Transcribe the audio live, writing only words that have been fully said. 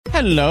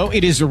Hello,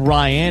 it is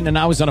Ryan, and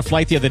I was on a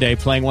flight the other day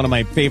playing one of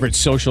my favorite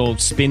social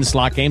spin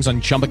slot games on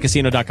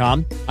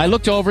ChumbaCasino.com. I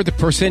looked over at the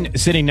person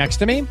sitting next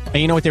to me, and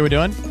you know what they were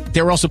doing?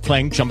 They were also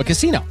playing Chumba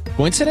Casino.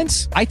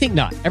 Coincidence? I think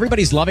not.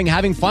 Everybody's loving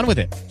having fun with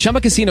it.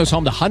 Chumba Casino is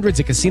home to hundreds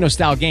of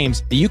casino-style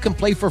games that you can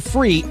play for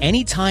free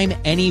anytime,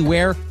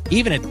 anywhere,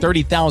 even at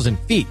 30,000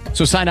 feet.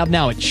 So sign up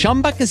now at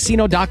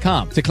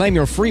ChumbaCasino.com to claim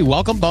your free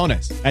welcome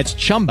bonus. That's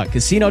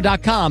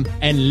ChumbaCasino.com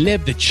and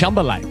live the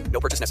Chumba life.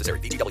 No purchase necessary.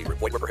 VGW.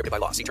 Void where prohibited by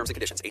law. See terms and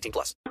conditions. 18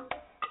 plus.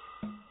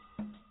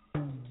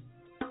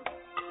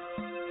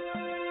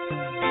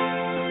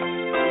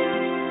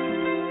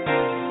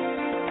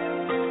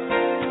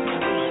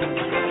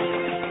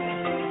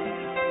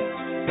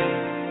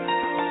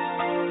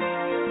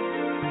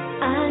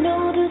 I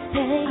know the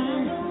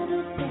pain.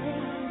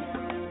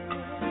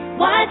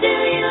 Why do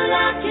you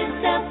lock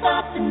yourself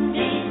up in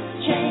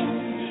these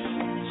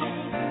chains?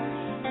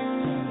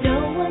 No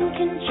one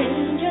can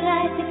change your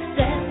life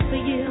except for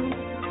you.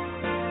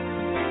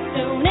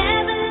 Don't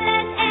ever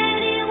let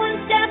anyone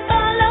step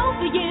all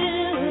over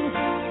you.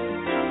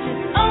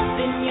 Just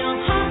open your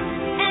heart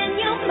and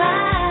your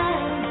mind.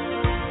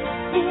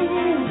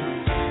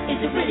 Is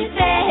it really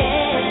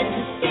fair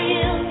to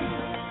feel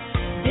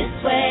this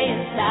way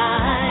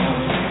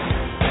inside?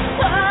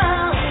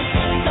 Oh,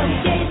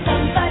 someday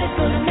somebody's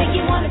gonna make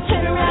you wanna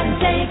turn around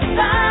and say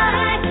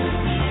goodbye.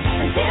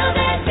 Until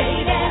then,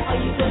 baby, are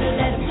you gonna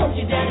let them hold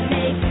you down and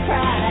make you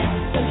cry?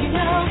 Don't you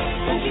know,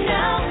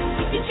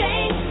 if you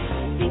change,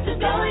 things will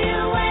go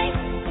your way.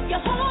 If you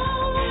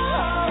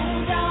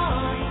hold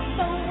on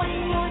for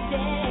one more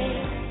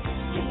day,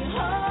 can you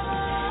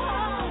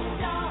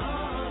hold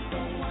on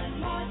for one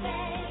more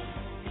day?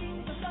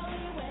 Things will go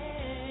your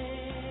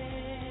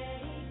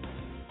way.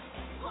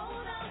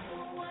 Hold on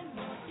for one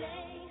more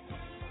day.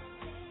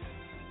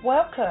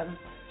 Welcome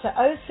to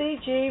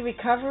OCG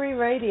Recovery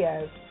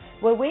Radio,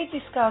 where we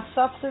discuss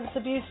substance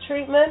abuse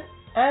treatment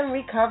and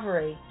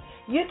recovery.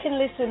 You can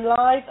listen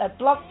live at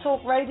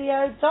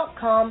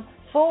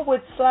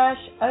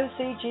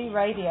blogtalkradio.com/OCG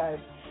Radio.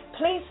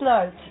 Please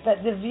note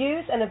that the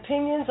views and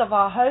opinions of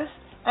our hosts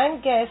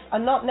and guests are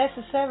not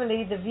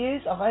necessarily the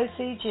views of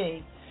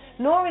OCG,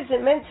 nor is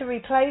it meant to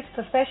replace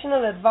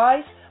professional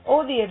advice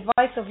or the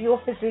advice of your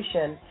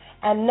physician.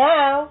 And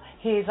now,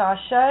 here's our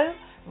show,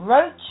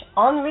 Roach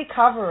on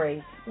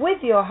Recovery,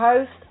 with your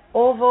host,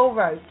 Orville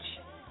Roach.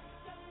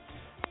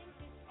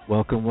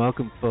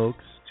 Welcome,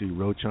 folks, to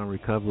Roach on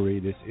Recovery.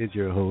 This is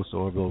your host,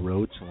 Orville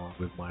Roach, along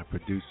with my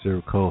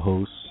producer,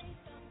 co-host,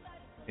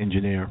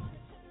 engineer,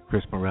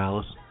 Chris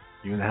Morales.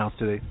 You in the house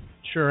today?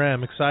 Sure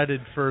am.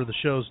 Excited for the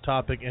show's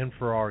topic and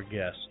for our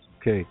guest.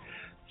 Okay.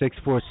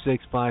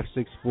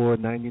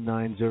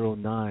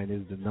 646-564-9909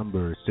 is the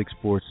number.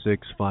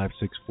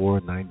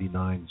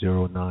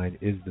 646-564-9909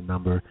 is the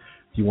number.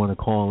 If you want to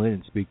call in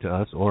and speak to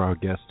us or our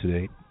guest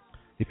today.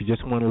 If you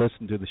just want to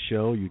listen to the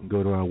show, you can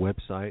go to our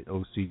website,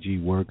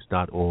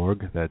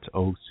 ocgworks.org. That's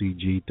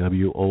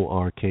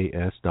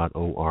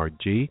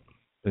ocgworks.org.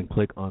 Then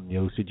click on the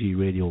OCG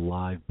Radio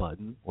Live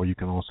button, or you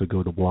can also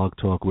go to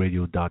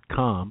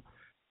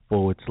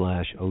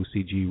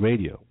blogtalkradio.com/OCG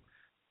Radio.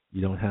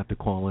 You don't have to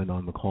call in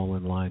on the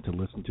call-in line to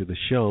listen to the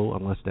show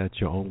unless that's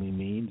your only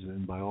means,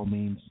 and by all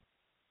means,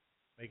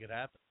 Make it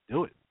happen.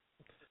 do it.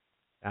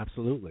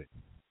 Absolutely.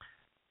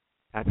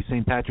 Happy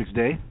St. Patrick's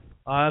Day.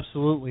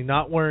 Absolutely.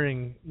 Not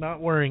wearing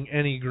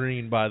any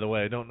green, by the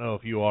way. I don't know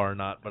if you are or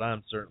not, but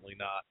I'm certainly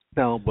not.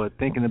 No, but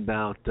thinking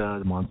about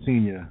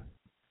Monsignor,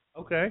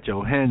 Okay.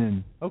 Joe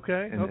Hennon,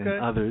 Okay. and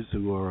others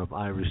who are of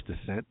Irish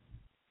descent.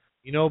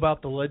 You know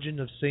about the legend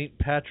of St.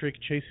 Patrick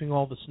chasing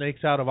all the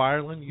snakes out of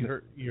Ireland?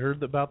 You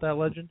heard about that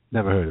legend?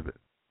 Never heard of it.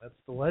 That's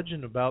the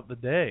legend about the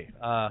day.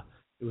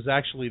 It was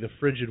actually the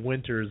frigid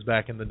winters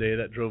back in the day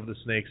that drove the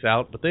snakes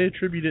out, but they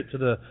attribute it to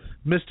the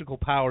mystical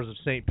powers of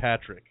St.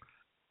 Patrick.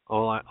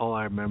 All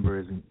I remember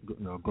is,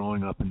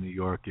 growing up in New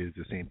York, is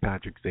the St.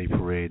 Patrick's Day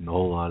parade and a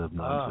whole lot of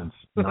nonsense,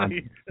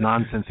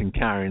 nonsense and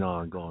carrying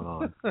on going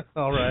on.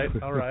 All right.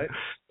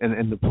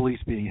 and the police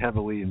being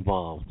heavily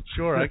involved.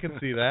 Sure, I can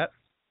see that.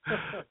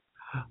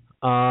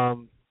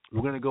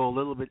 We're going to go a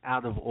little bit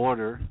out of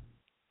order.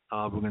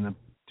 We're going to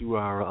do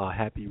our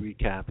happy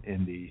recap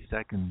in the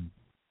second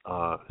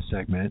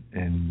segment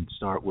and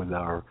start with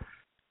our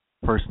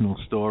personal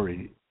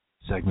story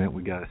segment.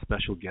 We got a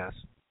special guest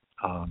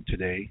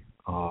today.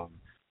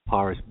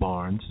 Horace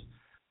Barnes.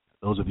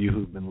 Those of you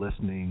who've been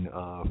listening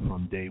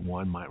from day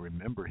one might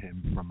remember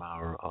him from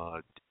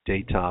our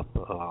Daytop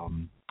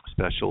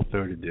special,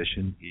 third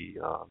edition. He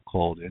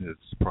called in as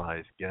a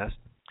surprise guest.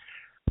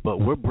 But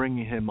we're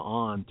bringing him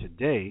on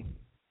today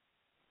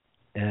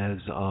as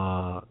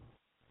our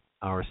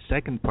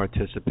second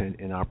participant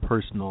in our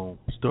personal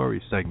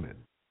story segment.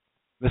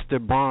 Mr.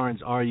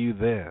 Barnes, are you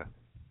there?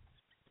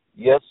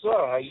 Yes,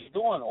 sir. How you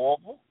doing,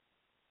 Orville?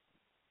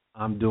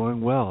 I'm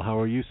doing well. How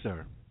are you,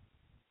 sir?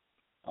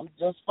 I'm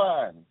just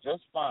fine. Good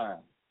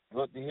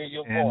to hear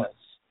your voice.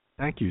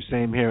 Thank you.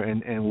 Same here.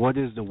 And what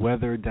is the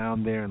weather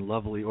down there in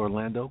lovely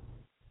Orlando?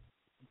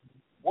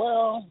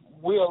 Well,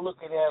 we are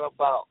looking at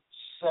about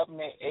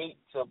 78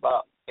 to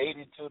about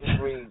 82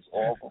 degrees,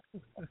 Orville.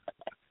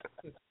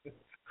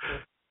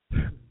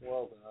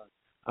 Well done.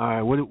 All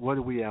right, what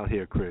are we out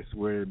here, Chris?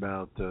 We're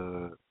about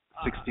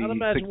 60. I'd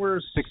imagine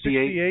we're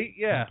 68.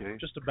 Yeah, Okay.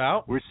 just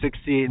about. We're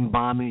 68 and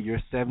balmy.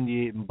 You're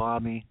 78 and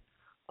balmy.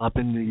 Up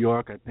in New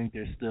York, I think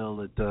they're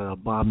still at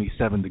balmy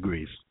 7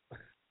 degrees.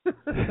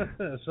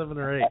 7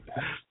 or 8.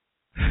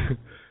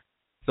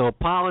 So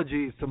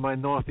apologies to my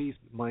northeast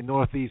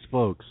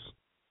folks.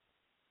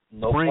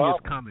 No Spring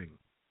problem. is coming.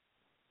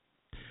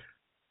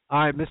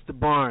 All right, Mr.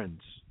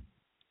 Barnes.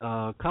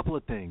 A couple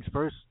of things.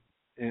 First,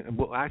 and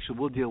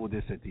we'll deal with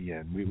this at the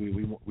end.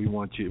 We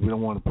want you. We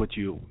don't want to put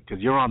you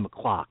because you're on the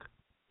clock.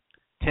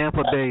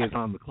 Tampa Bay is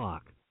on the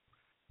clock.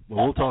 But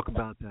we'll talk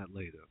about that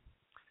later.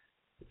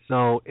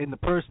 So, in the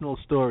personal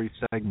story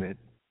segment,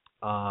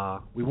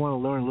 we want to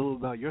learn a little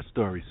about your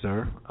story,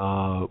 sir.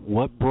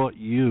 What brought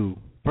you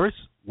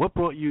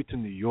to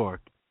New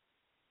York?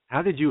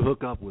 How did you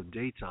hook up with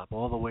Daytop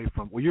all the way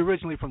from? Were you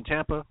originally from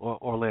Tampa or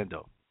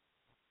Orlando?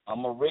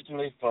 I'm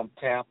originally from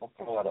Tampa,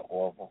 Florida,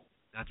 Orville.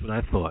 That's what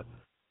I thought.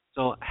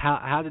 So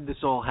how did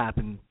this all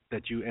happen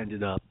that you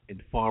ended up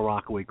in Far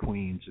Rockaway,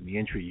 Queens, in the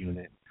entry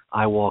unit?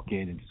 I walk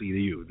in and see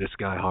you, this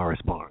guy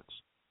Horace Barnes.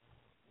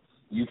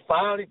 You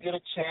finally get a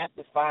chance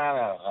to find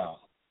out, huh?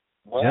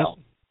 Well,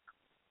 Yep.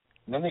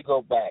 Let me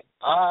go back.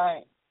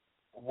 I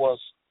was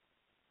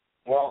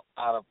brought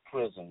out of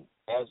prison,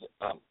 as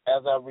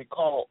I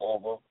recall,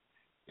 Orville,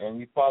 and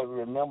you probably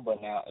remember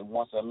now, and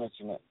once I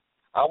mentioned it,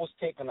 I was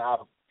taken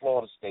out of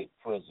Florida State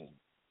Prison.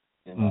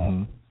 You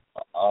know,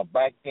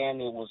 back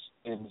then it was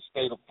in the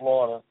state of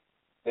Florida.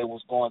 There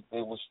was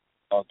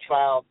a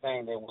trial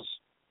thing. They was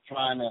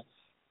trying to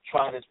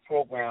try this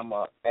program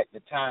at the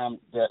time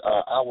that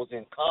I was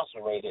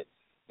incarcerated.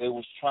 They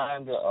was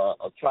trying to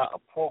try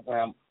a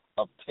program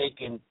of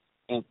taking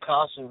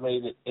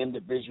incarcerated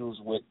individuals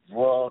with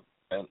drug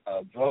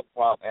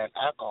problem and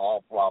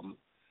alcohol problem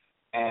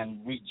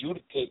and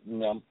rejudicating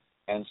them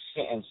and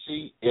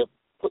see if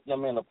putting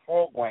them in a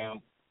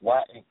program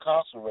while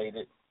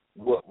incarcerated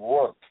would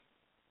work.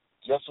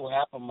 Just so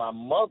happened my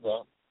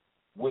mother,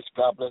 which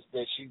God bless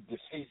that she's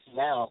deceased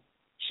now,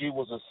 she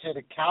was a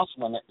city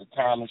councilman at the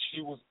time, and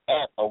she was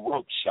at a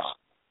workshop,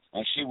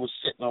 and she was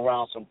sitting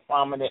around some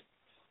prominent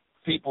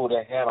people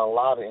that had a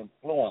lot of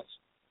influence.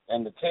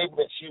 And the table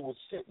that she was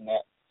sitting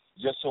at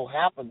just so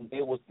happened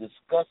they was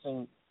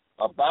discussing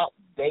about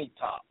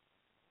Daytop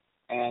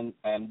and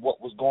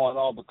what was going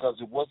on, because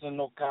there wasn't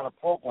no kind of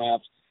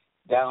programs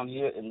down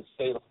here in the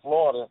state of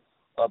Florida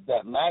of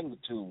that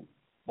magnitude.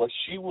 But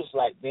she was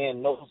like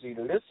being nosy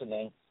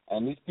listening,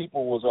 and these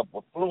people was of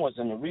influence.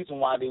 And the reason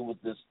why they was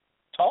just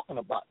talking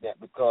about that,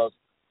 because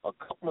a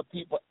couple of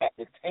people at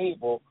the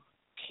table,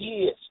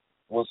 kids,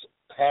 was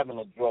having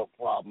a drug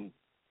problem,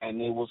 and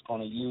they was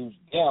going to use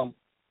them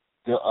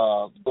to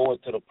go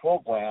into the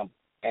program,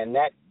 and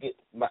that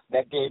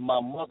gave my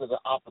mother the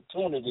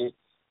opportunity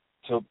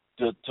to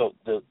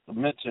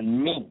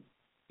mention me,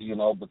 you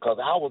know, because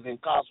I was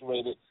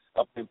incarcerated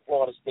up in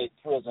Florida State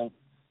Prison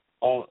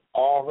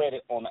already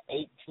on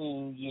an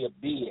 18-year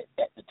bid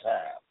at the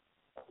time,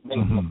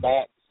 making a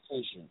bad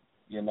decision,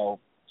 you know.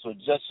 So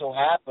just so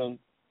happened,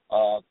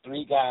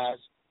 3 guys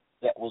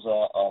that was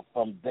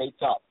from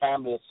Daytop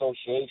Family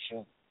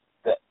Association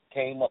that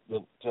came up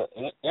to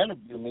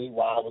interview me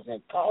while I was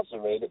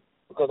incarcerated,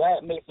 because I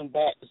had made some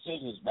bad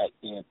decisions back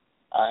then.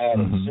 I had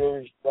a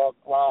serious drug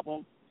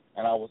problem,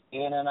 and I was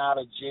in and out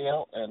of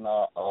jail. And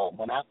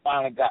when I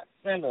finally got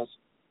sentenced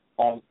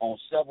on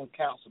 7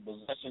 counts of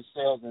possession,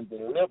 sales, and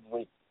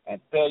delivery, and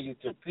failure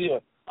to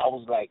appear, I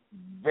was like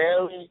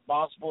very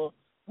responsible.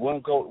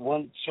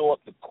 Wouldn't show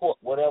up to court,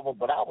 whatever.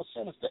 But I was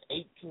sentenced to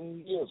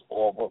 18 years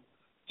over.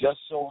 Just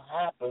so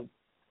happened,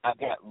 I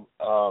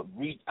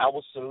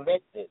was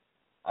selected.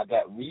 I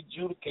got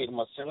rejudicated.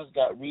 My sentence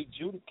got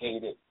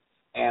rejudicated,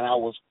 and I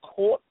was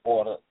court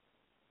ordered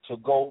to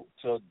go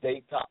to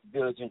Daytop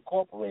Village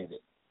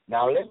Incorporated.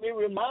 Now, let me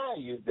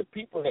remind you, the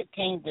people that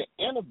came to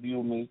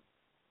interview me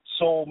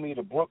sold me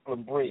the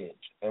Brooklyn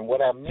Bridge. And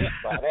what I meant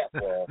by that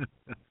was,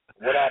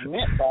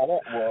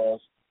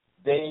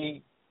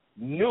 they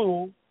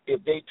knew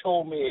if they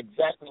told me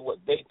exactly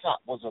what Daytop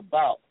was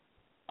about,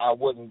 I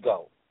wouldn't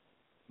go.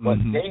 But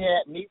they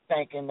had me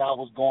thinking I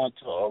was going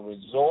to a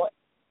resort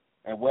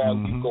and where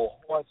you go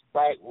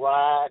horseback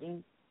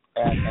riding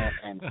and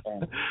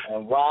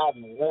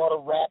riding water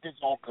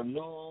rapids on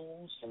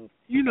canoes, and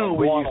we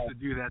used to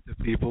do that to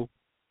people.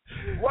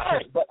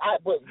 Right, but I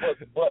was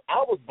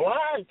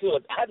blind to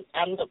it. I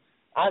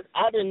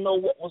didn't know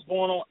what was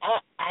going on. I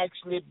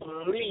actually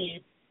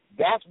believed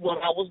that's what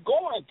I was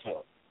going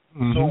to.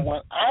 So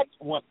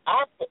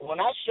when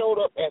I showed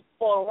up at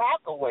Far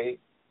Rockaway,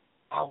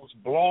 I was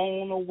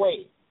blown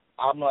away.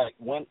 I'm like,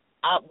 when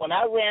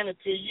I ran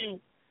into you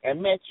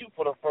and met you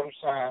for the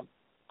first time,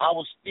 I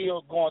was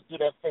still going through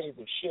that phase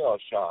of shell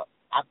shock.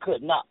 I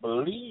could not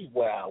believe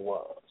where I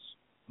was,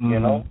 you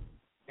know.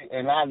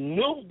 And I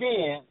knew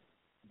then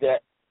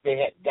that they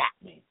had got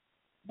me,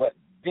 but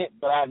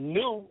I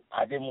knew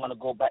I didn't want to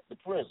go back to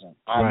prison.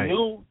 I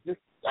knew that's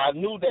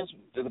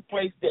the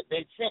place that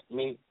they sent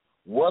me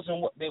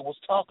wasn't what they was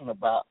talking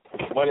about,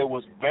 but it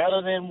was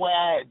better than where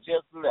I had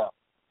just left.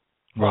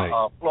 Right.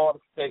 Florida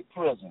State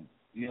Prison,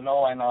 you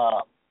know, and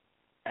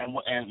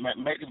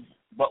making.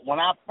 But when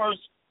I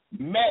first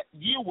met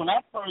you, when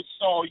I first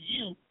saw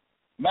you,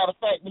 matter of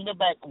fact,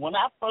 when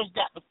I first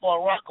got to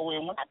Far Rockaway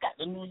and when I got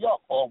to New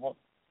York over,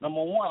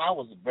 number one, I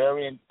was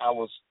afraid, I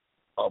was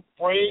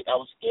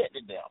scared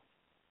to death.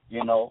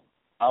 You know,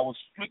 I was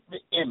strictly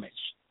image.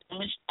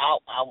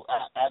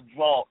 I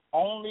draw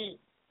only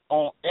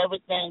on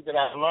everything that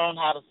I learned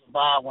how to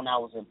survive when I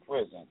was in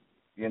prison.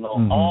 You know,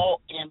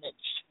 all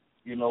image.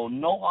 You know,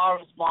 no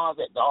Horace Barnes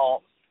at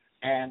all.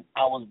 And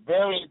I was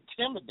very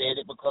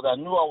intimidated because I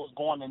knew I was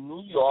going to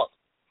New York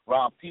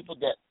around people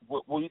that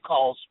what we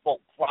call spoke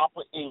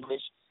proper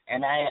English,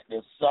 and I had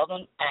this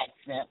Southern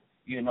accent,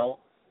 you know.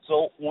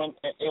 So when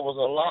it was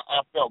a lot,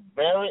 I felt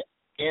very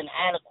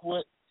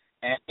inadequate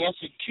and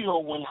insecure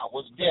when I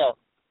was there.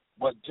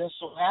 But just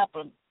so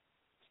happened,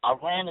 I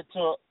ran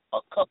into a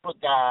couple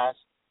of guys.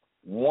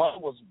 One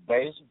was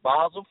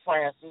Basil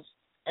Francis,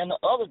 and the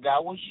other guy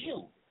was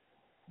you.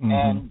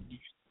 And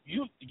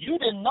you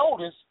didn't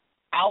notice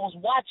I was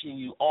watching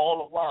you all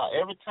the while.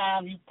 Every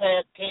time you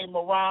came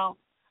around,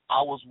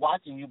 I was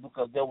watching you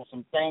because there were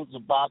some things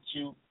about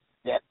you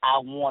that I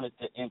wanted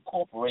to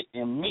incorporate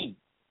in me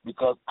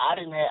because I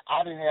didn't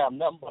have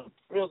nothing but a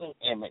prison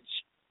image.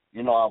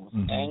 You know, I was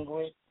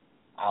angry,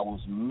 I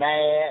was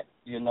mad,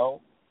 you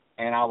know,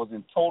 and I was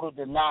in total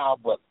denial.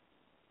 But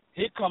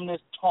here come this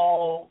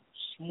tall,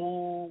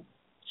 smooth,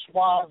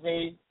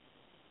 suave,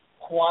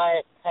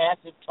 quiet,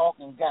 passive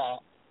talking guy,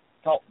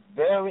 talked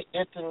very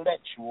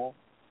intellectual,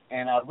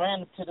 and I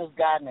ran into this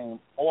guy named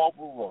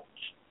Orville Roach,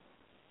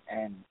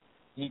 and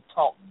he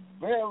talked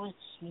very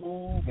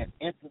smooth and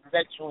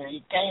intellectual, and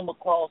he came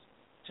across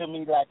to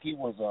me like he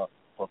was a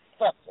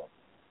professor.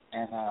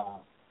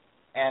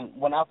 And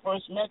when I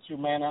first met you,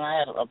 man, and I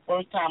had a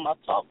first time I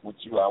talked with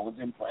you, I was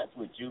impressed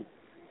with you,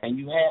 and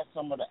you had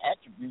some of the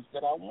attributes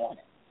that I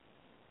wanted,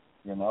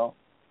 you know.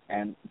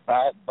 And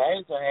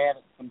Basil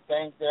had some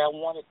things that I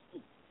wanted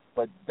too.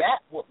 But that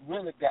what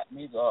really got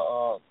me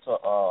to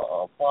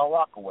Far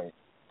Rockaway.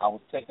 I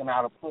was taken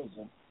out of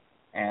prison,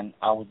 and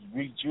I was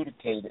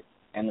readjudicated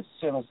and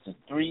sentenced to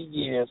 3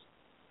 years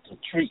to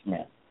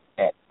treatment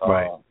at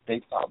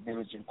Daytop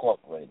Village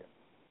Incorporated.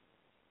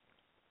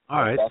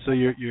 All right, so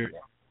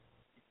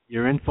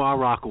you're in Far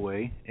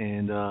Rockaway,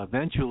 and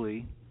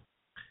eventually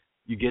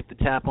you get the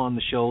tap on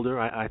the shoulder.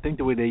 I think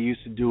the way they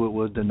used to do it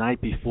was the night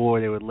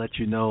before they would let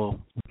you know,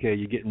 okay,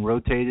 you're getting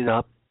rotated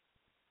up,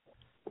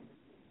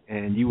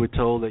 and you were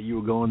told that you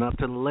were going up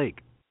to the lake.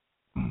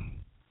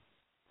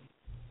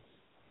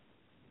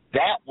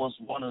 That was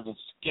one of the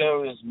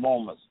scariest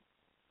moments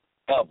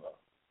ever,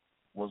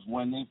 was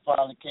when they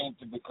finally came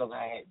to, because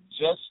I had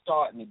just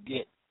starting to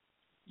get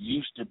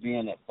used to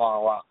being at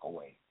Far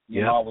Rockaway.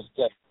 You know, I was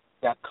just,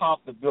 that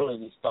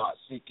comfortability started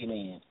seeking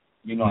in.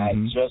 You know, I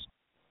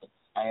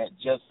had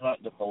just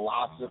learned the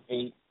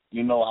philosophy.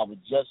 You know, I was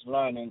just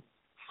learning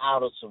how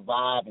to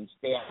survive and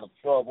stay out of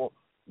trouble,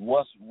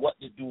 what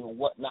to do and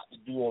what not to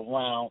do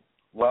around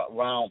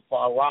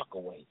Far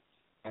Rockaway.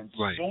 And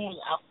as soon as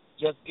I was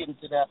just getting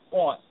to that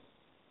point,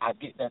 I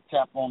get that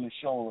tap on the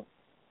shoulder,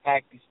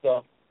 pack your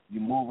stuff,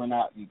 you're moving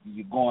out,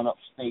 you're going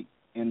upstate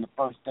in the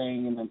first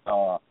thing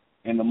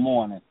in the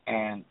morning,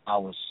 and I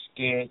was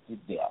scared to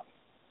death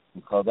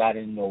because I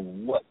didn't know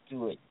what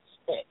to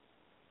expect.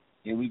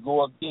 Here we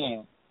go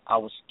again. I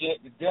was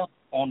scared to death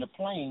on the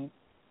plane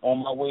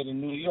on my way to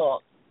New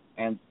York,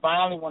 and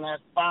finally, when I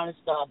finally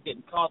started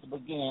getting comfortable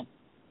again,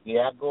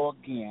 here I go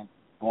again,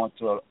 going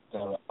to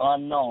the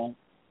unknown,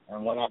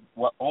 and when I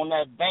on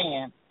that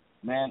van,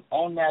 man,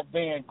 on that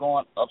van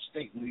going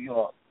upstate New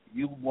York,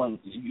 you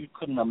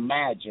couldn't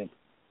imagine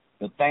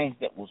the things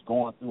that was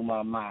going through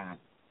my mind.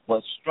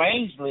 But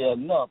strangely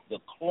enough, the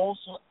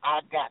closer I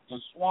got to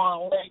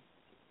Swan Lake,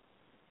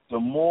 the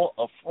more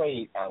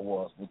afraid I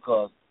was,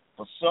 because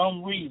for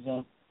some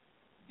reason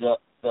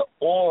the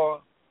aura,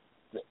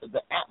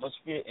 the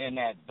atmosphere in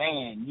that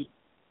van,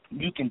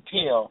 you can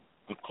tell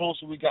the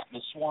closer we got to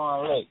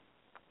Swan Lake,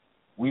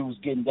 we was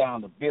getting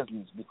down to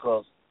business,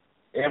 because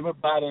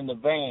everybody in the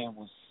van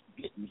was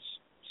getting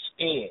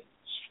scared,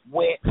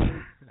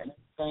 sweating, and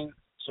everything.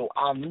 So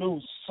I knew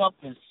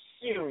something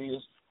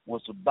serious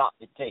was about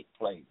to take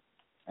place,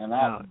 and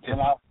I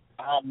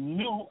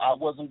knew I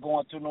wasn't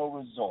going to no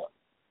resort.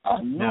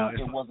 I knew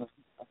it wasn't.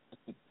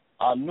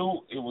 I knew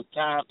it was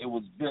time. It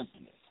was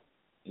business.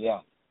 Yeah.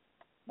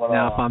 But,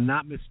 now, if I'm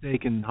not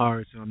mistaken,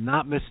 Horace,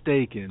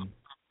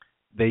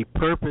 they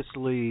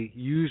purposely,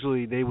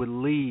 usually they would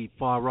leave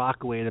Far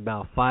Rockaway at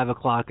about 5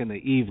 o'clock in the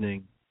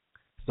evening,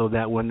 so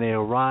that when they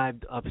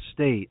arrived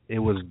upstate, it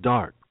was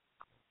dark.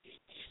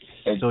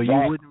 Exactly. So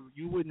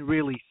you wouldn't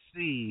really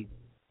see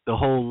the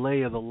whole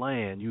lay of the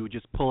land. You would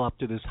just pull up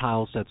to this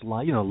house that's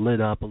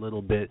lit up a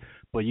little bit,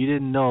 but you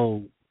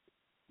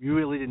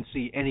really didn't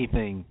see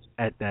anything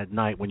at that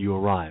night when you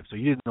arrived. So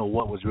you didn't know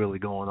what was really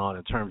going on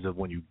in terms of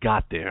when you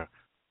got there.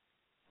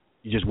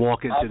 You just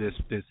walk into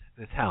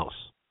this house.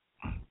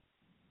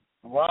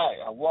 Right.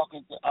 I walk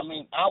into. I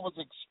mean, I was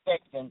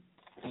expecting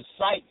to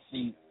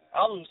sightsee.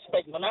 I was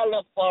expecting when I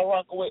left Far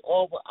Rockaway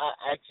over.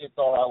 I actually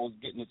thought I was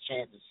getting a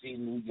chance to see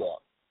New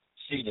York,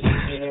 see the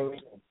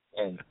scenery,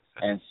 and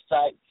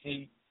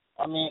sightsee.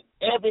 I mean,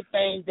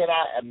 everything that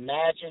I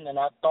imagined and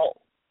I thought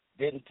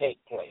didn't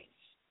take place.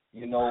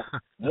 You know,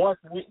 once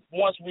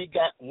we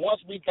got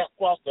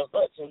across the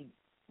Hudson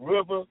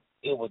River,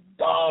 it was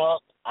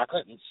dark. I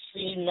couldn't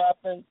see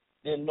nothing.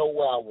 Didn't know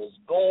where I was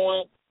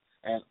going.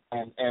 And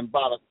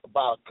about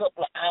a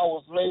couple of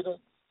hours later,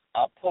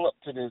 I pull up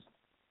to this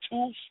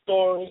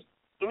 2-story,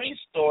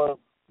 3-story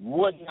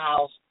wooden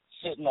house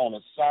sitting on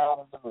the side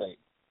of the lake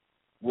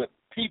with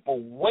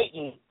people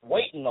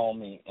waiting on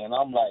me. And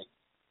I'm like,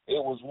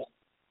 it was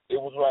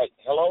like,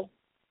 hello?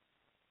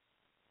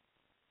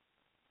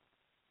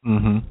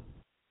 Mm-hmm.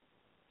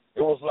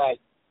 It was like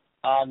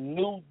I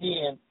knew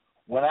then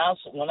when I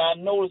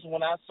noticed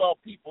when I saw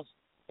people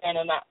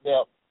standing out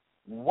there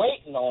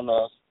waiting on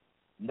us.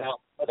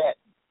 Now for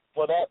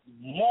that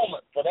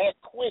moment, for that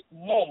quick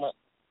moment,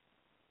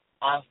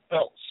 I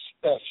felt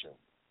special.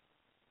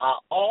 I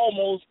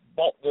almost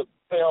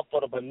fell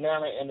for the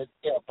banana in the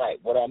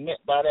tailpipe. What I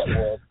meant by that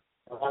was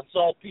when I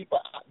saw people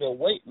out there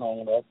waiting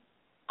on us,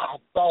 I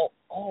thought,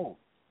 oh,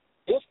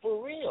 it's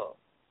for real.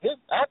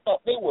 I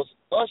thought they was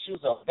ushers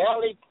or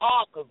valet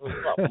parkers or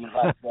something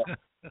like that.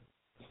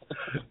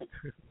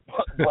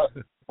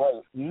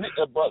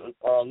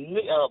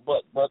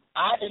 but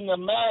I didn't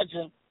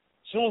imagine.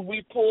 As soon as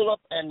we pulled up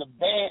and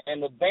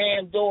the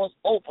van doors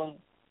opened,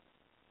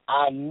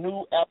 I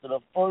knew after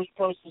the first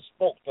person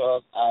spoke to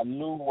us, I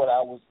knew what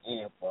I was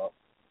in for.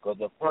 Because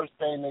the first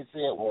thing they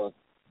said was,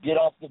 get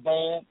off the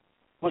van,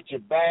 put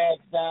your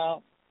bags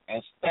down,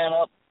 and stand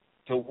up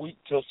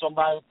till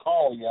somebody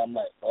call you. I'm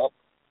like, oh,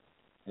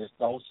 this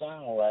don't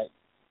sound right.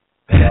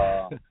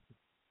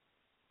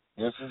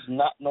 This is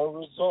not no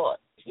resort,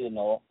 you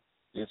know.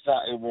 It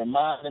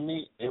reminded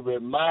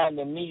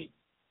me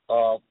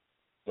of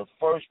the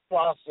first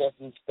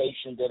processing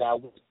station that I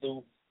went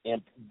through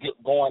and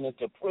going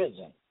into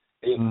prison.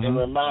 It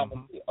reminded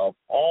me of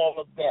all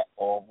of that,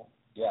 Orville.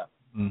 Yeah.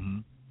 Mm-hmm.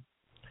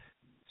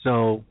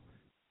 So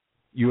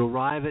you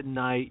arrive at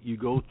night, you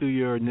go through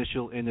your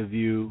initial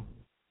interview.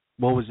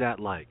 What was that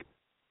like?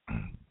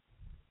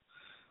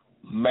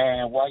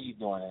 Man, why you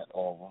doing that,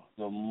 Orville?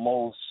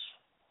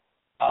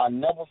 I'll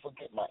never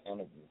forget my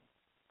interview.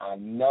 I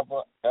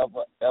never,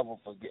 ever, ever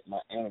forget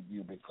my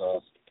interview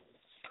because,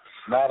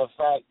 matter of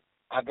fact,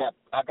 I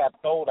got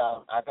thrown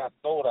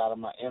out of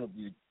my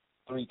interview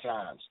 3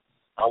 times.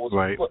 I was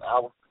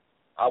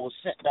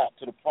sent back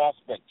to the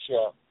prospect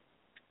chair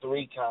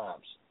 3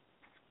 times,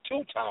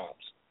 2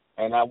 times,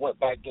 and I went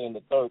back in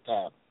the 3rd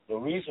time. The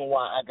reason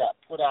why I got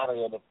put out of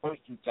there the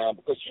first 2 times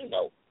because you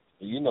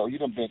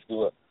done been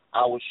through it.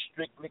 I was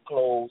strictly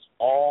closed,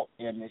 all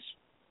image,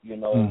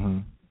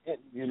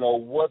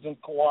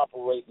 wasn't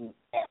cooperating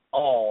at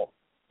all.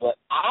 But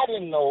I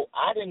didn't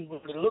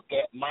really look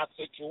at my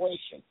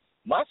situation.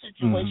 My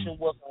situation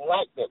wasn't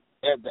like that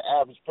as the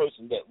average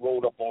person that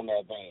rode up on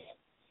that van.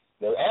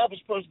 The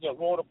average person that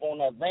rode up on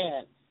that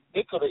van,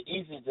 they could have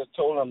easily just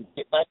told them,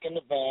 get back in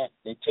the van,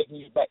 they're taking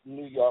you back to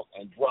New York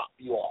and drop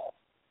you off.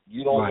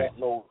 You don't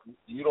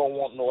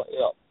want no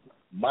help.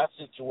 My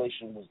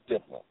situation was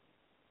different.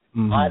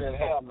 I didn't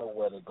have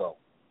nowhere to go.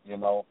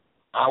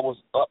 I was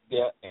up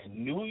there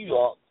in New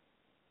York,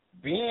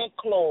 being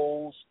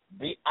closed,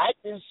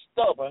 acting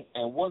stubborn,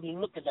 and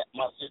wasn't looking at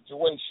my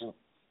situation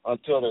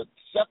until the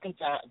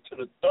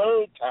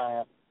 3rd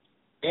time.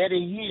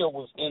 Eddie Hill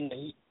was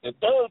the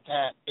 3rd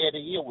time.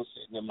 Eddie Hill was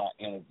sitting in my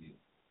interview,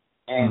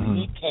 and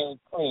he came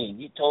clean.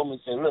 He told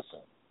me, he said,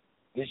 "Listen,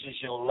 this is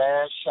your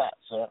last shot,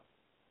 sir."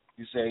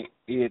 He said,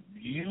 "If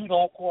you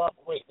don't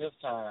cooperate this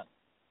time,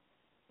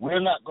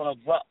 we're not going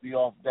to drop you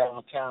off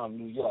downtown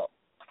New York.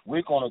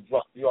 We're going to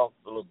drop you off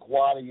the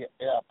LaGuardia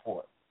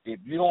Airport. If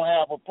you don't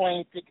have a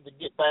plane ticket to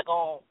get back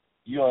on,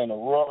 you're in a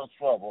world of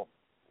trouble."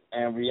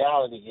 And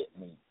reality hit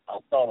me. I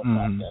thought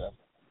about that.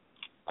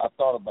 I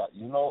thought about,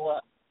 you know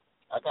what?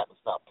 I got to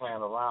stop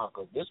playing around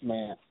because this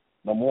man,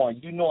 number one,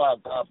 you know how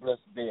God bless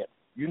the dead.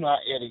 You know how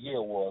Eddie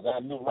Hill was.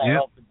 I knew right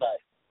off the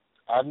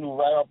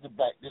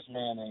bat this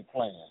man ain't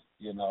playing,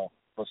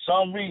 For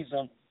some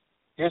reason,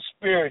 his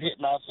spirit hit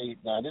me. I said,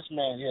 now this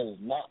man here is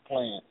not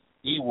playing.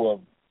 He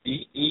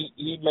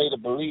made a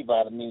believe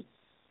out of me.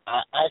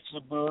 I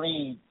actually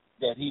believed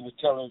that he was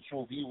telling the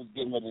truth. He was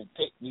getting ready to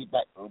take me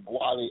back to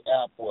LaGuardia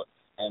Airport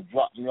and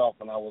drop me off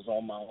when I was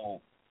on my own.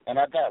 And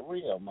I got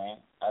real, man.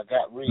 I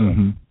got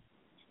real.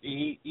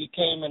 He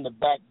came in the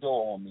back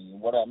door on me,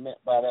 and what I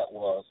meant by that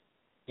was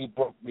he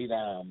broke me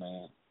down,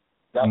 man.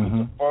 That was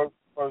the first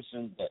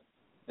person that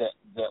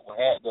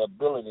had the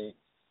ability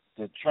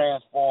to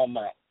transform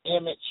my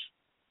image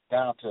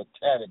down to a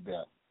teddy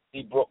bear.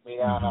 He broke me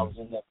down. I was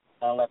in there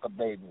sound like a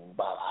baby for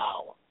about an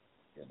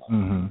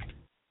hour.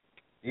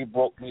 He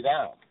broke me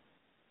down,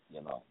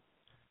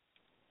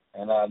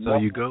 And so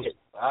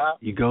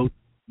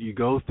you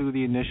go through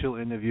the initial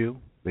interview.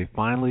 They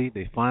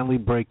finally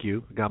break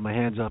you. I got my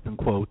hands up in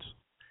quotes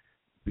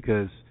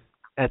because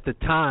at the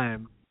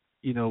time,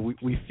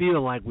 we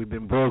feel like we've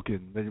been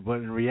broken, but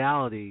in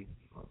reality,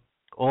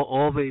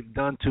 all they've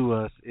done to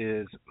us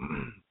is,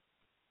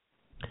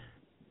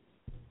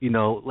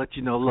 let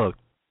you know, look,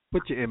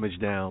 put your image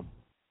down,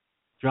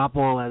 drop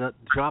all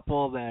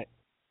that,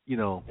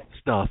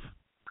 stuff,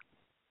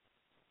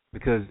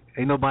 because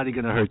ain't nobody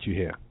gonna hurt you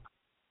here.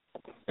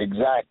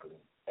 Exactly.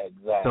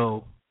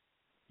 So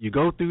you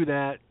go through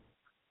that.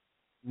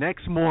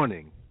 Next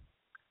morning,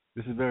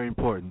 this is very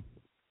important,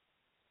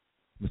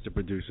 Mr.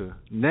 Producer.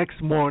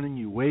 Next morning,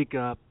 you wake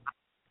up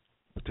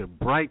to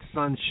bright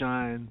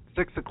sunshine,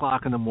 6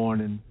 o'clock in the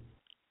morning.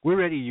 We're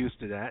already used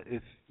to that.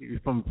 If you're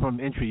from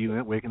entry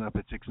unit, waking up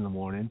at 6 in the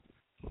morning.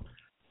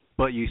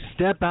 But you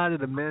step out of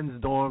the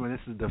men's dorm, and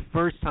this is the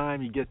first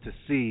time you get to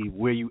see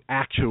where you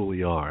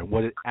actually are,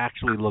 what it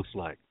actually looks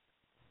like.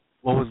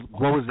 What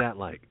was that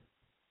like?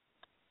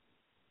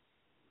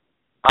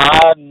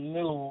 I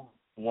knew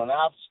when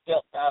I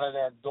stepped out of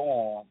that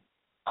dorm,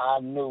 I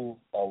knew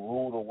a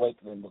rude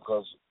awakening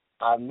because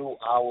I knew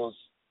I was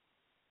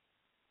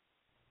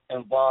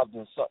involved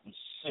in something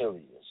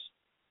serious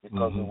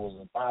because it was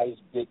a nice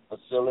big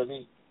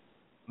facility.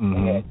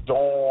 It had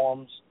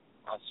dorms.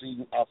 I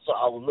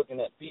was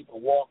looking at people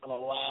walking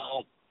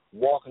around,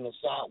 walking the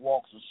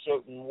sidewalks a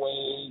certain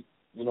way,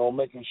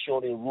 making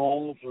sure their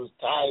rooms was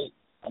tight.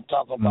 I'm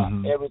talking about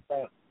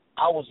everything.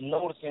 I was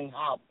noticing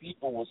how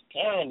people was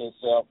carrying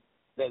themselves,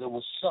 that there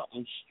was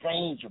something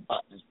strange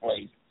about this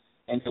place.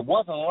 And it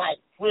wasn't like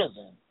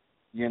prison,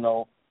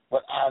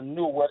 but I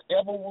knew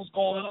whatever was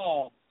going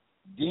on,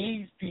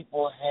 these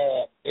people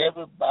had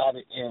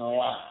everybody in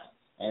line.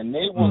 And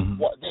they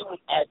was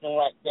acting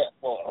like that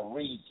for a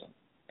reason.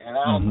 And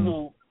I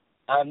knew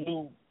I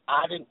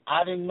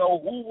didn't know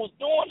who was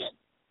doing it,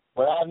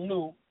 but I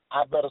knew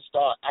I better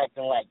start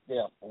acting like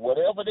them.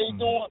 Whatever they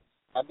doing,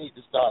 I need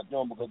to start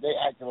doing because they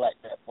acting like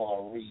that for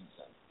a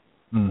reason.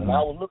 When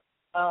I was looking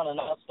around and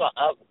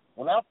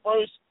when I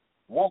first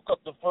woke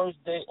up the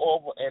first day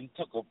over and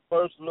took a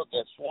first look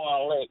at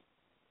Swan Lake,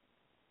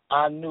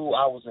 I knew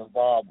I was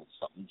involved with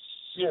something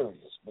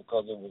serious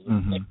because it was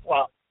a big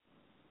problem.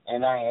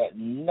 And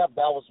that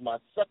was my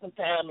second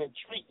time in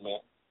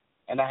treatment,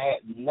 and I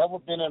had never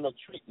been in a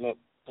treatment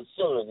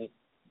facility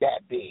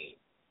that big,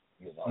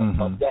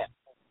 of that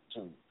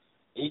too.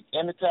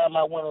 Anytime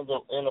I went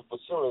in a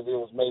facility, it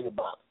was maybe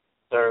about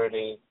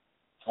 30,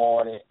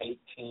 40,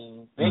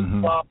 18, big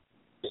problem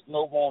sitting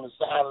over on the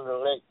side of the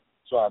lake,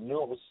 so I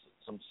knew it was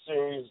some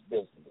serious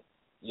business.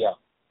 Yeah.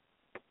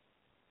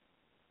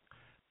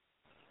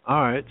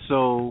 All right,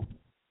 so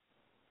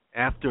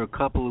after a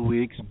couple of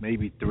weeks,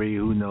 maybe 3,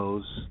 who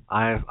knows,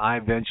 I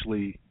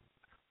eventually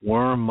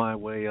wormed my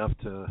way up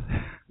to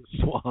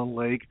Swan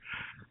Lake.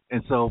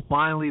 And so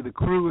finally the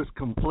crew is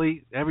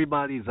complete.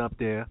 Everybody's up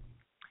there.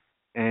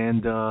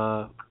 And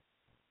the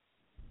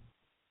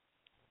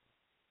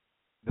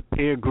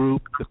peer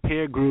group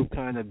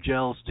kind of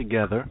gels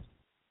together.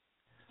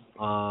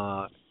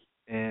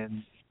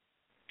 And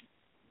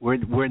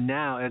we're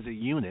now as a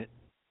unit,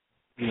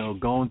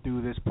 going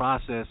through this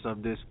process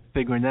of this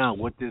figuring out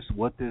what this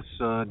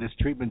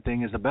treatment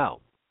thing is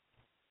about.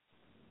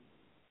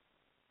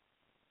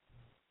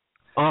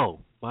 Oh,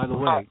 by the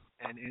way,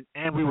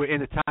 and we were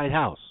in a tight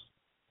house.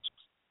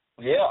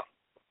 Yeah,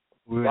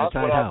 we were in a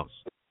tight house.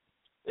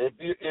 If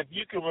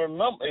you can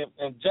remember,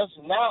 and just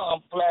now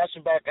I'm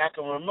flashing back, I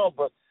can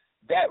remember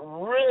that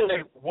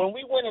really when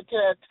we went into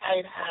that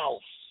tight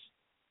house,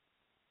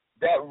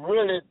 that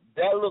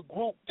little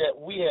group that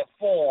we had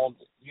formed,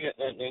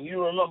 and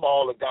you remember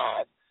all the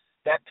guys,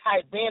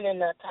 being in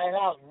that tight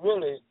house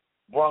really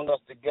brought us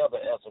together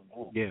as a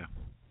group. Yeah.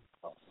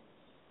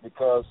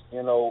 Because we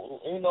had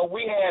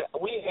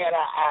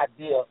our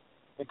idea,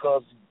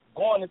 because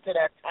going into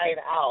that tight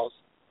house,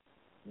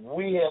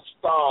 we have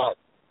started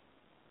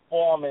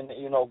forming,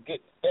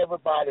 get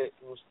everybody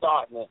was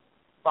starting to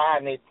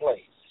find their place,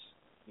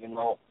 and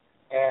I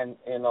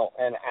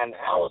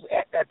was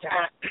at that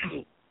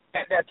time.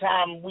 At that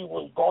time, we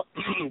was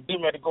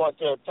getting ready to go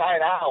into a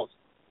tight house.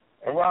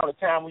 Around the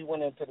time we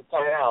went into the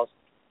tight house,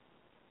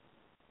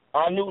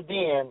 I knew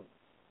then,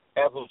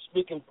 as I'm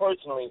speaking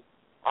personally,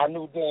 I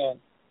knew then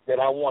that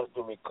I wanted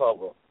to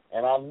recover,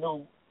 and I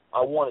knew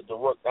I wanted to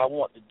work. I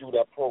wanted to do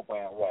that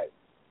program right.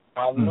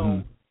 I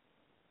knew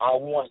I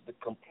wanted to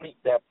complete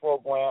that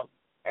program,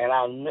 and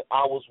I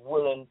was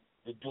willing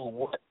to do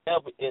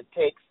whatever it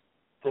takes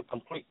to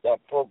complete that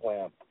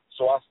program.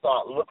 So I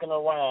started looking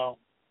around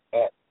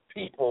at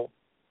people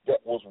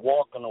that was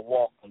walking the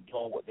walk and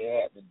doing what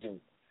they had to do.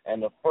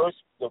 And the first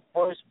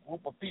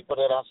group of people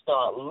that I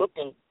started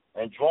looking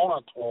and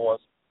drawing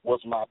towards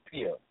was my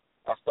peer.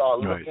 I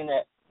started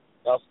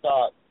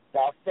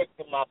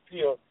dissecting my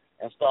peer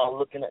and started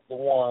looking at the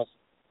ones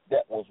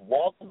that was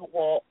walking the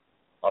walk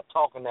or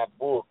talking that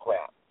bull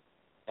crap.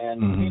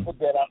 And the people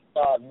that I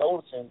started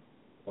noticing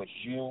was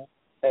you,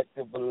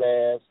 Hector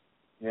Velez,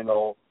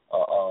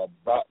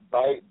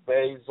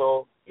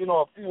 Basil,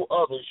 a few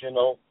others,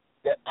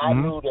 that I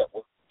knew that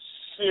was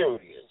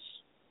serious.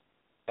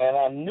 And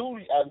I knew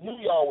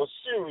y'all was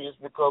serious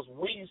because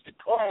we used to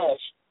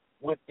clash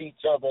with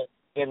each other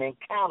in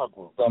encounter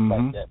groups, stuff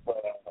like that.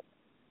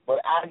 But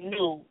I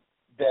knew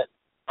the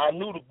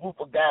group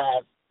of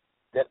guys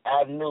that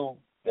I knew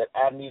that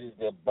I needed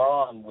to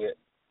bond with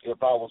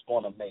if I was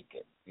going to make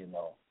it,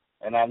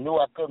 And I knew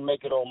I couldn't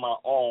make it on my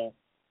own,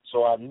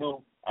 so I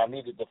knew I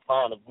needed to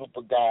find a group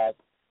of guys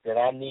that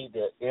I need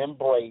to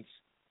embrace,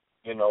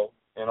 in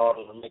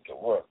order to make it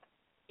work.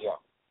 Yeah.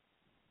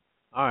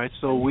 All right,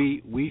 so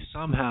we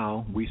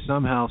somehow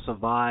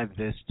survived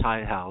this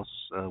tight house,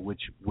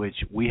 which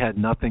we had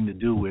nothing to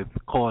do with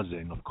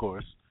causing, of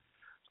course.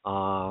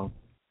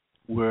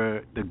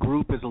 Where the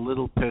group is a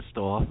little pissed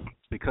off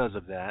because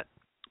of that,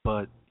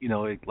 but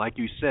like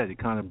you said, it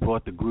kind of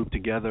brought the group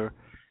together,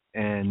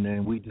 and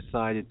then we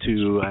decided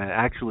to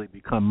actually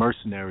become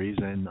mercenaries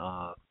and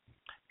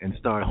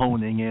start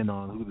honing in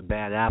on who the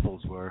bad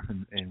apples were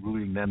and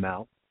rooting them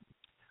out.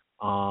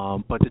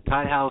 But the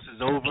tight house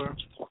is over.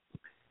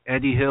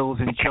 Eddie Hill's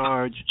in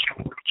charge.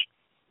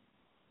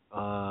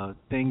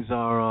 Things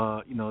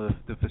are,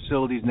 the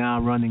facility's now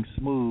running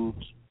smooth.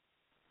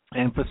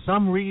 And for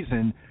some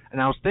reason,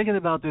 and I was thinking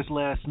about this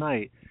last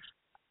night,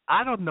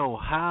 I don't know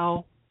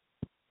how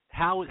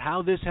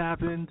this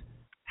happened,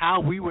 how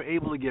we were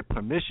able to get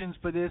permissions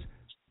for this,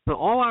 but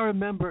all I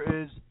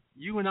remember is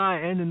you and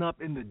I ending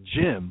up in the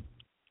gym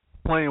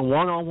playing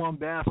one-on-one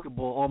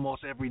basketball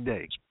almost every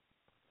day.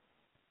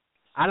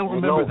 I don't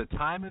remember the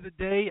time of the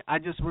day. I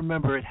just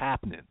remember it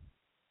happening.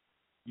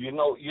 You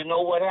know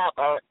what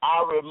happened?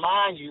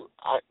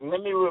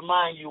 Let me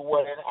remind you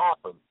what had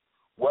happened.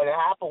 What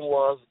happened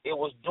was it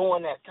was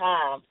during that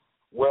time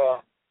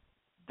where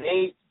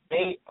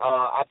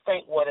I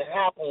think what had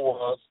happened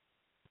was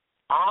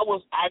I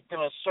was acting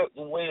a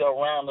certain way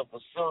around the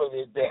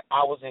facility that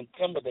I was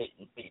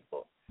intimidating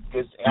people.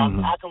 Because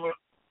I can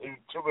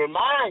to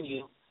remind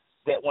you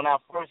that when I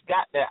first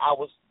got there, I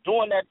was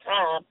during that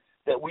time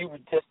that we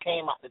just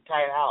came out the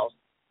tight house.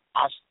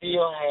 I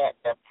still had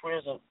that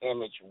prison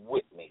image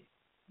with me,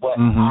 but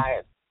I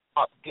had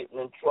stopped getting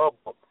in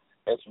trouble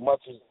as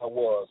much as I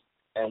was.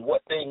 And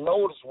what they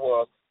noticed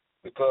was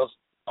because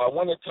I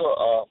went into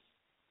a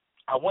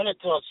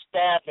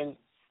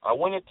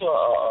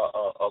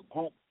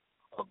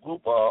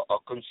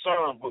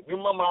concern group. You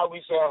remember how we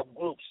used to have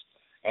groups?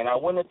 And I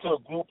went into a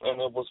group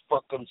and it was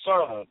for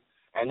concern,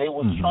 and they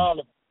was trying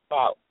to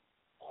figure out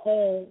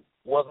who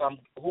was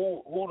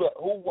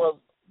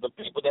the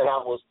people that I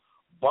was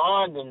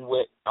bonding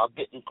with or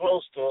getting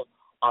close to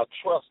are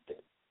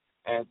trusted.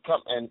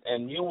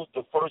 And you was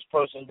the first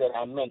person that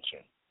I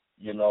mentioned.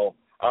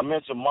 I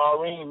mentioned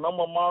Maureen.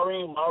 Remember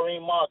Maureen?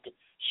 Maureen Market.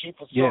 She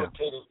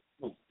facilitated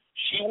the group.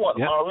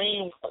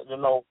 Maureen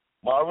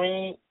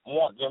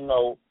wanted to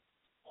know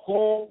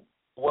who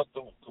was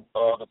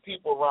the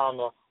people around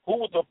there, who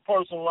was the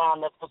person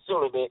around that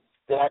facility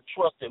that I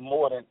trusted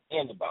more than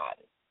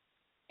anybody.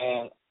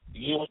 And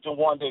you was the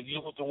one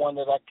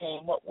that I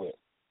came up with.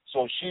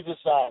 So she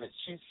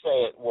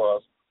said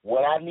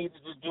what I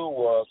needed to do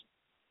was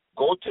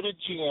go to the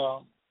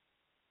gym,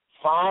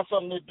 find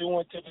something to do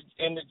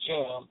in the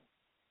gym,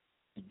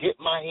 get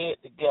my head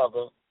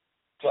together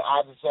till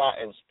I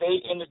decide, and stay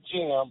in the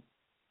gym,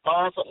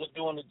 find something to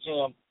do in the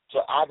gym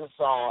till I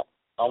decide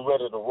I'm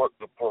ready to work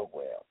the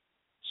program.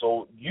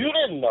 So you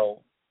didn't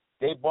know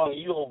they brought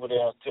you over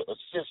there to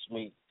assist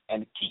me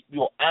and to keep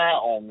your eye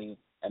on me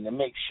and to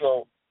make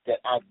sure that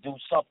I do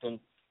something,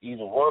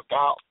 either work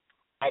out,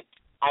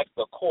 act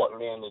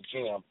accordingly in the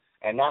gym.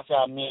 And that's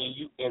how me and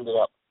you ended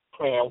up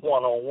playing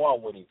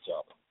one-on-one with each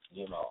other.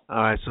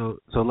 All right, so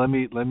let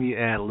me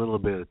add a little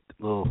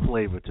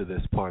flavor to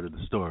this part of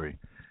the story,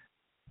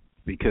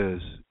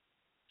 because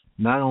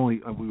not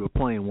only we were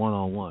playing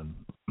one-on-one,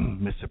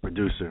 Mr.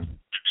 Producer,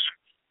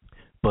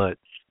 but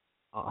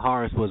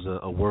Horace was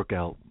a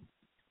workout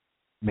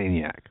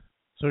maniac.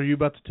 So are you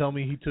about to tell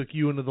me he took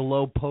you into the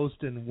low post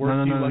and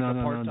worked you like a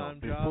part-time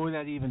job? Before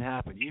that even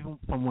happened, even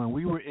from when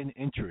we were in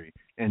entry,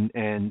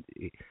 and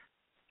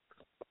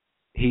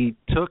he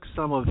took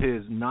some of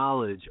his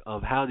knowledge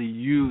of how to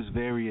use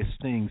various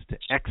things to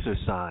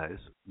exercise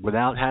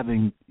without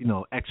having,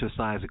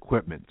 exercise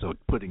equipment. So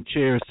putting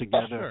chairs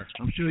together. Sure.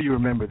 I'm sure you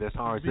remember this,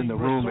 Horace, in the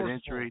room at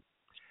entry.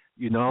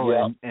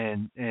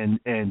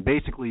 And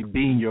basically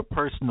being your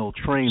personal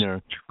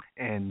trainer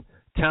and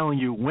telling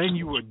you when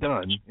you were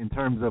done in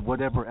terms of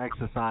whatever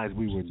exercise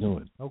we were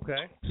doing.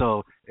 Okay.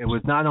 So it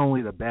was not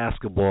only the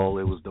basketball,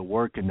 it was the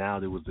working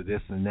out, it was the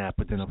this and that.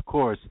 But then, of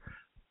course,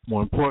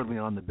 more importantly,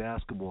 on the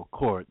basketball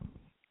court,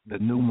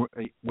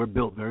 we're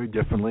built very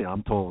differently.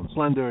 I'm tall and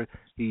slender.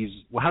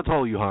 How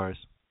tall are you, Horace?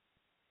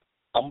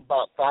 I'm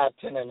about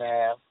 5'10" and a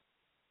half.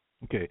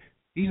 Okay.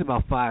 He's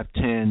about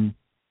 5'10",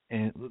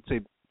 and let's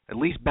say, at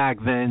least back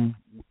then,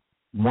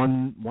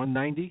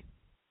 190?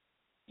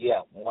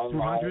 Yeah, 190.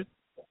 200?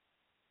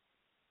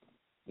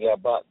 Yeah,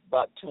 about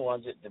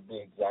 200 to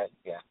be exact,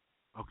 yeah.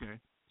 Okay.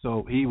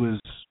 So he was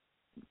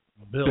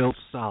built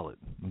solid,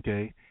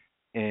 okay?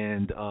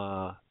 And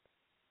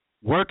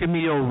working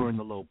me over in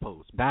the low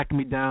post, backing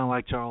me down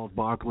like Charles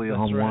Barkley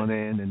on one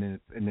end, and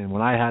then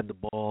when I had the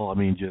ball, I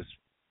mean, just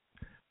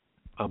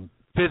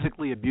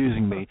physically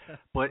abusing me,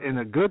 but in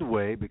a good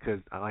way because,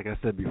 like I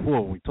said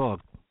before when we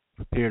talked,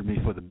 prepared me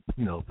for the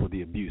for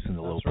the abuse in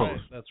the low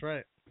post. That's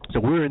right. So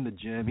we're in the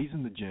gym. He's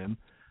in the gym,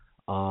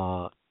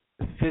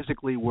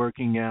 physically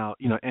working out,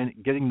 and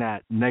getting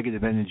that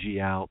negative energy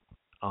out.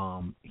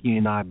 He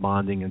and I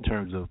bonding in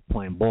terms of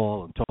playing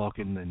ball and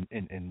talking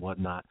and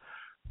whatnot.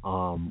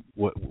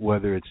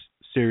 Whether it's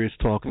serious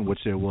talking, which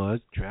there was,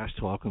 trash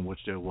talking, which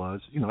there was,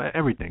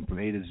 everything from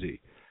A to Z.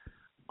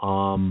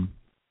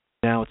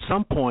 Now, at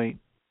some point,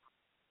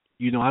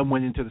 I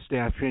went into the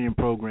staff training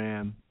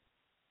program.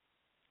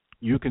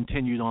 You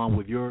continued on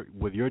with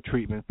your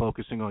treatment,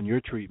 focusing on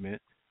your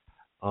treatment.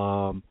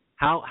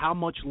 How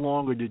much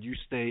longer did you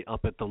stay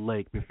up at the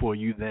lake before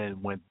you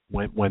then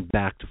went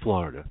back to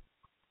Florida?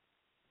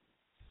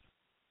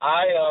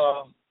 I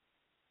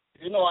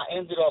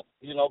ended up,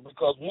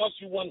 because once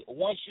you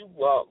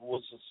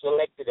was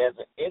selected as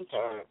an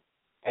intern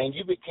and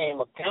you became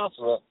a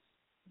counselor,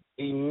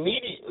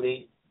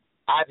 immediately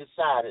I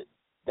decided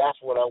that's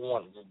what I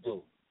wanted to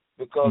do,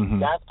 because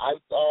I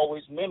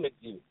always mimic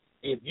you.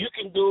 If you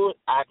can do it,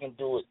 I can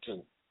do it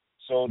too.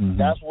 So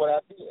that's what I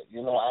did.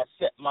 I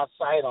set my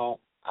sight on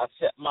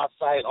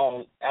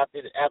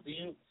after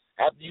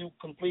you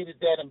completed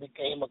that and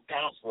became a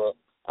counselor.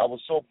 I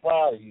was so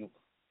proud of you.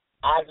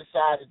 I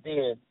decided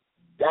then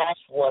that's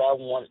what I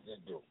wanted to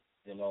do.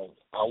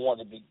 I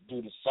wanted to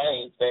do the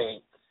same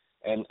thing,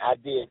 and I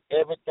did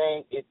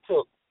everything it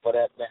took for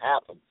that to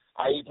happen.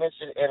 I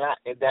eventually,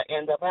 and that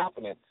ended up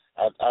happening.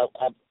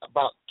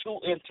 About 2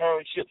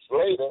 internships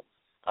later,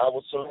 I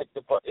was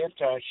selected for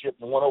internship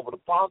and went over to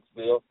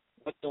Parksville,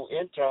 went through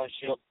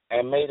internship,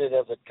 and made it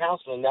as a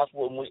counselor, and that's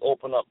when we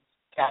opened up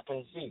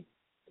Captain Z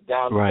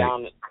down.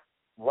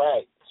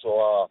 Right.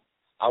 So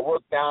I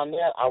worked down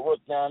there. I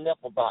worked down there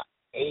for about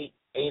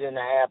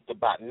 8.5 to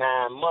about 9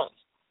 months,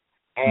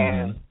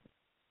 and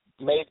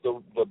made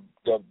the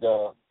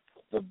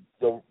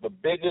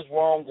biggest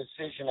wrong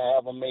decision I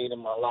ever made in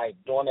my life.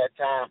 During that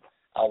time,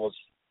 I was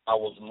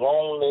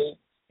lonely.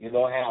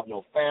 Have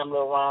no family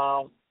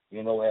around.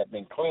 Had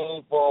been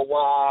clean for a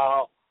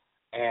while,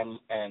 and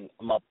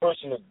my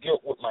personal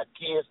guilt with my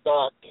kids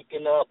started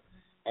kicking up,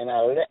 and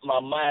I let my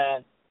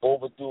mind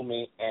overthrow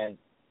me, and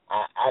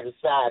I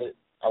decided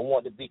I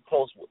wanted to be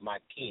close with my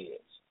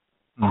kids.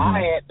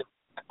 I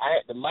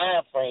had the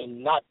mind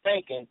frame not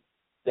thinking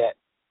that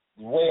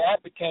the way I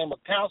became a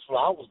counselor,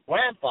 I was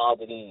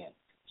grandfathered in.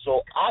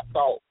 So I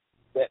thought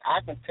that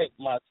I can take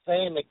my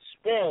same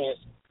experience,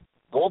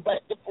 go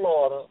back to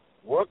Florida,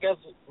 work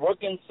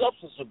in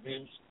substance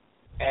abuse,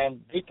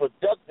 and be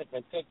productive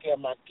and take care of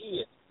my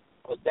kids.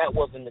 But that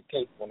wasn't the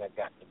case when I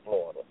got to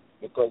Florida,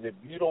 because if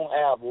you don't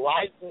have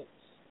license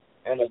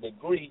and a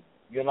degree,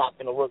 you're not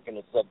going to work in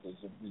the substance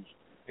abuse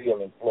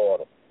field in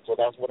Florida. So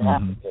that's what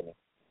happened to me.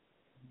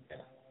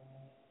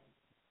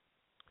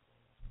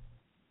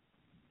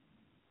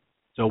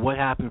 So what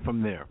happened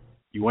from there?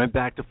 You went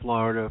back to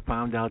Florida,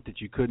 found out that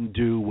you couldn't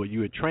do what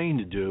you had trained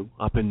to do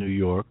up in New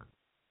York.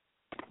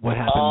 What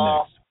happened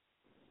next?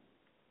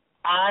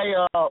 I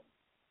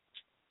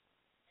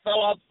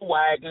fell off the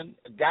wagon.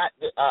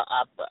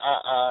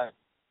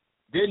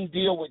 Didn't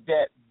deal with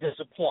that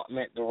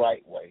disappointment the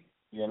right way.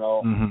 Fell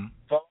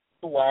off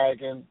the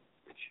wagon,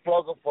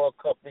 struggled for a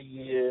couple of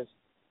years.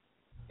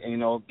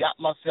 Got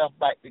myself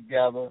back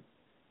together,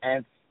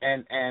 and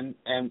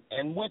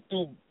went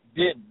through.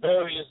 Did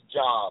various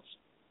jobs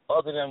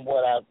other than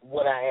what I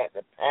had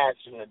the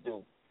passion to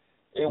do.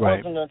 It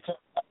wasn't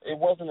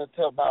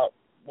until about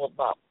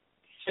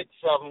 6,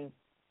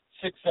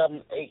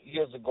 7, 8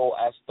 years ago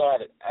I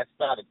started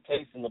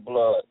tasting the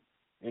blood,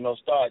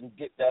 starting to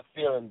get that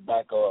feeling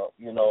back,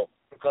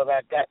 because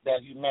I got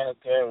that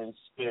humanitarian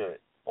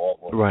spirit.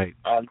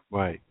 I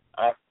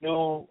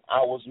knew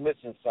I was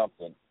missing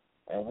something,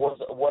 and what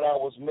I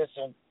was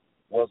missing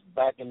was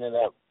back into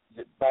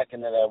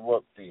that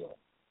work field.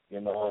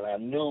 And I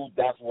knew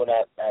that's what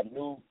I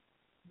knew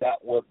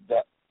that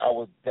I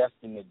was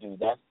destined to do.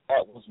 That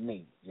was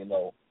me,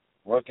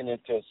 working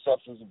into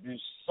substance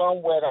abuse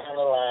somewhere down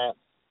the line,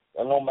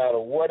 and no matter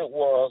what it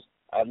was,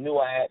 I knew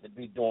I had to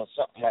be doing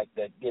something like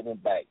that, giving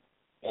back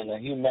in a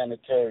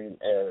humanitarian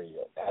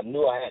area. I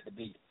knew I had to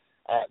be.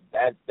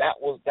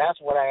 That's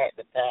what I had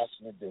the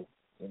passion to do.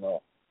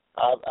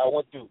 I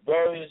went through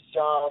various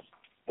jobs,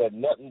 but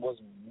nothing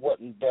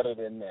wasn't better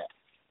than that.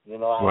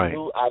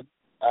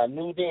 I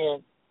knew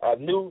then. I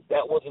knew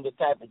that wasn't the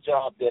type of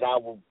job that I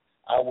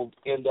would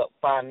end up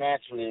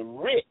financially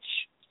rich.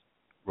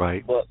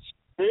 Right. But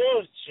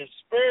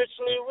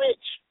spiritually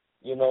rich,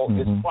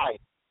 is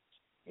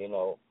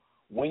priceless.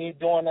 When you're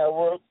doing that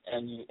work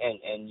and you're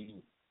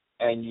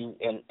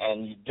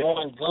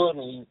doing good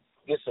and you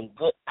get some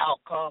good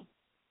outcome,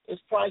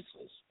 it's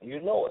priceless. You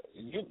know it.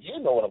 You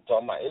know what I'm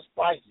talking about. It's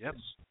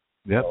priceless.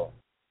 Yep.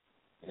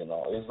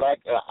 It's like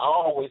I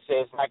always say,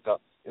 it's like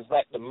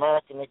the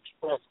American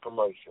Express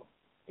commercial.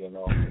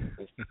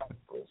 It's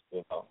priceless.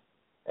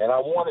 And I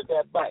wanted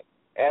that back.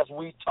 As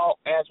we talk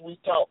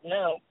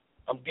now,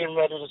 I'm getting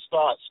ready to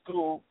start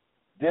school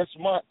this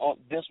month on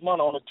the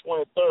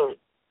 23rd.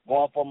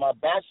 going for my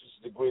bachelor's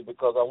degree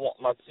because I want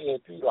my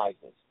CAP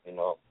license. You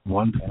know.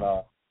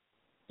 Wonderful.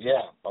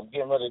 And I'm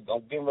getting ready to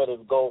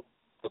go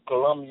to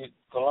Columbia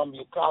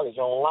College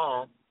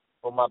online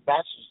for my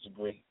bachelor's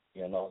degree.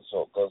 You know,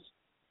 so because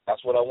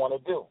that's what I want to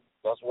do.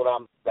 That's what I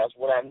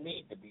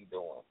need to be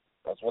doing.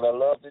 That's what I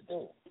love to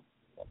do.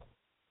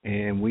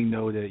 And we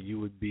know that you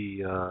would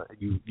be,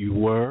 you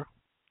were,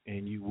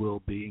 and you will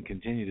be, and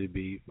continue to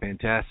be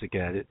fantastic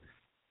at it.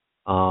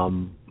 But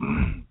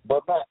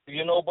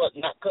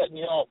not cutting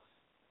you off.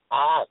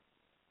 I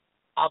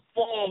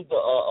formed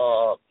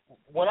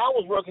when I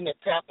was working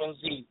at Tappan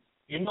Z.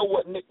 You know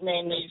what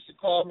nickname they used to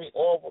call me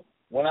over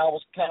when I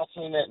was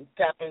counseling at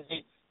Tappan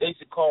Z? They used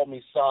to call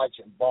me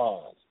Sergeant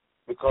Barnes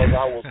because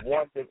I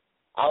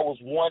was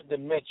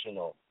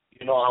one-dimensional.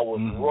 You know, I was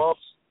rough,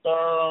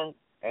 stern,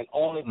 and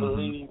only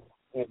believed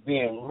in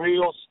being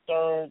real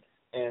stern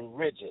and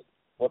rigid.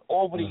 But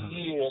over the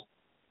years,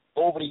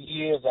 I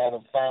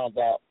have found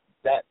out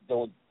that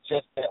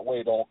just that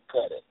way don't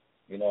cut it.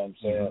 You know what I'm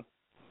saying?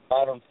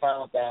 I done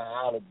found out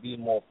how to be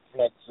more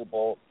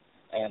flexible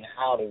and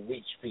how to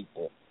reach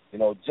people. You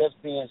know,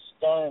 just being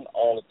stern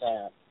all the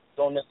time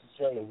don't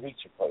necessarily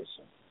reach a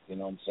person. You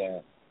know what I'm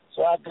saying?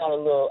 So I got a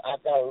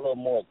little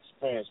more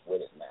experience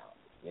with it now.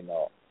 You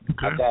know,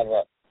 I got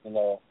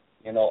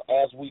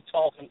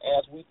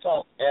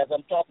as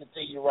I'm talking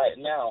to you right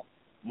now,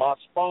 my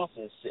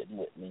sponsor is sitting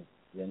with me.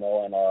 You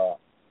know,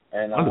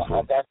 and I'm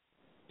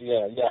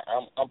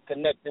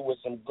connected with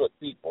some good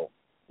people.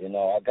 You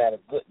know, I got a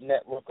good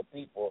network of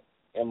people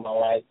in my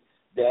life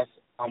that's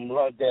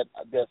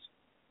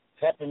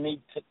helping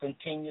me to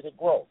continue to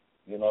grow.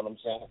 You know what I'm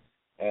saying?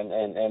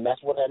 And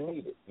that's what I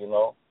needed. You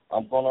know,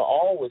 I'm gonna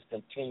always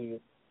continue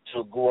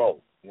to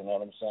grow. You know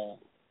what I'm saying?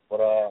 But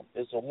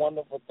it's a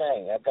wonderful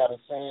thing. I got a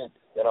saying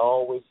that I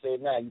always say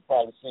now. You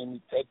probably seen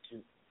me take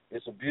to.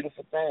 It's a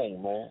beautiful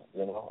thing, man.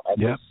 You know,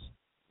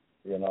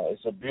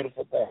 it's a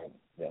beautiful thing.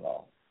 You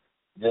know,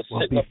 just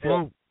sitting up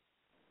here.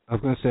 I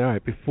was going to say, all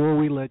right, before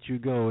we let you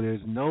go,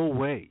 there's no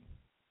way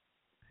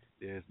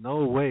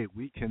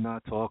we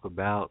cannot talk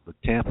about the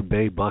Tampa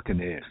Bay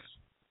Buccaneers.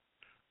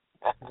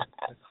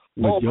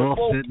 Before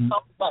we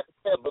talk about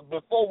the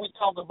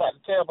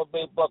Tampa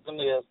Bay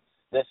Buccaneers,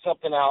 there's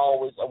something I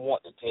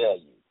want to tell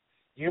you.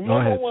 You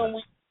remember when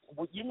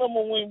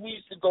we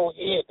used to go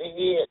head to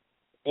head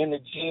in the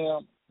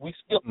gym? We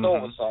skipped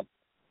over something.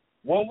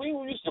 When we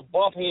used to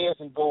bump heads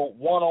and go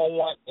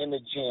one-on-one in the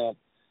gym,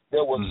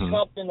 there was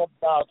something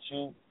about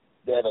you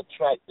that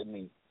attracted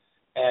me.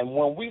 And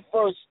when we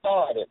first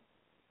started,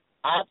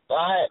 I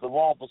had the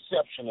wrong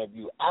perception of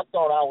you. I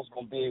thought I was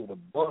going to be able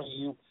to bully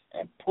you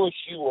and push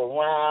you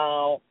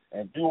around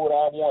and do what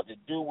I wanted to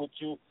do with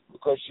you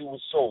because you were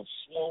so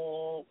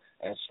smooth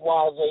and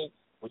suave.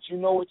 But you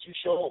know what you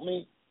showed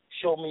me?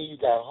 Showed me you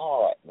got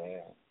heart,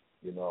 man.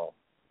 You know,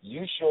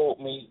 you showed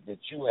me that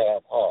you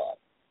have heart.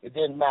 It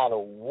didn't matter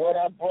what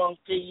I brought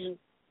to you,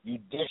 you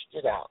dished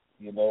it out.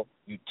 You know,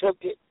 you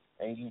took it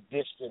and you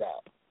dished it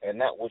out,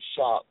 and that would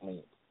shock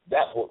me.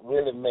 That would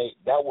really make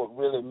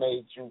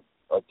you.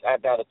 I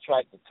got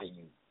attracted to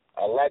you.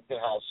 I liked it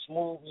how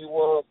smooth you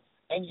were,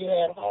 and you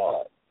had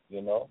heart.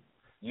 You know,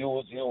 you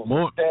was a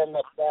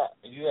stand-up guy.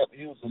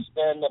 You was a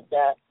stand-up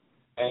guy,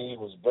 and you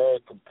was very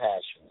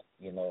compassionate.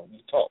 You know,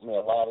 you taught me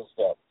a lot of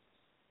stuff.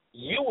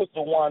 You was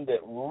the one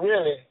that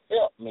really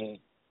helped me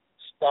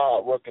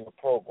start working the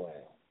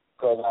program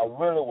because I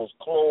really was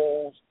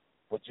closed,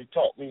 but you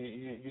taught me,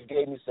 you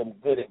gave me some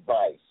good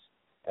advice,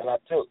 and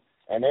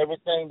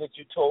everything that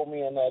you told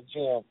me in that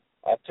gym,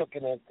 I took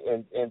it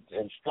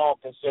in strong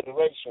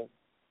consideration,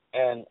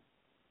 and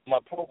my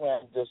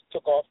program just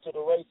took off to the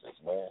races,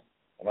 man.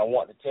 And I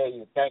want to tell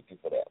you thank you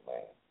for that,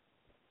 man.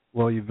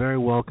 Well, you're very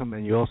welcome,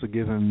 and you're also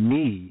giving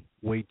me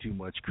way too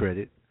much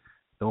credit.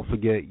 Don't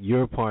forget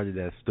your part of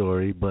that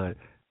story, but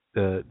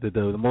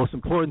the most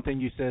important thing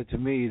you said to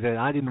me is that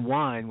I didn't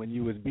whine when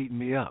you was beating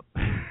me up.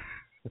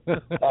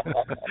 That's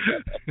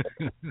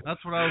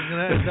what I was going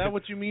to ask. Is that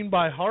what you mean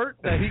by heart?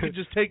 That he could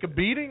just take a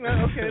beating?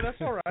 Okay,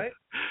 that's all right.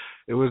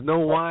 There was no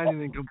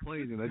whining and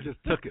complaining. I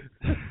just took it.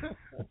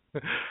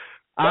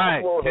 All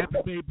right,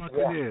 Tampa Bay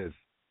Buccaneers.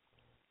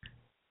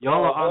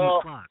 Y'all are on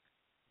the clock.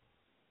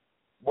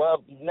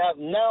 Well,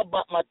 now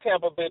about my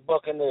Tampa Bay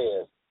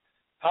Buccaneers.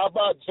 How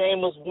about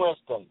Jameis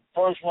Winston?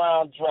 First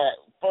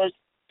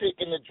pick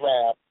in the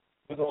draft.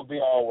 We're going to be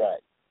all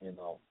right, you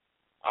know.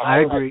 I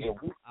agree.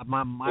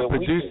 My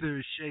producer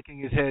is shaking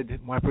his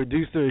head. My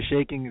producer is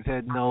shaking his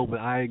head no,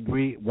 but I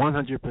agree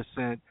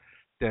 100%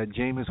 that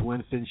Jameis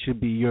Winston should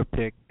be your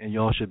pick, and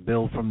y'all should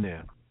build from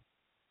there.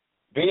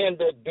 Being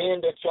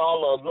that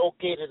y'all are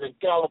located in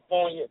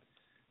California,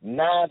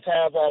 9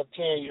 times out of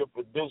 10, your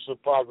producer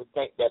probably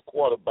think that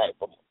quarterback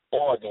from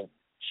Oregon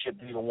should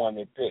be the one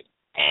they pick.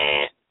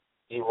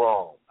 He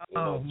wrong.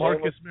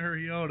 Marcus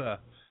Mariota.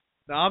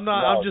 Now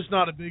I'm just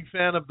not a big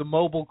fan of the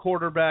mobile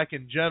quarterback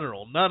in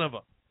general. None of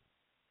them.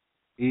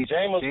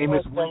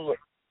 Jameis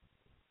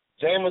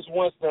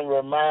Winston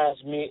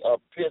reminds me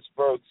of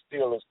Pittsburgh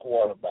Steelers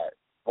quarterback.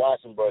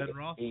 Roethlisberger.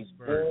 Ben He's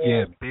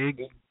Roethlisberger.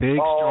 big. big,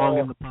 tall, strong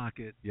in the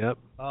pocket. Yep.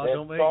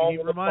 Don't make. He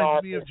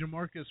reminds me of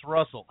Jamarcus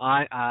Russell.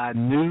 I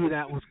knew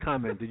that was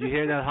coming. Did you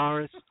hear that,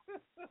 Horace?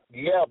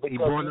 Yeah,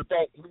 because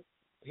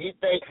he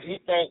think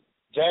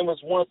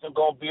Jameis Winston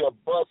gonna be a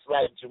bust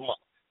like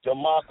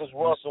Jamarcus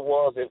Russell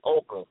was in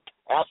Oakland.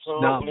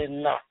 Absolutely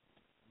not.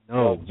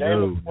 No.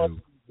 Jameis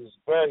Winston is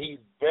he's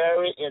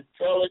very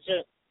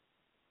intelligent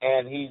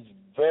and he's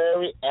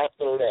very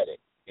athletic.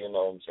 You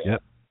know what I'm saying?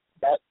 Yep.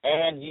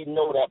 And he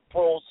know that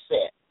pro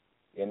set.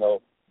 You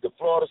know, the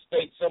Florida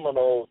State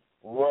Seminoles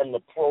run the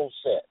pro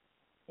set,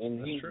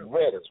 and he's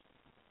ready.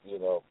 You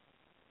know,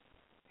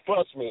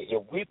 trust me,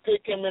 if we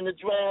pick him in the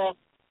draft,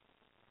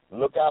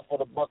 look out for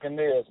the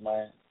Buccaneers,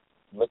 man.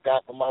 Look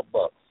out for my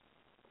Bucks.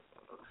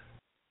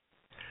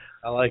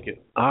 I like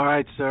it. All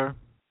right, sir.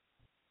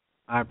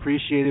 I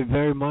appreciate it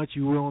very much.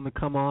 You willing to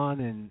come on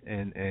and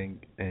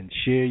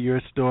share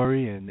your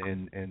story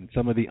and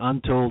some of the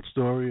untold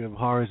story of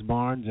Horace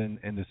Barnes and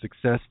the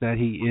success that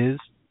he is.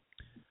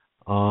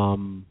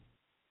 I'm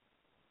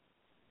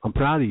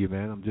proud of you,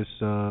 man. I'm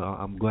just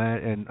I'm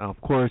glad, and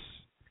of course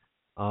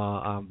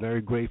I'm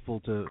very grateful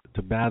to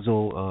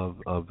Basil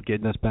of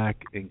getting us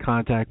back in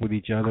contact with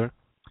each other,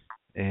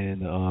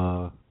 and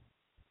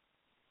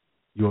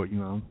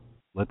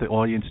let the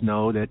audience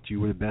know that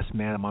you were the best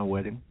man at my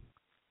wedding.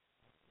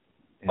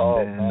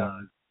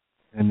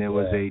 And there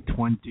was a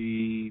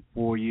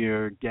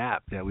 24-year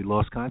gap that we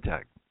lost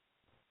contact.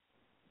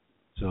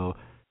 So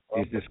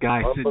if this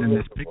guy sitting in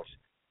this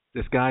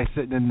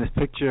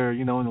picture,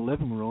 in the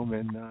living room,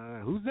 and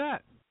who's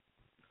that?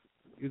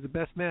 He was the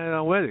best man at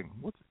our wedding.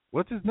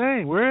 What's his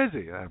name? Where is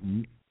he? His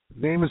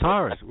name is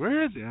Horace.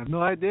 Where is he? I have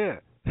no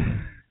idea.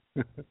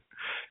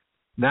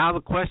 Now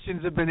the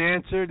questions have been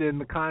answered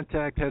and the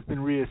contact has been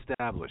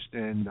reestablished,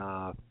 and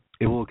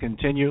it will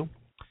continue.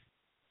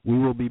 We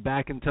will be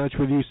back in touch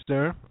with you,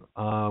 sir.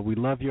 We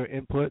love your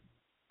input.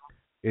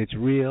 It's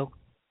real.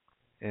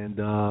 And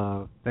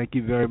thank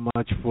you very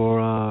much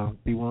for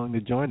being willing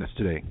to join us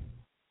today.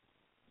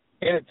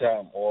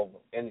 Anytime,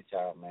 Orville.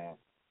 Anytime, man.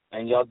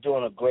 And y'all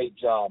doing a great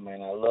job,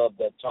 man. I love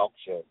that talk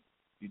show.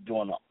 You're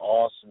doing an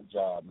awesome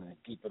job, man.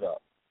 Keep it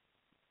up.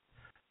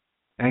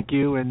 Thank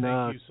you, and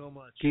thank you so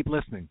much. Keep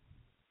listening.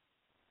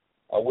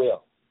 I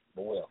will.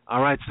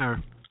 All right,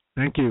 sir.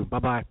 Thank you.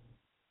 Bye-bye.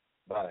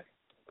 Bye.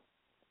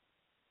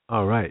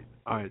 All right.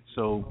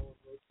 So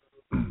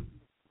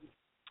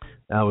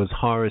that was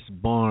Horace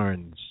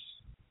Barnes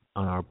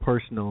on our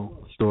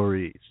personal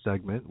story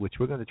segment, which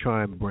we're going to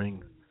try and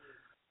bring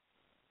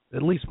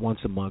at least once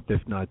a month,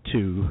 if not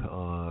two,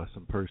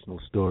 some personal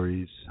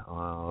stories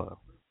of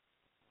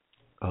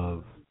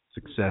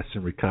success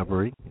and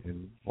recovery,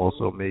 and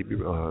also maybe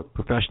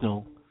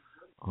professional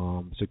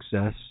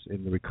success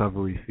in the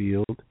recovery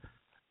field.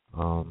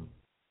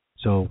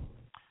 So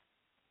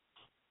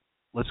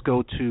let's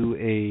go to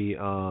a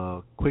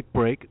quick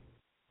break,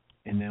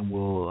 and then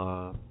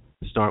we'll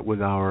start with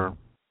a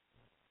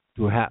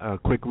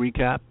quick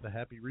recap. The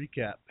happy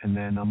recap. And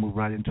then I'll move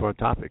right into our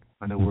topic.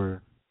 I know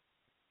we're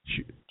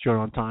short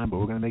on time, but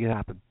we're going to make it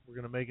happen. We're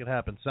going to make it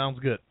happen. Sounds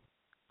good.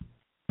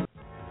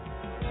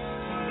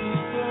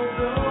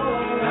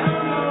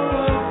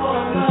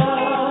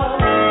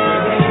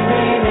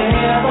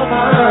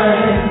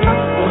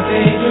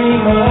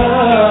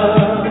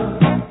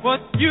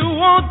 What you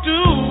won't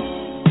do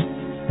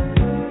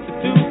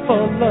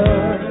for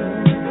love.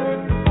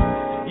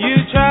 You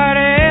tried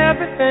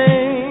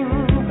everything,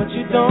 but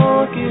you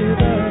don't give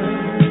up.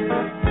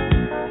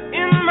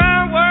 In my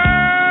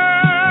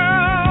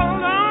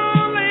world,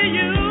 only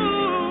you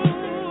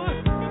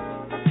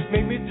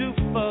make me do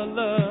for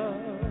love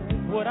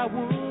what I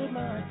would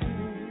not do.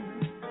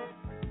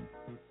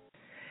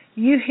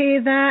 You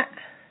hear that?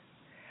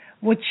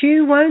 What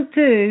you won't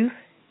do,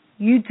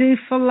 you do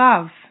for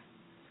love.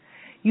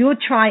 You'll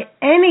try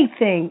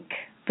anything,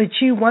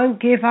 but you won't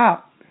give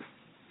up.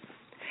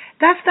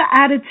 That's the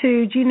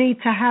attitude you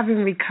need to have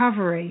in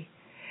recovery.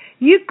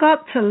 You've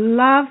got to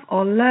love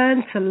or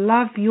learn to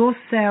love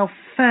yourself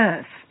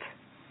first.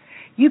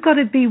 You've got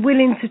to be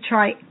willing to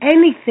try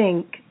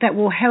anything that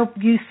will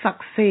help you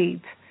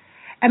succeed.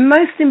 And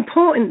most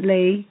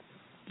importantly,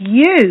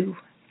 you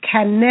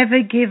can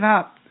never give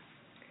up.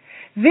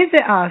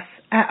 Visit us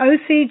at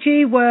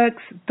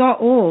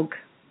ocgworks.org.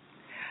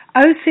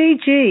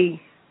 OCG,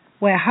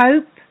 where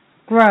hope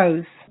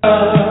grows.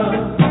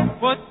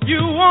 What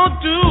you won't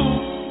do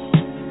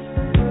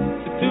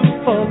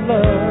for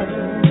love.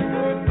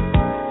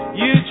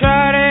 You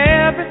tried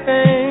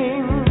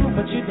everything,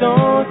 but you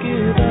don't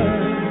give up.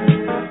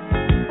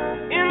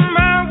 In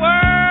my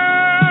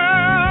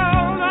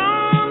world,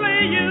 only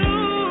you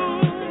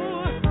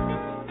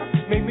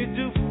make me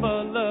do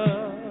for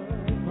love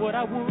what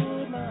I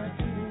would not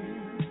do.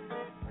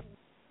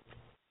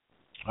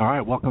 All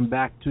right, welcome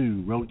back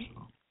to Road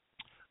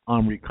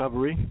on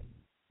Recovery.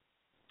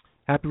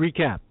 Happy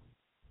recap.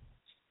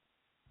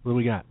 What do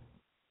we got?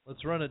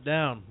 Let's run it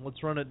down.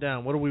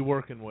 What are we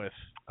working with?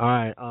 All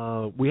right.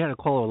 We had a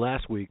caller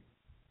last week,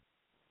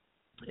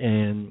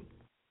 and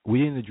we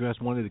didn't address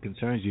one of the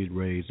concerns you'd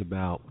raised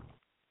about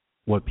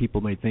what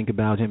people may think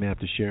about him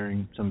after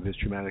sharing some of his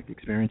traumatic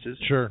experiences.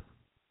 Sure.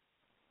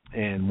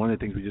 And one of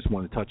the things we just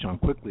want to touch on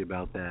quickly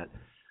about that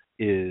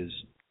is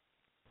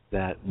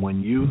that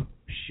when you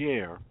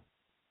share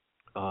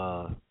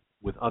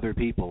with other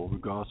people,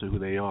 regardless of who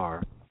they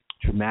are,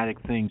 traumatic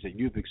things that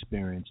you've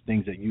experienced,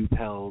 things that you've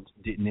held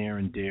near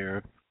and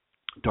dear,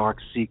 dark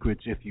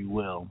secrets, if you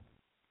will,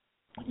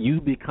 you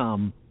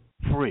become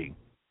free.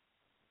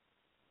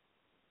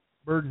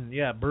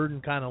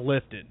 Burden kind of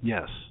lifted.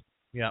 Yes.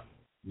 Yeah.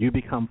 You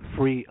become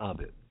free of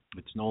it.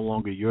 It's no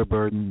longer your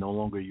burden, no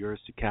longer yours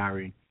to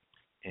carry,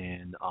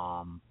 and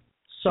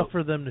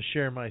suffer them to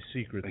share my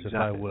secrets, exactly.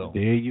 if I will.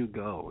 There you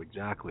go,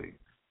 exactly.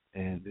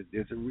 And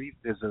there's a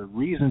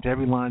reason to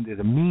every line. There's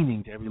a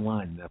meaning to every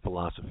line in that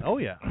philosophy. Oh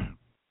yeah.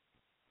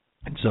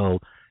 And so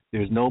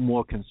there's no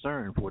more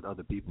concern for what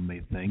other people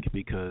may think,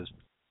 because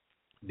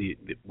the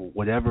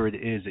whatever it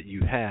is that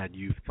you had,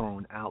 you've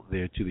thrown out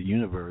there to the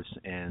universe,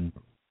 and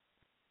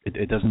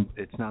it doesn't.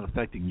 It's not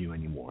affecting you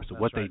anymore. So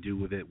what they do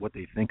with it, what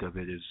they think of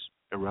it, is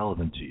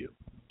irrelevant to you.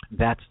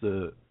 That's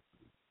the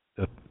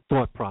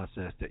thought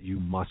process that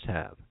you must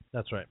have.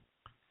 That's right.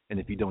 And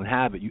if you don't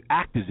have it, you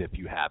act as if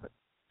you have it.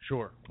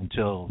 Sure.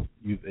 Until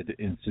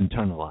it's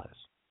internalized.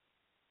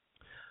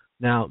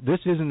 Now, this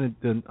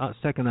isn't the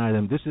second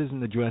item. This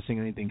isn't addressing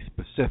anything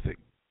specific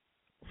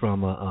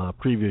from a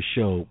previous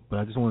show, but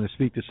I just want to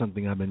speak to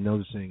something I've been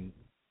noticing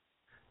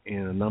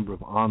in a number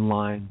of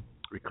online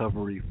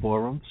recovery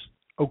forums.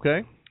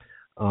 Okay.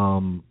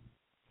 Are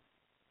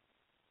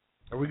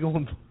we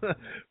going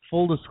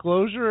full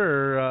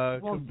disclosure or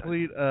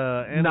complete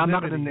anonymity? No, I'm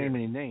not going to name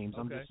any names.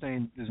 Okay. I'm just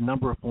saying there's a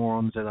number of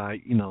forums that I,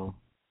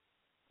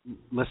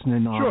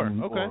 listening on Sure.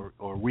 Okay.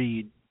 or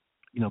read,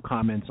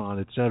 comments on,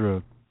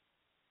 etc.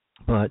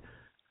 But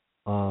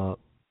I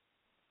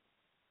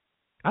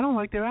don't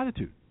like their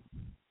attitude.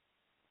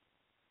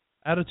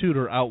 Attitude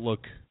or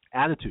outlook?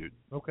 Attitude.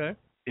 Okay.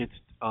 It's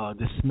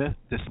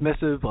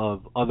dismissive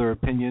of other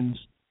opinions.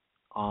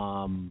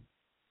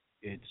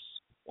 It's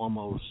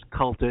almost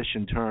cultish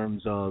in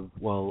terms of,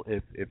 well,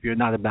 if you're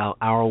not about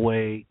our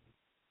way,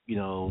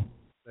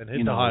 then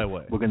hit the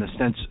highway. We're going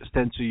to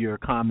censor your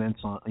comments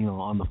on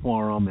on the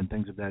forum and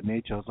things of that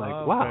nature. I was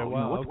like,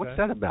 wow, what's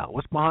that about?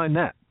 What's behind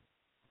that?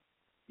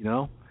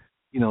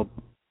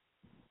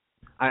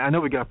 I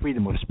know we got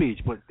freedom of speech,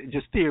 but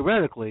just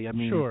theoretically, I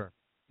mean, sure,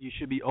 you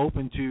should be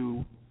open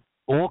to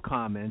all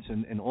comments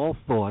and all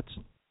thoughts,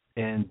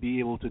 and be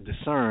able to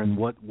discern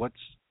what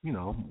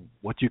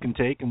you can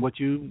take and what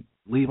you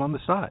leave on the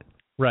side.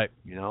 Right.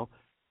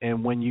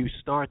 And when you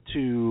start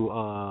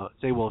to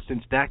say, well,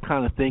 since that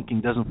kind of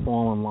thinking doesn't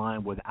fall in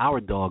line with our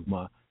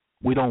dogma,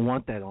 we don't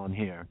want that on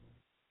here.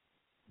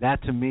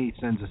 That to me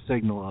sends a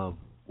signal of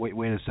wait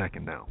a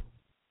second now.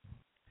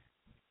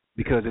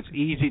 Because it's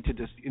easy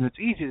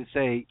to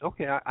say,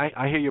 okay,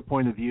 I hear your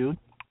point of view,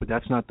 but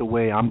that's not the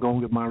way I'm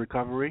going with my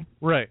recovery.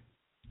 Right.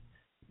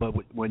 But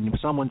when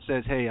someone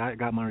says, hey, I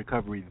got my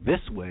recovery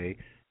this way,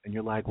 and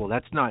you're like, well,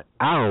 that's not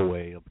our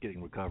way of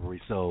getting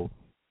recovery, so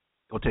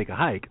go take a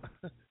hike.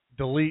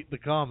 Delete the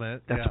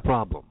comment. That's a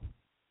problem.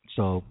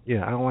 So,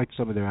 yeah, I don't like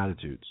some of their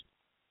attitudes.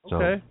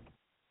 Okay.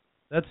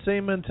 That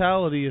same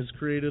mentality has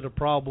created a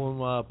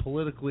problem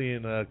politically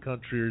in a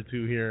country or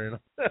two here.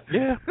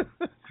 Yeah.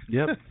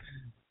 Yep.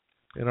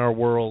 In our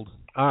world.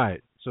 All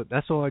right. So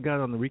that's all I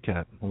got on the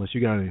recap, unless you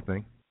got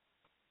anything.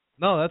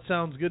 No, that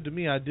sounds good to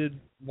me. I did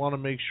want to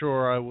make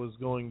sure I was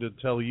going to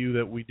tell you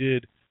that we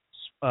did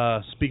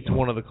speak to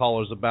one of the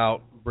callers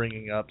about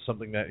bringing up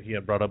something that he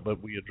had brought up,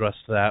 but we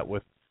addressed that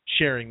with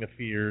sharing the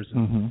fears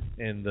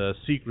and the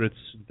secrets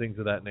and things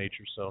of that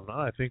nature. So no,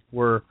 I think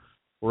we're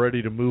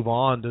ready to move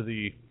on to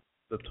the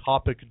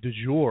topic du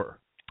jour.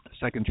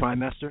 Second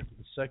trimester?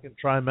 The second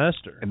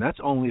trimester. And that's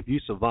only if you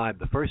survive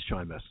the first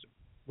trimester.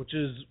 Which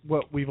is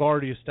what we've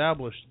already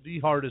established, the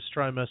hardest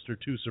trimester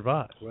to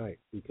survive. Right,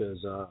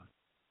 because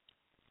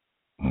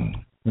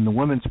when the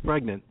woman's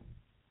pregnant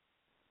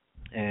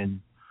and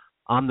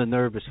I'm the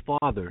nervous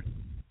father,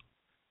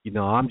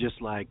 I'm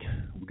just like,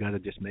 we got to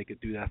just make it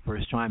through that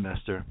first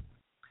trimester.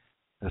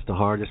 That's the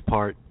hardest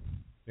part.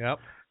 Yep.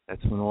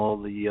 That's when all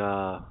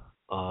the,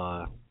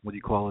 what do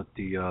you call it,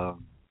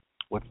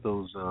 what's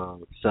those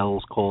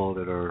cells called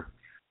that are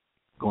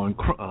going,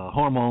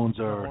 hormones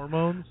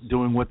are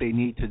doing what they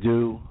need to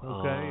do.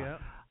 Okay, yeah.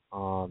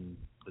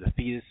 The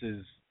fetus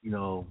is,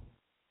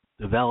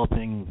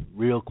 developing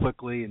real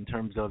quickly in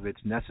terms of its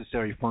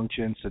necessary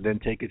functions, to then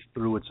take it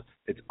through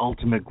its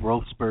ultimate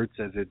growth spurts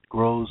as it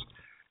grows.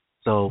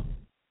 So,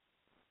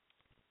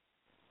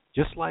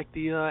 just like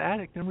the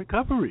addict in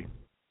recovery,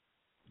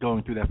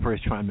 going through that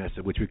first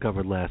trimester, which we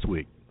covered last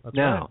week. That's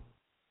now,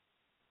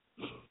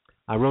 right.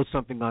 I wrote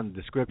something on the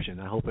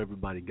description. I hope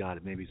everybody got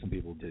it. Maybe some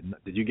people didn't.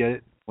 Did you get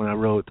it? When I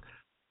wrote,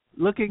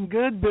 "Looking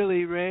good,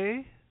 Billy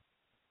Ray.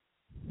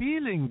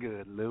 Feeling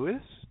good,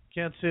 Lewis."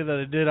 Can't say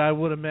that I did. I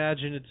would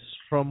imagine it's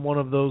from one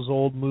of those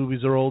old movies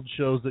or old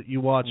shows that you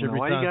watch every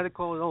why time. you got to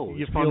call it old?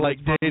 You It's feel from, like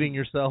dating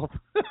yourself.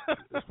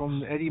 It's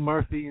from Eddie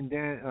Murphy and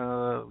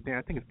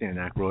I think it's Dan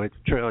Aykroyd.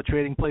 It's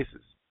Trading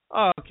Places.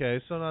 Oh, okay,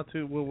 so not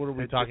too. What are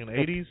we talking?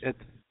 80s?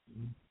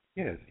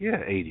 Yeah,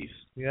 80s.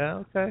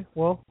 Yeah. Okay.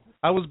 Well,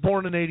 I was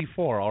born in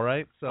 '84. All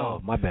right. So.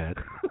 Oh, my bad.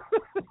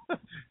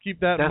 Keep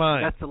that in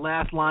mind. That's the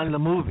last line of the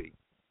movie.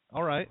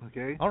 All right.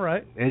 Okay. All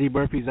right. Eddie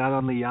Murphy's out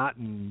on the yacht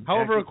and.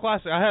 However, a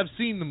classic. I have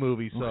seen the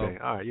movie, so. Okay.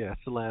 All right. Yeah,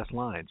 that's the last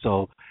line.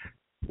 So,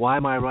 why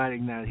am I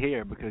writing that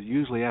here? Because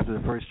usually after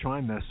the first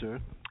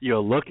trimester, you're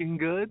looking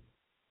good,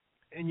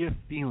 and you're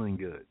feeling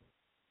good.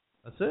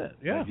 That's it.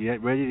 Yeah. You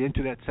get ready to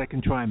enter that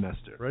second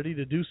trimester. Ready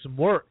to do some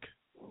work.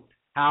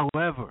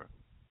 However,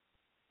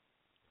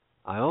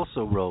 I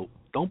also wrote,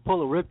 don't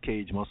pull a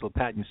ribcage muscle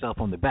patting yourself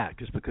on the back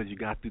just because you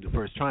got through the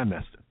first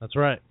trimester. That's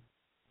right.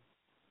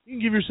 You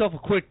can give yourself a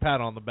quick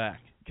pat on the back.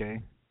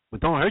 Okay? But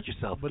don't hurt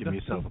yourself giving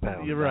yourself a pat on the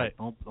back. You're right.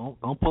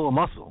 Don't pull a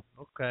muscle.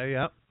 Okay,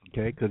 yeah.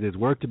 Okay? Because there's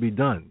work to be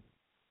done.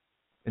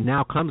 And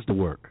now comes the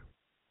work.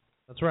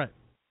 That's right.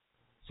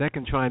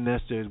 Second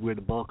trimester is where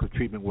the bulk of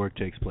treatment work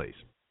takes place.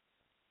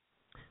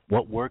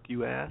 What work,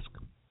 you ask?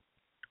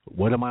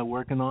 What am I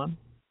working on?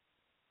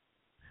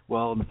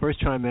 Well, in the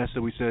first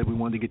trimester, we said we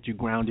wanted to get you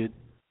grounded,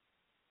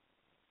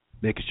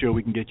 making sure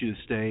we can get you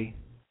to stay.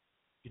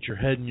 Get your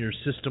head and your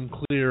system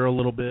clear a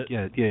little bit.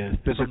 Yeah,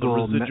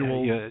 physical,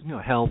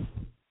 residuals. Health,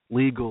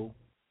 legal,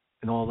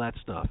 and all that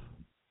stuff.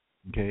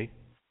 Okay?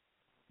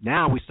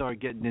 Now we start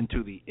getting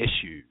into the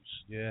issues.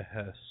 Yes.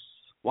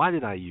 Why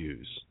did I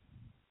use?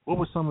 What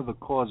were some of the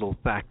causal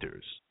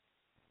factors?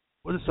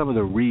 What are some of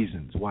the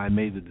reasons why I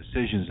made the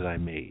decisions that I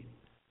made?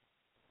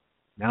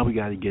 Now we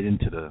got to get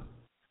into the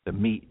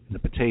meat and the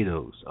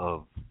potatoes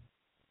of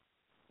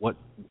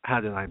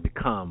how did I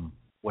become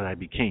what I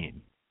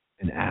became,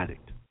 an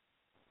addict.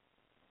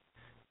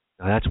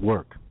 Now that's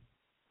work.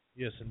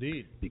 Yes,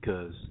 indeed.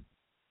 Because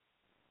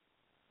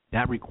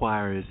that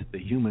requires the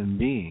human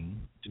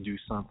being to do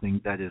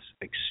something that is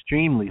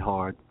extremely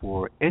hard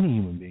for any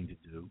human being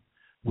to do,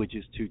 which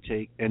is to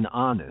take an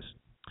honest,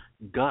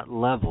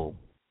 gut-level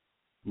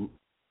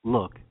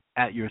look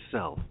at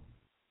yourself,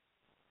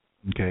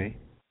 okay,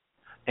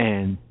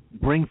 and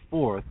bring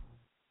forth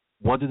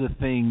what are the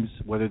things,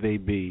 whether they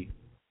be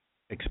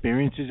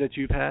experiences that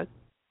you've had,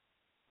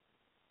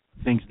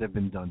 things that have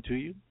been done to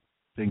you,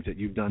 things that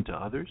you've done to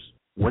others,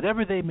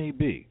 whatever they may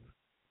be,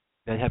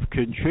 that have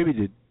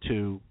contributed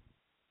to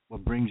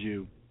what brings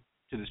you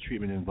to this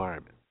treatment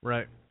environment.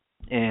 Right.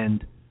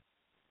 And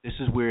this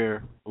is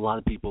where a lot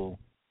of people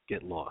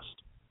get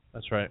lost.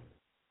 That's right.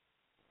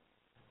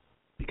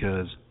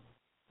 Because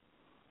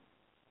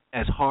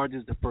as hard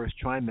as the first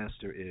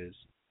trimester is,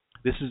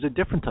 this is a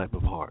different type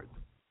of hard.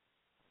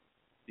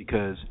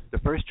 Because the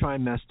first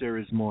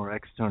trimester is more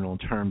external in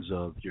terms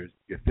of your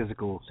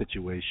physical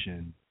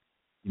situation,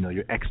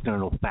 your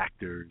external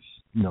factors,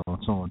 and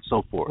so on and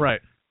so forth.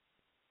 Right.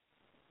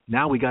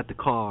 Now we got the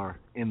car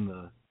in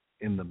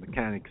the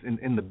mechanics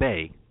in the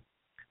bay.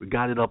 We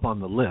got it up on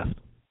the lift,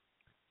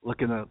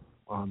 looking up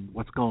on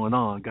what's going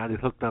on, got it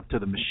hooked up to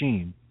the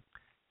machine.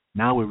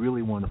 Now we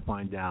really want to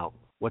find out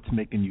what's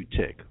making you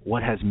tick,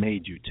 what has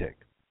made you tick.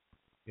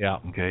 Yeah.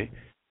 Okay?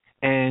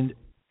 And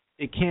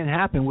it can't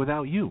happen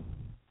without you.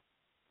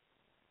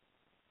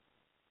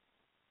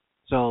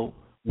 So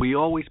we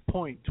always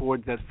point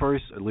towards that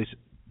first, at least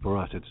for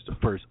us, it's the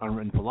first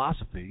unwritten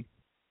philosophy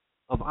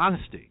of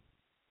honesty.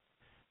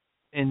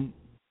 And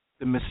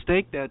the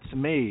mistake that's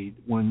made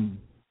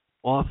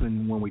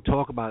often when we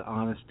talk about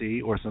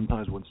honesty, or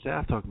sometimes when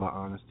staff talk about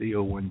honesty,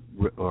 or when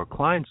our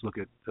clients look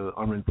at the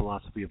unwritten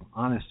philosophy of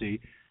honesty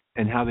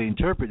and how they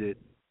interpret it,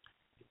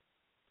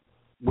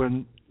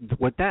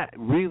 what that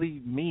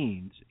really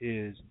means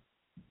is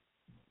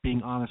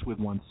being honest with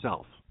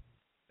oneself.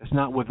 It's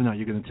not whether or not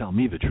you're going to tell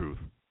me the truth.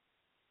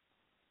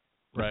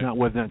 Right. It's not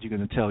whether or not you're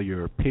going to tell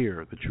your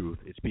peer the truth.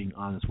 It's being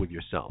honest with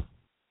yourself.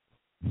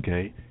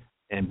 Okay?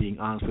 And being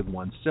honest with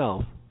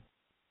oneself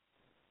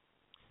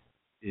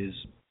is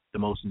the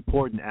most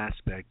important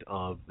aspect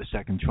of the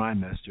second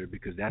trimester,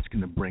 because that's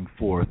going to bring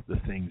forth the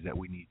things that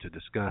we need to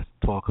discuss,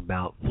 talk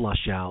about,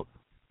 flush out,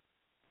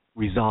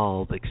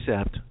 resolve,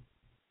 accept,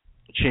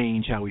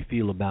 change how we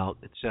feel about,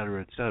 et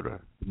cetera,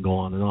 and go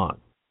on and on.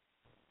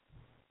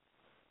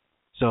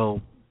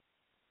 So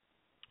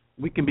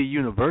we can be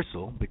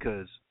universal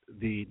because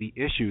the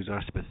issues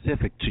are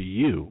specific to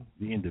you,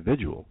 the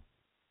individual,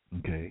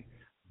 okay?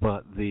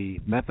 But the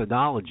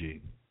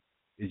methodology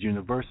is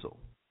universal.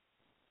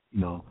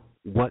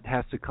 What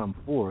has to come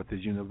forth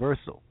is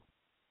universal,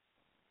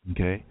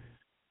 okay?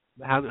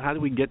 How do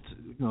we get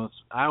to,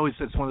 I always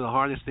say it's one of the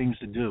hardest things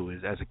to do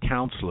is, as a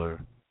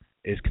counselor,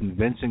 is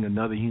convincing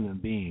another human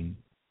being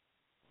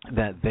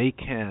that they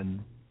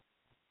can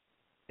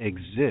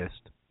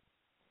exist,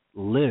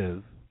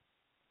 live,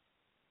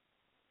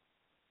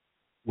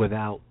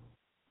 without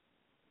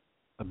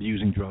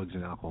abusing drugs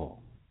and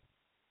alcohol.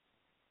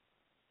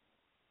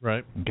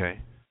 Right. Okay.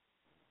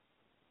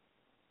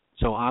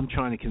 So I'm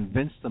trying to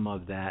convince them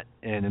of that,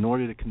 and in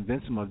order to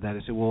convince them of that,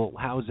 I say, well,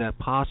 how is that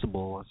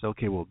possible? I say,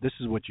 okay, well, this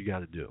is what you got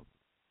to do.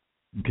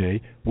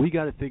 Okay, we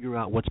got to figure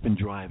out what's been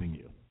driving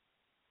you.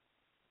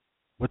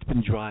 What's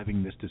been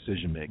driving this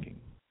decision making?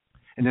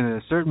 And then at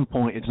a certain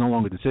point, it's no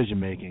longer decision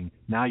making.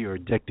 Now you're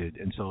addicted,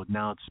 and so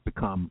now it's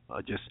become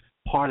just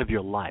part of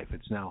your life.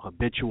 It's now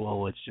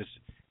habitual.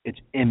 It's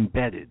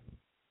embedded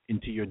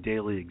into your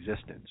daily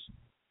existence.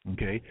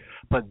 Okay,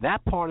 but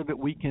that part of it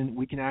we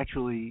can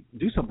actually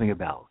do something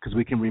about, because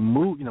we can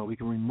remove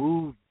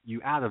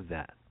you out of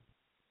that.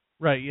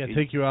 Right. Yeah.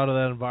 Take you out of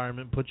that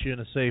environment, put you in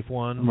a safe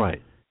one.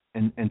 Right.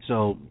 And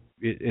so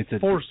it's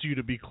force you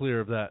to be clear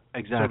of that.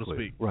 Exactly. So to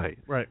speak. Right.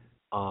 Right.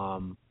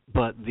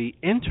 But the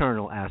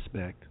internal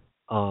aspect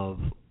of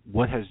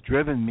what has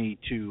driven me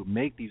to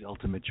make these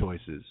ultimate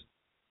choices,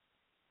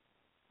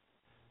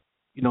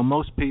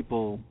 most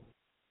people,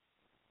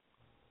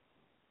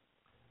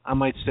 I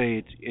might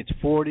say it's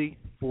 40,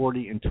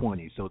 40, and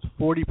 20. So it's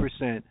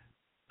 40%,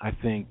 I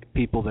think,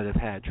 people that have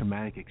had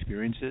traumatic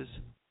experiences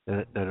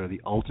that are the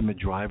ultimate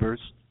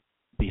drivers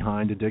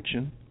behind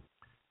addiction.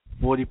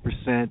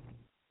 40%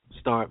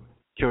 start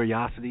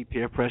curiosity,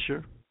 peer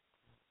pressure.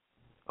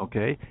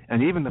 Okay?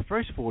 And even the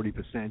first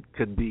 40%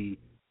 could be,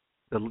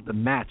 the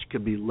match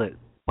could be lit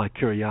by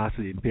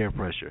curiosity and peer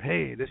pressure.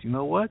 Hey, you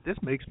know what? This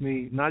makes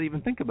me not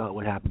even think about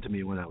what happened to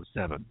me when I was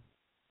 7.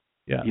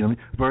 Yeah. You know what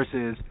I mean?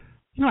 Versus,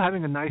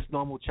 having a nice,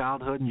 normal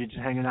childhood and you're just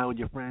hanging out with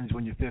your friends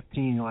when you're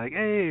 15, you're like,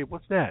 hey,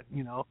 what's that?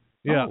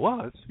 Yeah. Oh,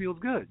 wow, this feels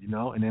good,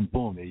 and then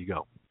boom, there you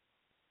go.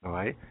 All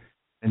right?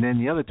 And then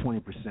the other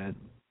 20%,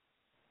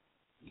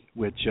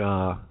 which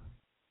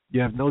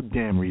you have no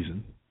damn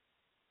reason,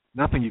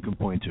 nothing you can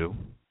point to.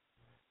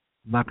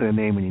 I'm not going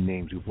to name any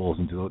names who falls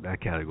into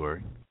that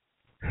category.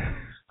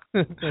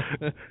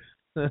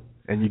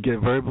 And you get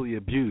verbally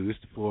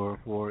abused for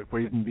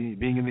even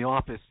being in the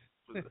office.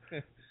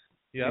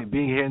 Yeah,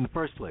 being here in the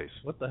first place.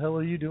 What the hell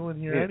are you doing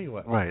here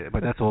anyway? Right,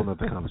 but that's a whole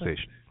other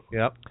conversation.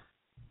 Yep.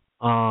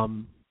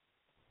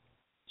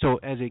 So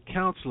as a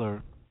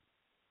counselor,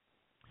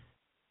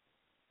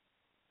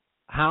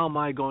 how am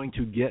I going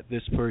to get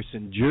this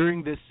person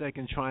during this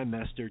second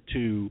trimester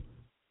to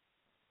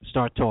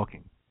start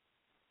talking?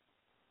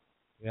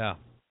 Yeah.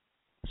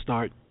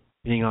 Start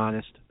being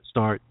honest.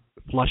 Start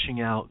flushing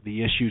out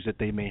the issues that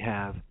they may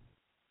have.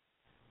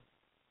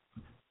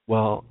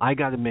 Well, I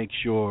got to make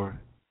sure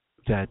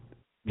that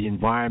the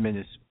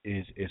environment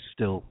is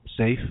still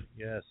safe.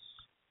 Yes.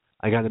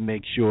 I got to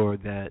make sure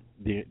that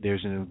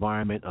there's an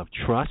environment of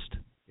trust.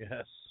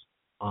 Yes.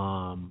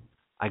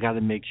 I got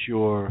to make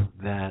sure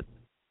that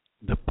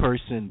the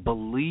person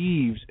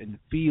believes and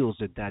feels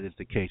that is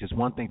the case. It's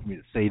one thing for me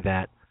to say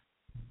that,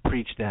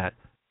 preach that,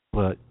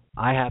 but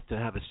I have to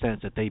have a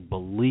sense that they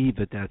believe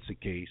that that's the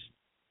case.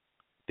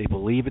 They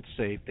believe it's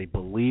safe. They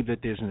believe that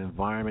there's an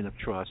environment of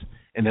trust.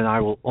 And then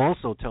I will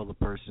also tell the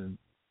person,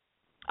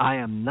 I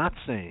am not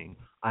saying,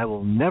 I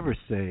will never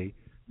say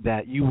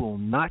that you will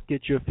not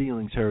get your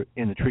feelings hurt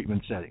in a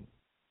treatment setting.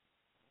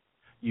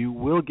 You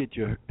will get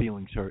your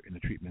feelings hurt in a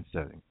treatment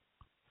setting.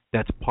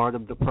 That's part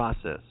of the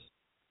process.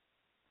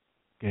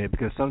 Okay,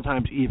 because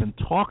sometimes even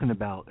talking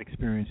about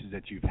experiences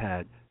that you've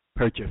had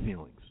hurt your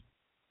feelings.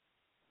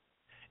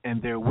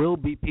 And there will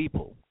be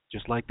people,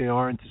 just like they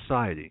are in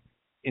society,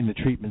 in the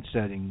treatment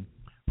setting,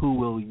 who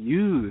will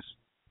use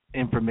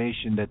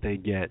information that they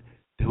get,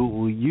 who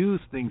will use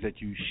things that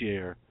you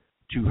share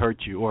to hurt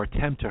you or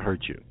attempt to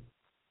hurt you.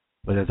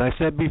 But as I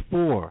said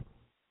before,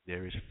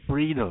 there is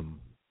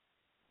freedom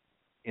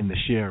in the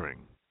sharing.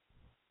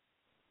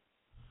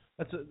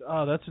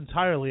 That's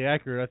entirely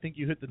accurate. I think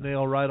you hit the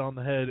nail right on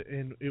the head,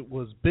 and it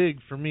was big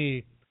for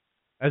me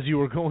as you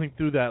were going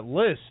through that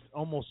list,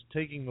 almost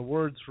taking the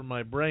words from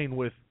my brain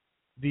with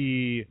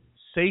the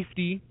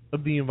safety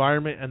of the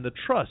environment and the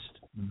trust.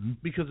 Mm-hmm.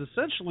 Because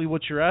essentially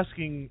what you're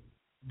asking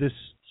this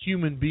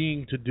human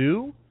being to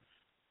do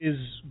is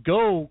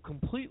go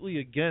completely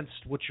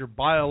against what your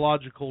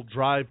biological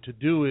drive to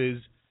do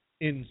is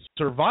in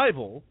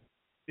survival,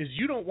 is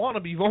you don't want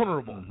to be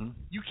vulnerable. Mm-hmm.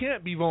 You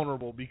can't be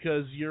vulnerable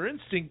because your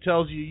instinct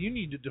tells you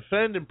need to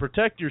defend and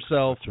protect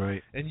yourself. That's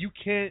right. And you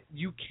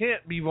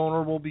can't be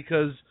vulnerable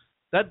because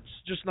that's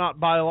just not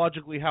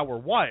biologically how we're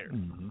wired.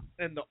 Mm-hmm.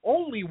 And the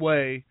only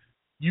way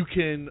you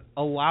can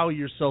allow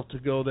yourself to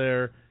go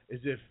there is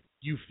if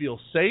you feel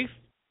safe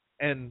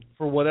and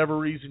for whatever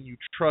reason you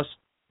trust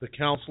the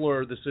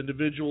counselor or this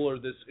individual or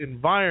this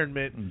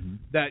environment mm-hmm.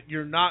 that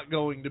you're not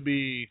going to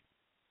be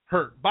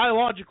hurt.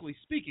 Biologically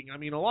speaking, I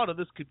mean, a lot of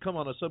this could come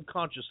on a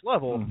subconscious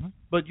level, mm-hmm.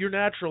 but your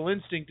natural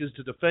instinct is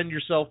to defend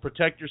yourself,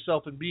 protect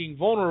yourself, and being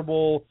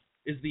vulnerable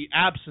is the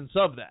absence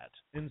of that.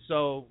 And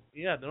so,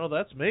 yeah, no,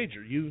 that's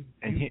major. You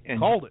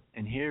called it.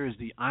 And here is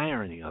the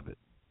irony of it.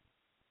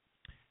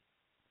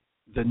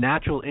 The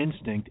natural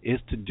instinct is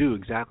to do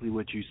exactly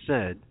what you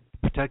said,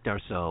 protect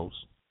ourselves,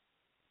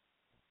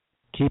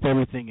 keep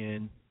everything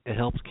in. It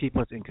helps keep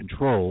us in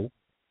control.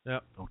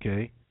 Yep.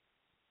 Okay?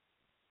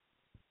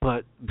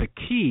 But the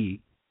key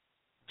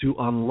to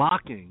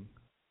unlocking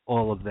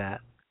all of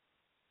that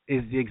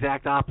is the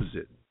exact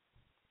opposite.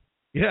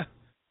 Yeah,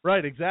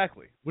 right,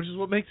 exactly. Which is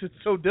what makes it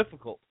so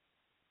difficult.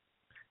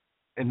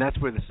 And that's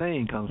where the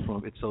saying comes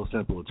from, it's so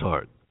simple, it's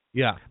hard.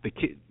 Yeah.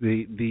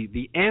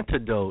 The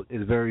antidote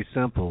is very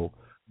simple,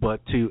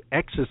 but to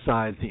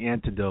exercise the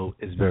antidote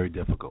is very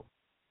difficult.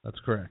 That's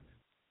correct.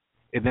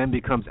 It then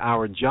becomes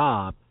our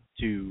job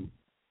to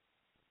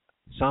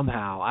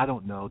somehow, I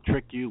don't know,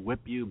 trick you,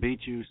 whip you,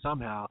 beat you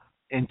somehow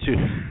into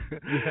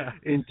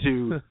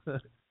into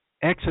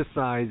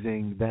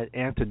exercising that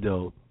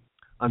antidote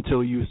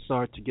until you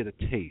start to get a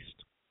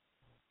taste,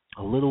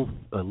 a little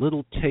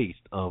taste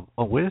of,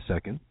 oh, wait a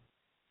second,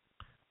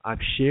 I've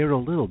shared a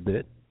little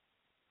bit,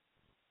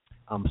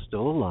 I'm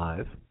still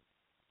alive,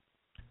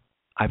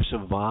 I've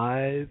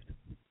survived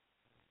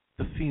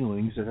the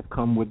feelings that have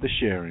come with the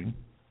sharing.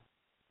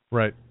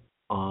 Right.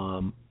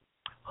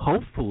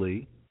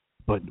 Hopefully,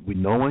 but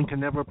no one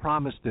can ever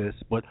promise this,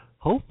 but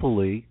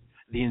hopefully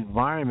the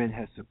environment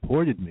has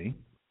supported me,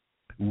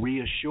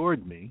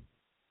 reassured me,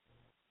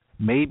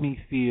 made me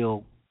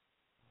feel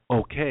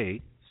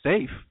okay,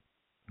 safe,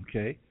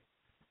 okay,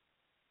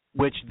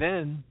 which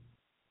then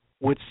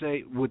would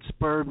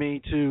spur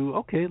me to,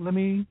 okay, let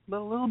me let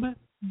a little bit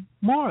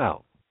more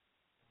out.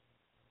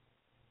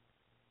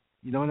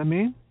 You know what I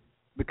mean?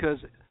 Because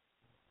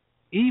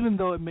even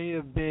though it may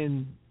have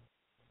been,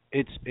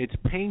 it's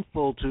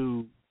painful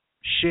to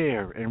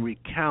share and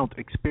recount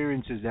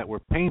experiences that were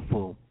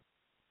painful,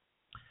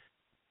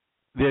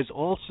 there's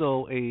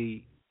also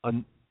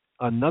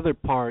another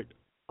part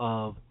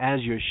of,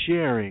 as you're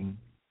sharing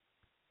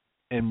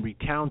and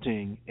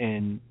recounting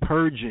and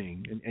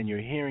purging and you're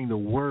hearing the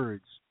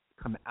words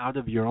come out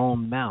of your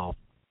own mouth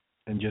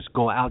and just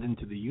go out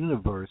into the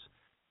universe,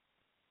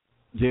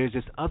 there's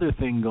this other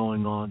thing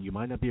going on. You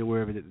might not be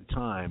aware of it at the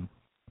time.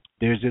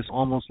 There's this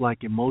almost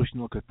like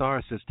emotional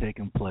catharsis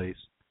taking place,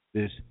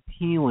 this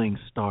healing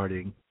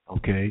starting,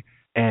 okay?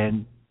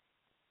 And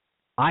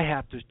I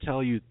have to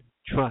tell you,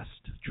 trust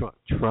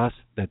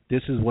that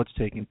this is what's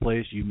taking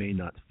place. You may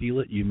not feel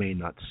it, you may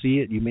not see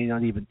it, you may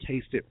not even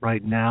taste it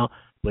right now,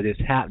 but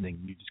it's happening.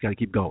 You just got to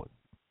keep going,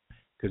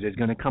 because there's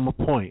going to come a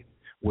point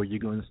where you're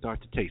going to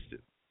start to taste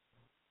it.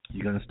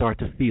 You're going to start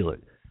to feel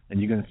it, and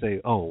you're going to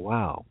say, oh,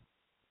 wow,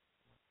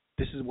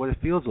 this is what it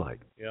feels like.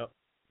 Yep.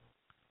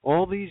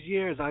 All these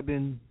years I've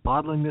been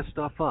bottling this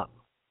stuff up,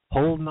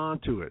 holding on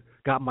to it.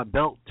 Got my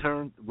belt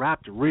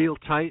wrapped real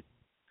tight.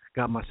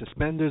 Got my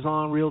suspenders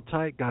on real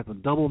tight. Got the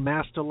double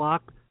master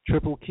lock,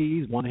 triple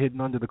keys, one hidden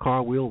under the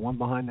car wheel, one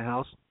behind the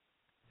house.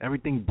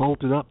 Everything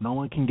bolted up. No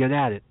one can get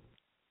at it.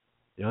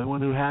 The only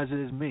one who has it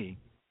is me.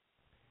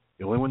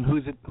 The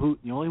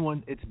only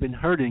one it's been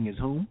hurting is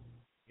whom?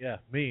 Yeah,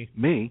 me.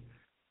 Me.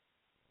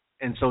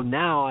 And so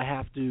now I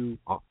have to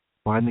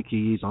find the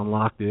keys,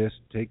 unlock this,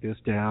 take this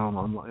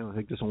down,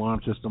 take this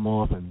alarm system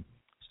off, and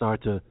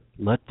start to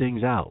let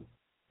things out.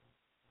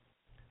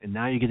 And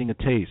now you're getting a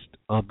taste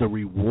of the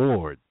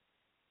reward.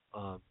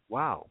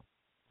 Wow,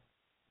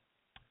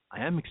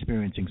 I am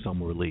experiencing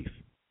some relief.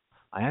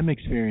 I am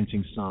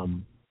experiencing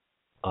some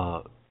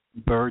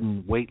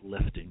burden weight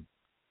lifting,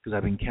 because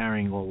I've been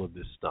carrying all of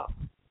this stuff,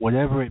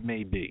 whatever it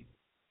may be.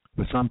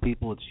 For some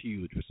people it's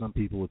huge, for some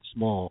people it's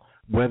small.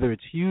 Whether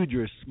it's huge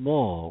or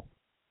small,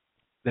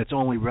 that's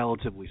only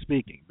relatively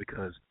speaking,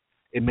 because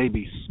it may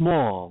be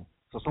small,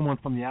 so someone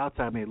from the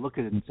outside may look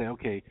at it and say,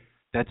 okay,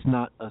 that's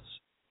not a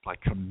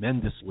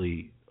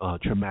tremendously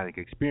traumatic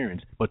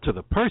experience, but to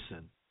the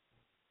person,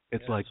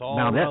 it's like it's all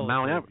Mount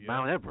relative,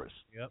 Mount Everest.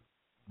 Yep.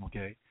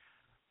 Okay.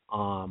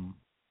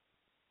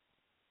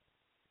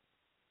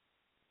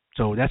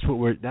 So that's what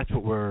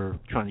we're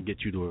trying to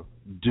get you to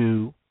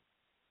do,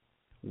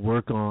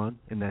 work on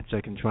in that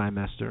second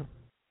trimester.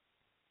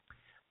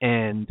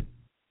 And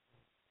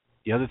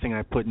the other thing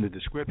I put in the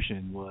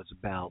description was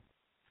about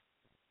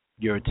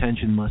your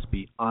attention must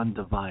be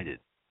undivided,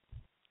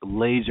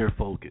 laser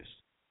focused.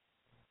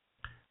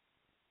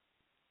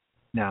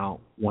 Now,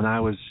 when I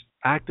was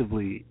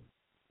actively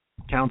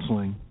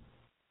counseling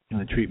in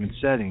a treatment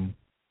setting,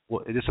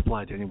 well, this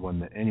applied to anyone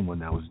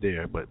that was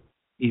there, but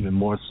even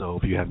more so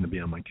if you happen to be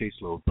on my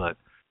caseload. But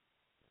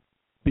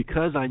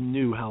because I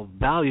knew how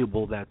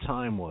valuable that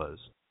time was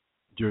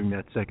during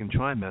that second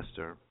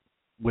trimester,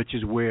 which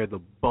is where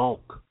the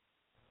bulk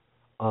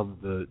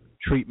of the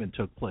treatment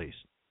took place.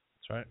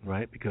 That's right.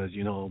 Right? Because,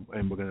 and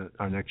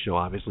our next show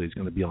obviously is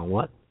going to be on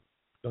what?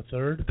 The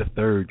third? The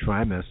third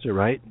trimester,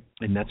 right?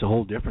 And that's a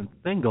whole different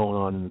thing going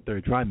on in the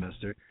third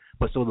trimester.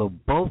 But so the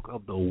bulk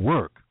of the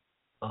work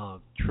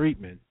of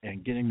treatment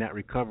and getting that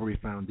recovery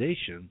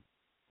foundation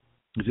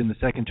is in the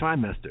second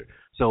trimester.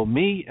 So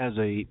me as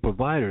a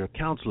provider, a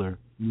counselor,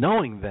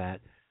 knowing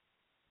that,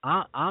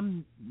 I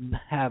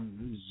have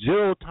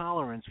zero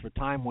tolerance for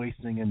time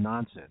wasting and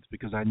nonsense,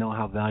 because I know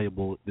how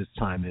valuable this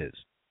time is.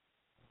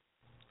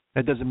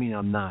 That doesn't mean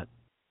I'm not,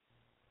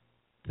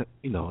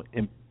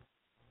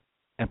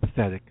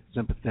 empathetic,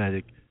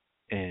 sympathetic,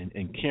 and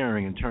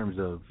caring in terms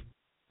of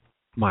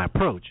my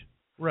approach.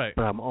 Right.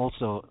 But I'm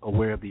also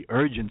aware of the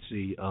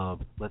urgency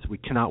of we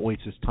cannot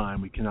waste this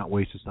time. We cannot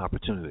waste this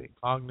opportunity.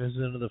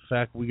 Cognizant of the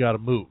fact we got to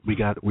move. We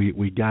got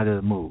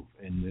to move.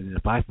 And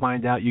if I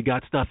find out you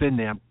got stuff in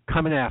there, I'm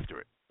coming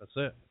after it. That's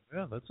it.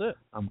 Yeah, that's it.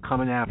 I'm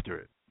coming after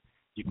it.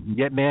 You can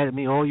get mad at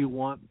me all you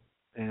want,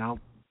 and I'll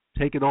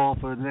take it all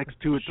for the next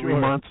 2 or 3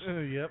 months.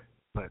 Yep.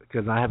 But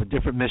because I have a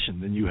different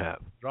mission than you have.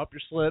 Drop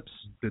your slips.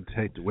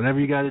 Whatever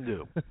you got to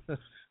do. That's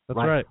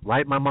right.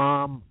 Write my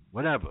mom,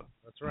 whatever.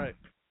 That's right.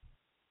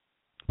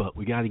 But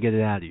we got to get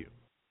it out of you.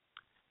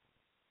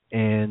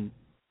 And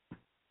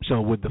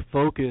so with the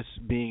focus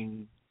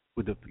being,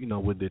 with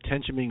the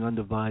attention being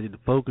undivided, the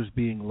focus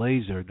being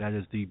laser, that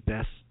is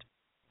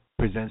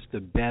presents the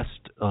best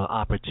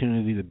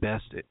opportunity, the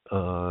best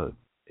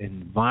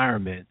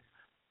environment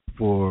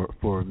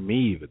for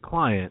me, the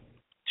client,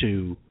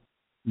 to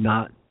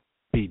not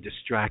be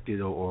distracted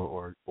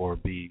or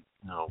be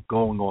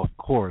going off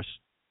course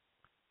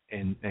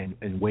and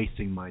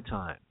wasting my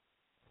time.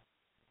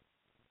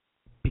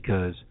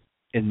 Because,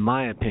 in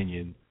my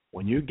opinion,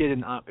 when you get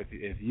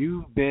if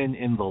you've been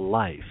in the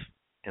life,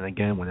 and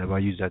again, whenever I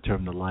use that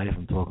term, the life,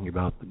 I'm talking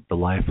about the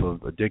life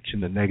of addiction,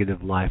 the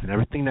negative life, and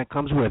everything that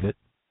comes with it.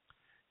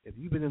 If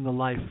you've been in the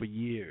life for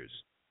years,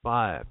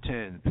 5,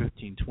 10,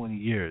 15, 20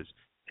 years,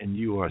 and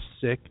you are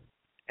sick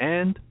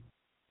and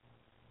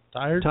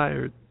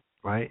tired,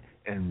 right,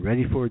 and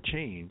ready for a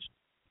change,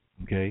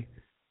 okay,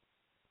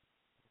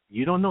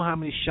 you don't know how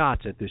many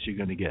shots at this you're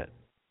going to get.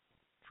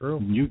 True.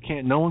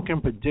 No one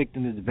can predict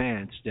in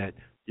advance that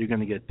you're going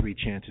to get 3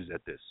 chances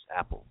at this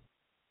apple.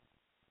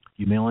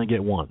 You may only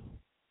get 1.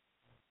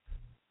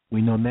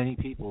 We know many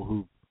people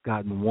who've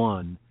gotten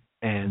 1,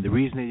 and the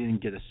reason they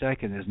didn't get a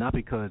second is not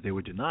because they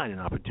were denied an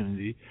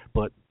opportunity,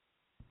 but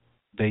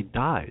they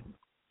died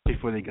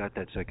before they got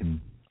that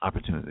second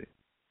opportunity.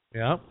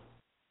 Yeah.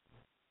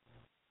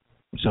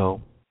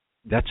 So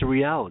that's a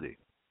reality.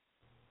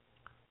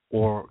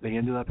 Or they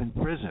ended up in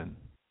prison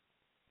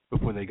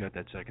before they got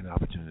that second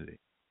opportunity.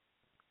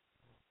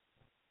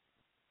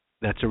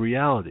 That's a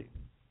reality.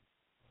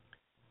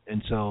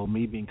 And so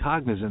me being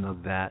cognizant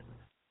of that,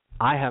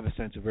 I have a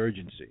sense of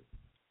urgency.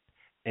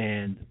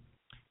 And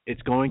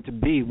it's going to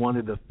be one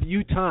of the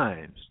few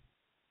times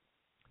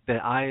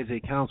that I, as a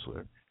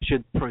counselor,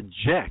 should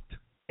project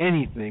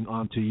anything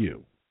onto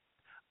you.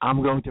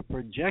 I'm going to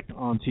project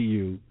onto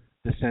you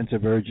the sense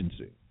of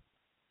urgency.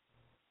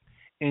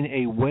 In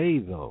a way,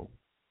 though,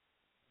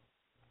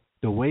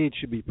 the way it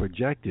should be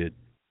projected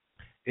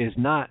is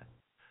not,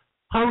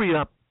 hurry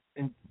up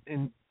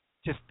and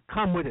just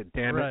come with it,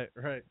 damn it.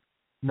 Right.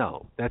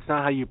 No, that's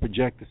not how you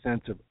project a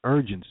sense of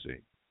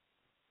urgency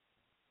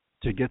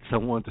to get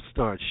someone to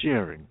start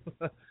sharing.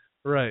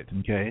 Right.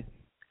 Okay?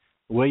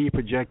 The way you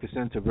project a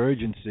sense of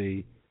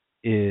urgency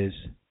is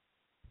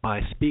by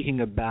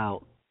speaking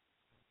about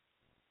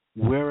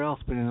where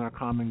else but in our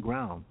common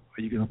ground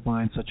are you going to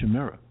find such a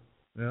mirror?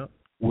 Yeah.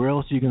 Where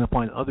else are you going to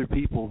find other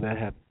people that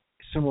have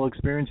similar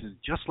experiences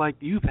just like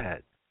you've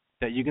had,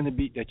 that you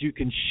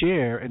can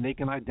share and they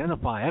can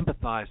identify,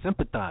 empathize,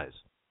 sympathize.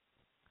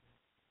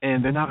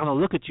 And they're not going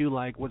to look at you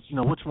like, what's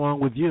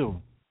wrong with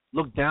you?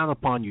 Look down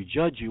upon you,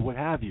 judge you, what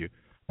have you.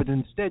 But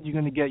instead you're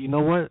going to get, you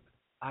know what?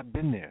 I've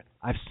been there.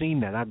 I've seen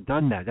that. I've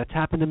done that. That's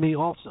happened to me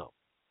also.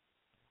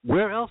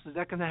 Where else is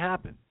that going to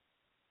happen?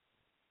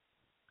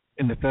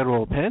 In the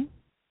federal pen?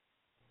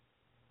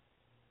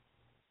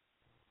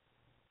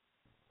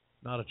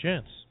 Not a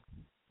chance.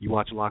 You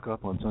watch Lock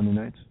Up on Sunday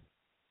nights?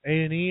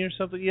 A&E or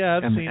something? Yeah,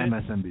 I've seen it.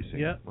 MSNBC.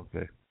 Yeah.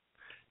 Okay.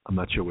 I'm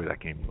not sure where that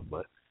came from,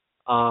 but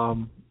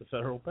the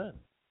federal pen.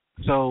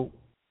 So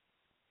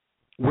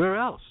where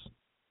else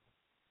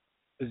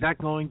is that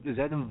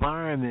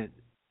environment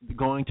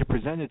going to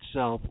present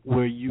itself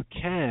where you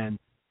can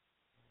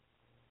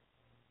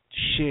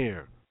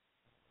share,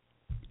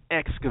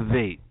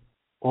 excavate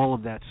all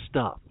of that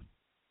stuff,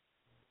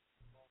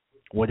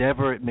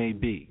 whatever it may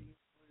be?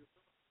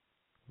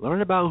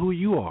 Learn about who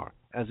you are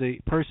as a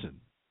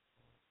person,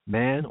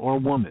 man or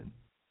woman,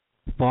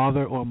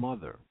 father or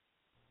mother,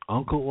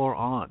 uncle or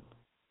aunt,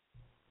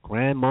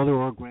 grandmother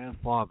or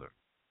grandfather.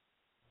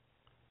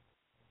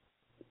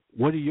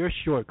 What are your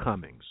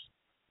shortcomings?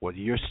 What are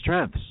your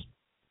strengths?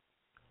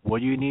 What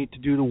do you need to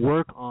do to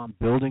work on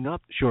building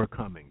up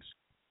shortcomings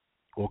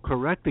or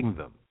correcting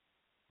them?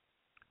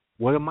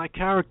 What are my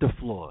character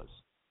flaws?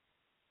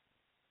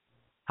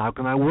 How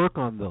can I work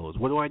on those?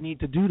 What do I need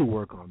to do to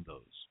work on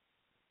those?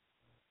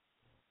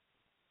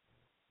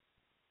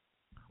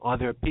 Are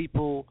there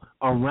people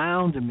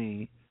around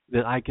me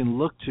that I can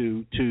look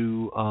to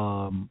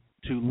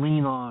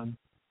lean on?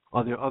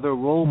 Are there other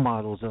role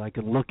models that I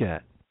can look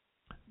at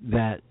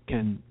that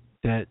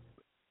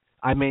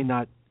I may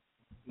not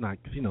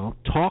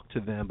talk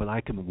to them, but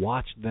I can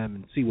watch them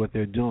and see what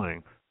they're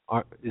doing?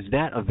 Is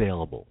that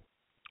available?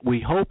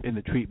 We hope in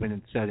the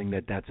treatment setting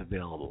that that's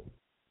available.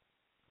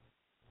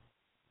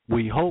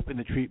 We hope in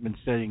the treatment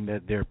setting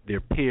that they're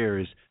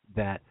peers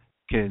that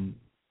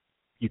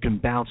you can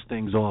bounce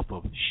things off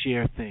of,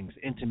 share things,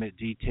 intimate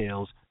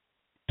details,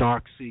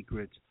 dark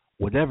secrets,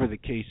 whatever the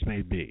case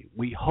may be.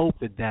 We hope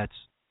that that's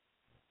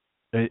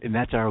And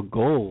that's our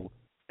goal.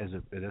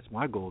 That's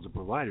my goal as a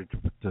provider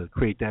to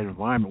create that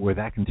environment where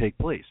that can take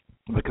place.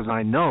 Because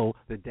I know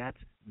that that's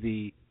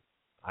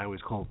I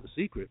always call it the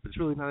secret, but it's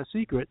really not a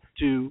secret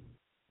to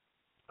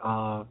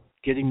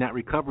getting that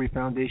recovery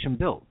foundation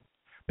built.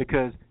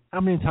 Because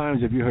how many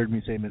times have you heard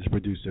me say, Mr.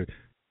 Producer,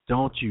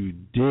 don't you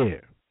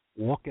dare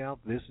walk out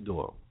this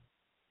door,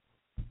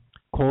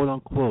 quote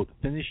unquote,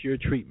 finish your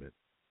treatment,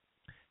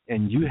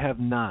 and you have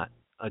not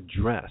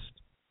addressed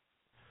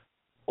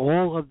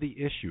all of the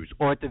issues,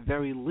 or at the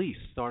very least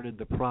started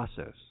the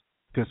process.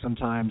 Because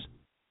sometimes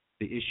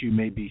the issue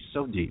may be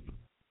so deep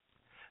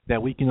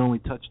that we can only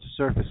touch the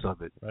surface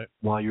of it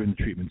while you're in the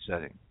treatment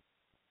setting.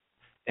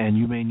 And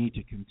you may need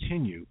to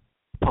continue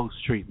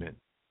post-treatment.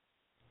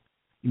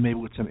 You may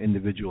with some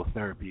individual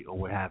therapy or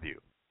what have you.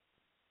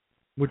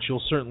 Which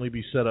you'll certainly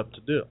be set up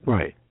to do.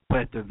 Right. But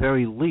at the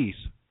very least,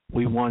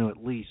 we want to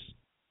at least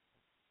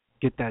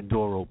get that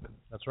door open.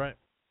 That's right.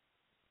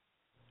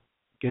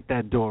 Get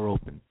that door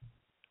open.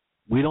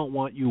 We don't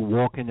want you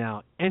walking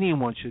out.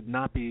 Anyone should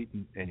not be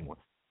anyone.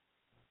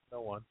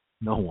 No one.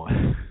 No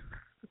one.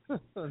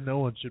 No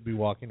one should be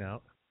walking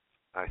out.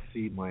 I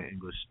see my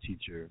English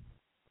teacher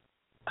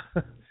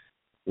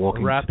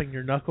wrapping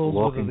your knuckles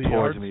walking with the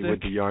towards yardstick. me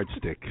with the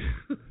yardstick.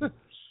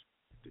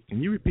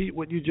 Can you repeat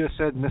what you just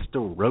said,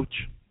 Mr. Roach?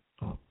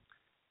 Oh.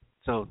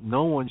 So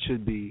no one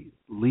should be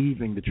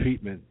leaving the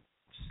treatment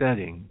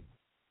setting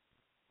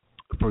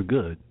for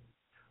good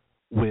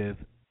with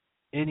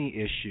any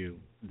issue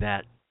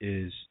that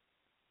is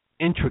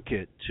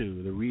intricate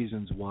to the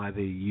reasons why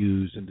they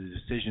use and the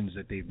decisions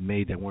that they've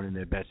made that weren't in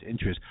their best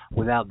interest,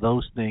 without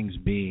those things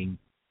being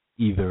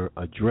either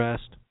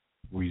addressed,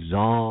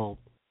 resolved,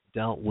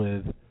 dealt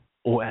with,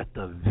 or at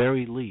the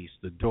very least,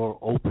 the door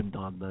opened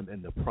on them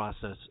and the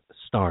process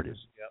started.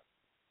 Yep.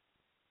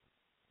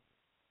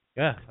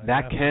 Yeah.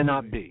 That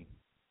cannot be,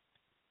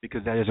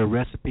 because that is a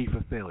recipe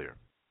for failure.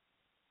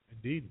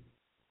 Indeed.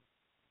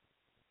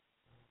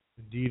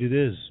 Indeed it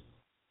is.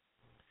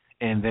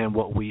 And then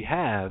what we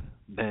have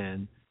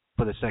then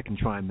for the second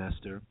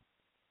trimester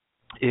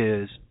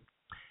is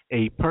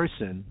a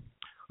person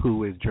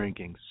who is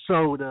drinking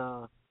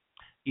soda,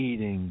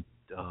 eating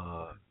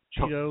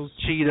Cheetos,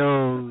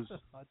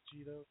 hot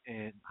Cheetos,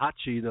 and hot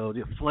Cheetos,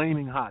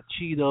 flaming hot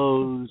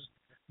Cheetos.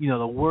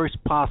 The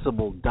worst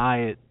possible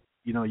diet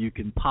you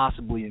can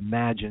possibly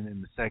imagine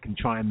in the second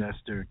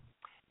trimester,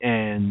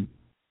 and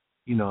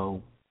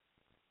no,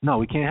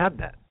 we can't have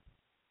that.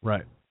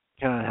 Right.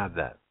 Cannot have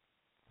that.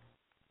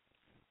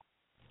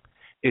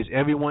 Is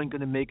everyone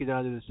going to make it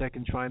out of the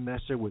second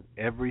trimester with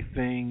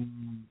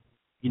everything,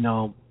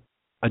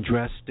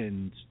 addressed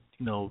and,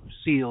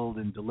 sealed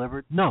and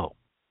delivered? No.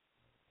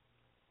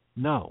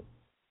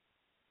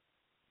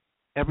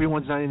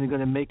 Everyone's not even going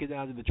to make it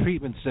out of the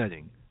treatment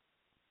setting,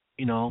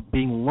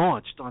 being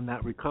launched on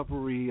that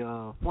recovery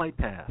flight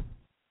path.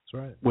 That's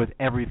right. With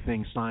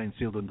everything signed,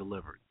 sealed, and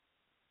delivered.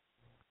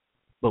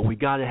 But we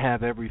got to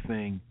have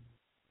everything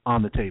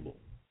on the table.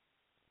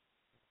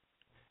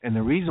 And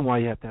the reason why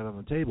you have to have it on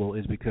the table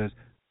is because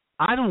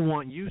I don't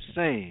want you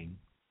saying,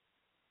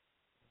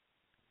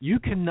 you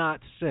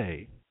cannot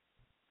say,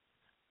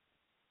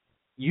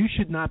 you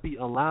should not be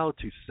allowed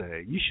to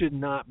say, you should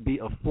not be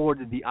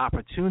afforded the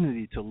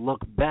opportunity to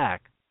look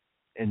back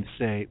and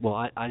say, well,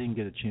 I didn't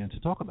get a chance to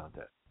talk about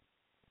that.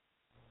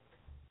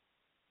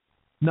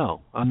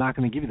 No, I'm not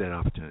going to give you that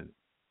opportunity.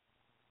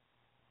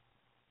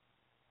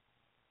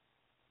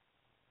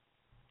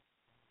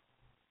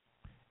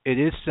 It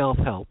is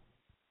self-help.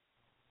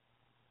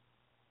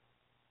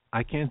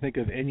 I can't think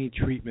of any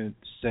treatment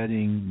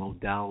setting,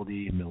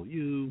 modality,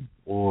 milieu,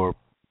 or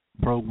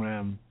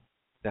program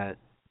that,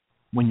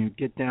 when you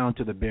get down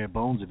to the bare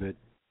bones of it,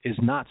 is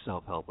not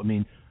self-help. I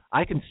mean,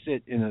 I can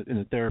sit in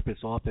a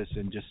therapist's office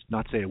and just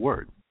not say a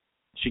word.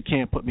 She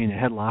can't put me in a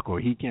headlock, or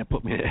he can't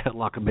put me in a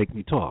headlock and make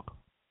me talk.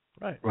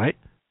 Right. Right?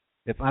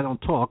 If I don't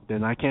talk,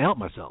 then I can't help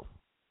myself.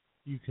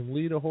 You can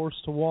lead a horse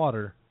to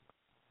water,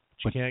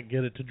 but you can't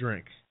get it to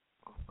drink.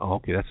 Oh,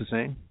 okay. That's the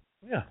saying?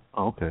 Yeah.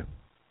 Oh, okay.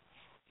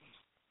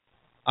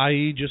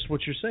 I.e., just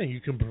what you're saying. You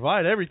can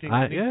provide everything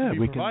that needs to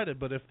be provided,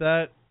 but if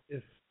that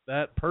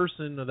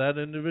person or that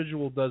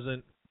individual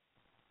doesn't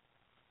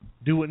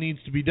do what needs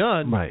to be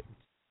done, right,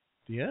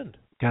 the end.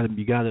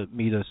 You got to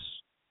meet us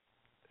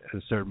at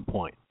a certain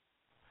point,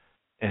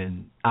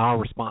 and our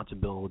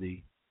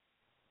responsibility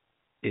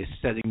is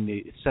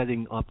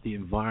setting up the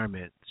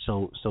environment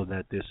so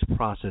that this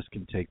process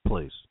can take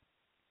place,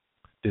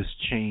 this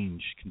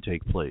change can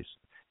take place.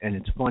 And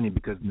it's funny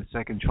because in the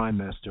second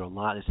trimester, a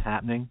lot is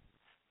happening.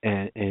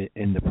 And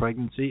in the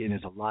pregnancy, and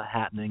there's a lot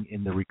happening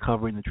in the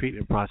recovery and the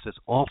treatment process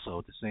also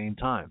at the same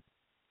time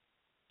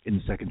in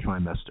the second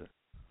trimester.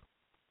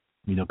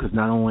 Because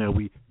not only are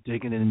we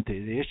digging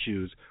into the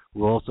issues,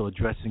 we're also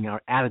addressing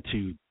our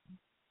attitude,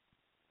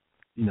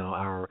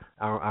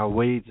 our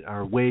ways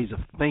of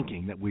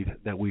thinking that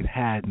we've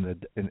had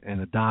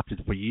and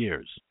adopted for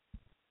years.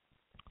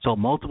 So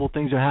multiple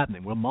things are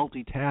happening. We're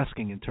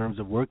multitasking in terms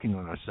of working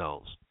on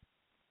ourselves.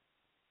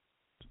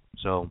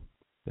 So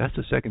that's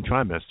the second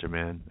trimester,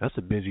 man. That's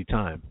a busy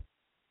time.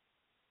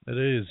 It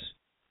is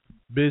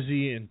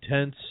busy,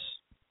 intense,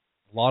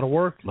 a lot of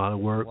work. A lot of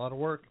work. A lot of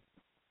work.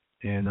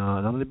 And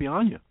I'm going to be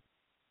on you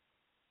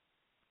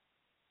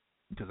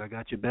because I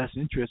got your best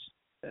interests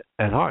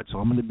at heart. So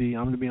I'm going to be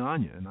on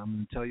you, and I'm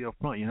going to tell you up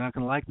front, you're not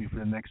going to like me for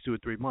the next 2 or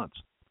 3 months.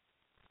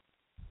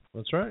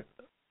 That's right.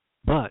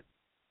 But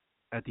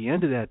at the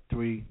end of that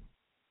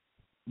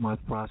 3-month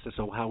process,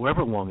 or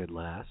however long it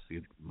lasts,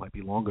 it might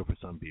be longer for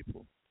some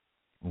people.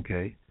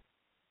 Okay,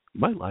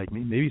 you might like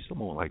me. Maybe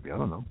someone won't like me. I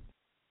don't know.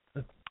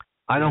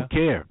 I don't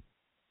care.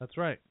 That's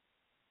right.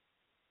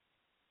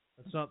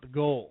 That's not the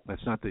goal.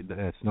 That's not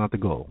the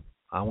goal.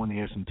 I want to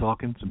hear some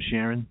talking, some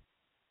sharing,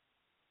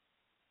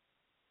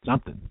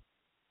 something.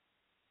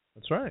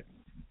 That's right.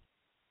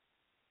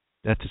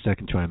 That's the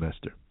second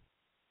trimester.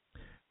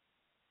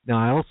 Now,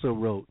 I also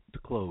wrote to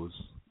close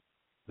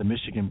the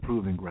Michigan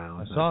Proving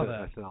Grounds. I saw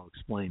that. I said I'll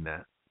explain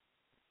that.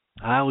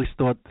 I always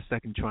thought the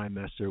second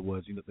trimester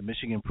was, the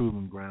Michigan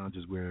Proving Grounds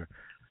is where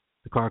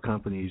the car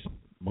companies,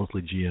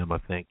 mostly GM, I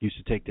think, used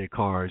to take their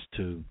cars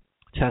to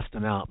test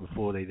them out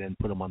before they then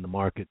put them on the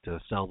market to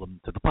sell them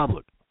to the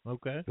public.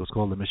 Okay. It was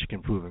called the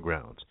Michigan Proving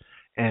Grounds.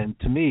 And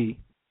to me,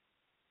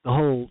 the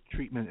whole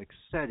treatment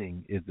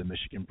setting is the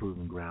Michigan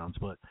Proving Grounds,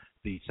 but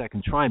the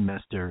second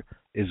trimester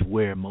is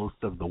where most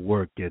of the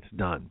work gets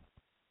done.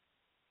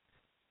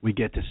 We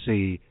get to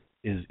see,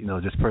 is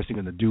this person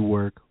going to do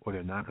work or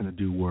they're not going to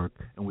do work,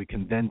 and we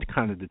can then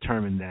kind of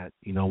determine that,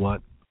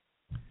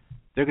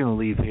 they're going to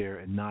leave here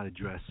and not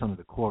address some of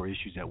the core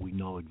issues that we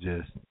know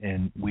exist,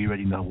 and we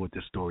already know what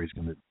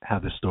how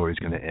this story is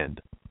going to end.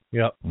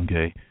 Yep.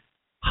 Okay.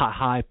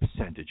 High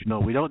percentage.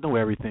 We don't know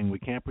everything. We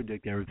can't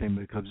predict everything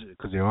because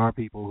there are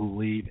people who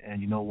leave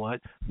and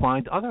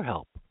find other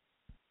help.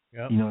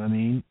 Yep. You know what I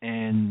mean?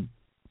 And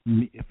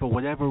for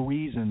whatever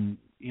reason,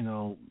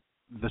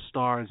 the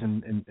stars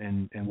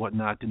and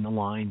whatnot didn't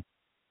align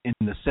in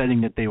the setting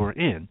that they were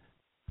in,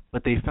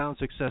 but they found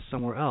success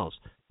somewhere else.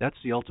 That's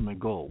the ultimate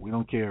goal. We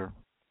don't care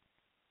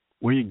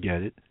where you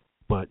get it,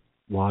 but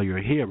while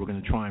you're here, we're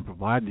going to try and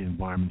provide the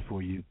environment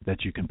for you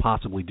that you can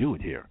possibly do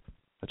it here.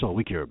 That's all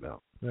we care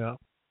about. Yeah.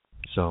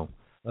 So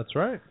that's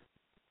right.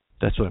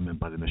 That's what I meant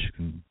by the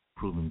Michigan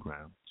Proving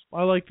Grounds.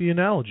 I like the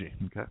analogy.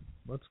 Okay.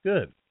 That's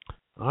good.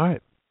 All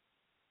right.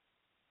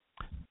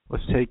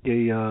 Let's take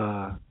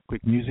a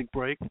quick music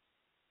break,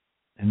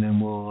 and then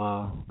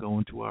we'll go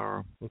into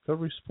our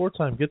recovery support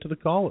time. Get to the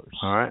callers.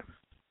 All right.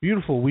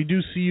 Beautiful. We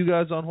do see you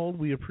guys on hold.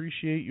 We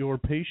appreciate your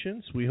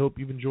patience. We hope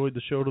you've enjoyed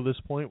the show to this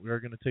point. We are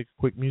going to take a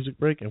quick music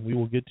break, and we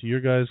will get to your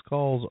guys'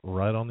 calls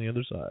right on the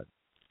other side.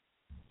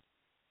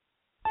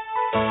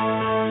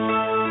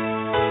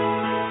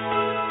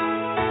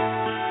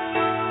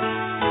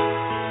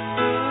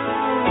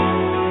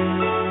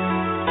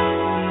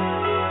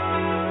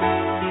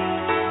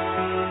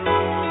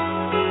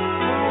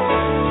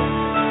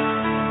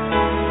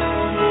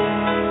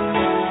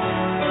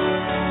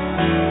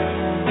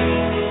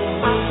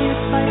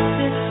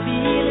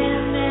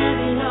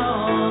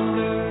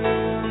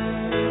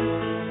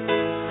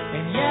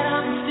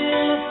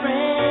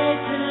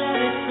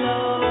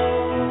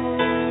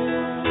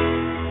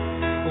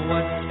 What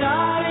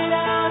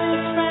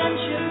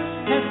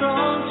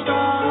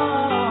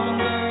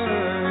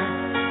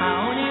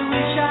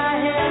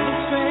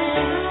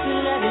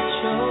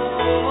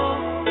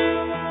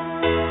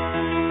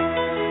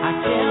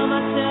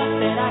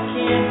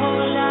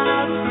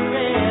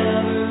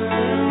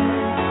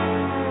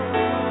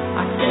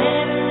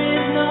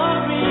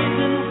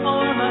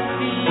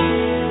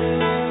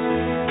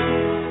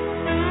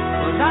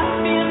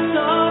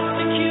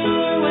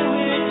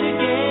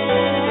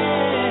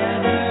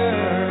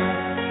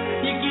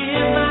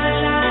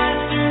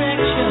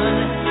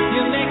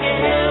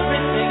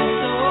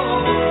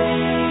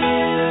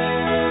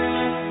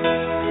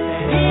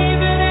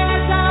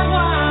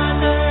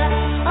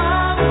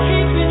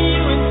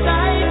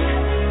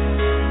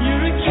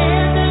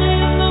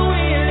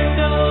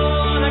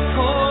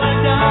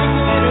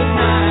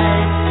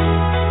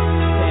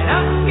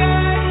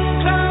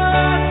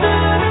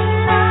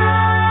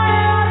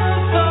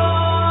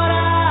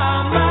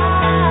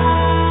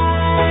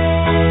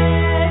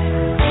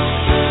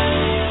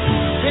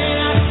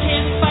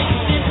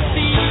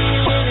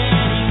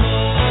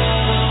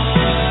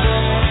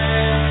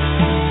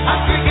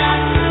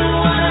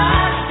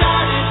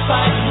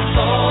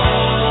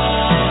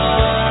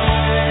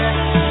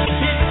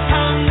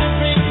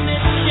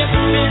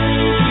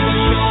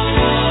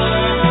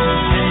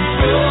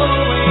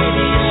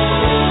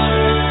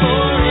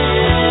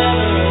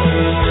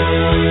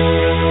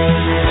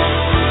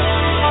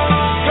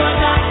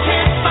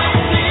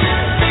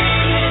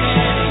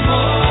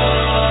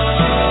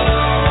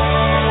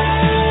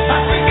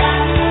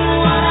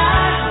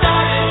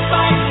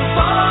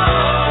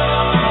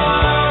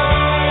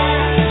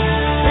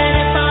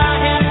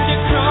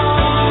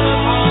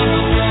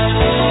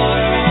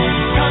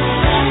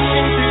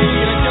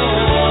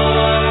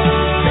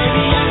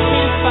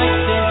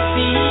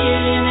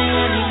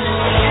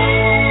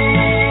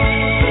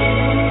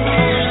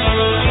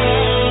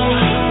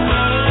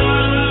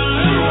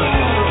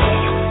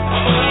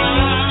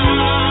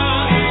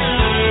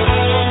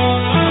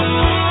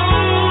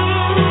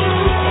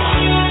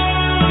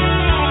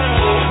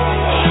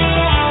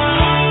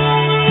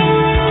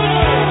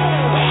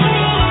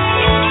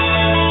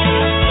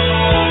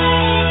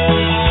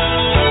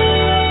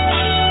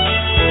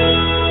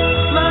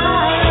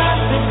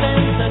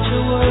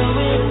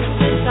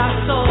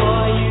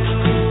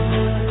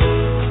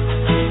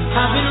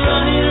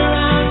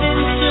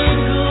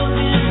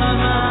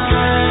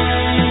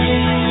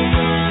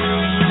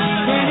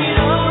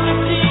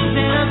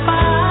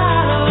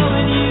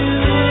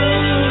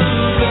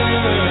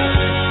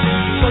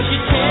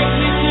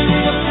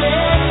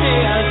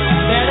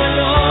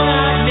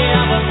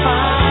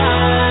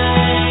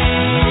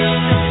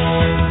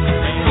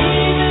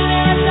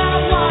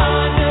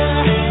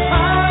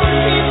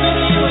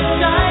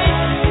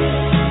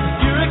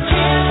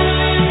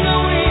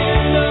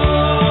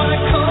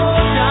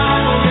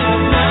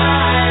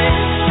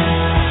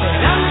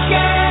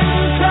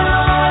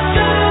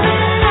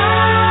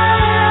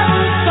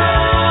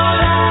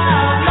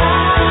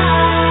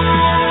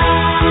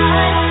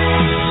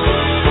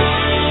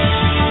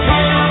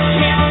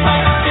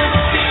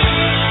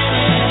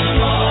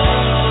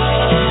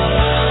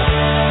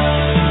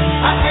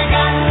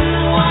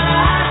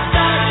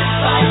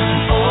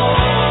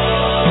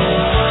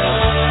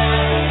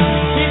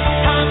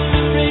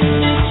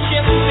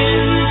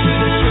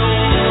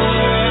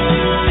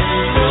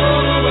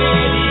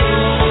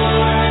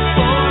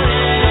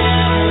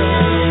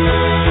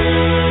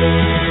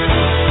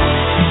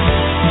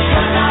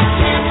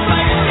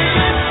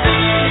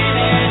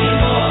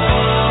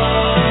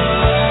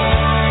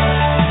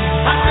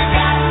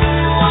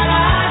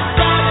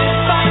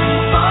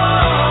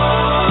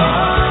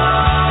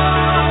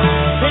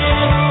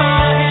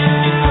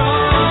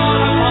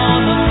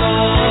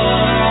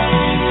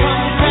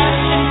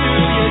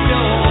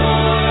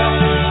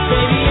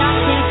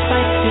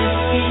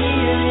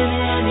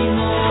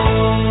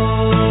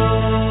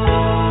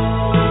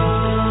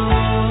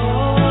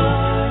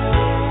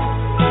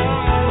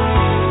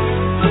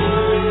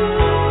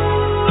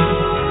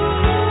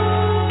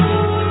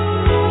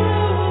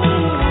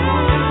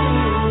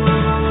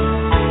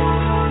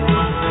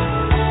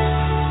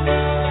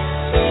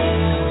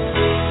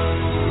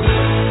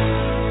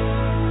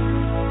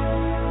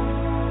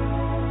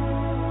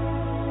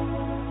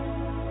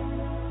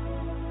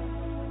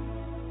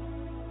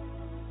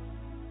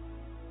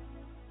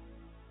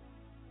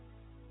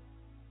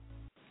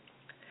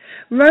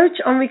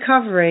Roach on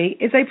Recovery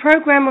is a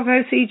program of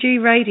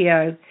OCG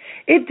Radio.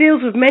 It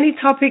deals with many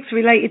topics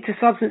related to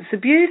substance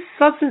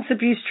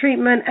abuse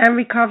treatment, and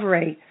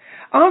recovery.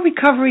 Our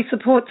Recovery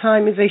Support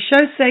Time is a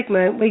show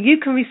segment where you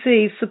can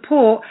receive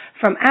support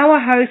from our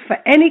host for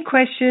any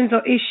questions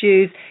or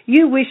issues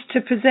you wish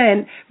to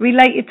present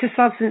related to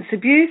substance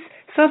abuse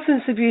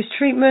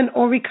treatment,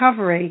 or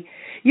recovery.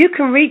 You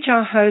can reach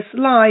our host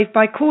live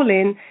by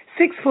calling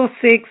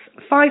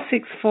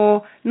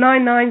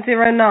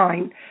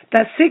 646-564-9909.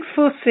 That's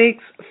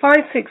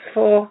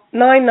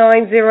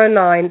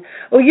 646-564-9909.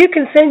 Or you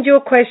can send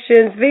your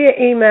questions via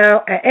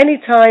email at any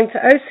time to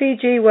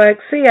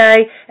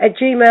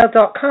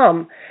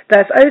ocgworkca@gmail.com.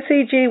 That's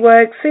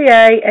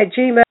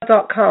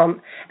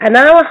ocgworkca@gmail.com. And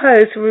our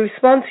host will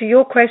respond to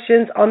your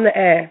questions on the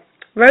air.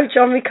 Roach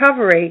on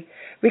Recovery.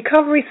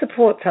 Recovery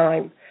Support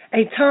Time.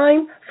 A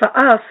time for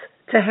us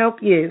to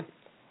help you.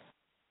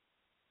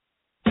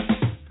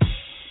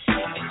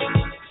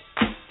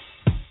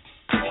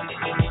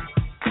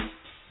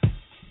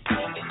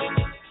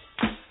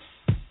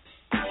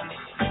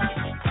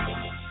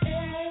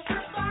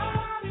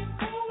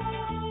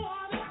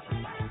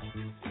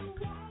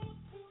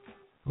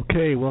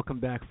 Okay, welcome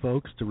back,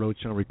 folks, to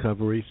Roach on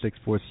Recovery.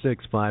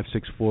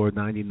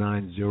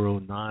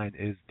 646-564-9909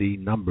 is the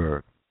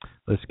number.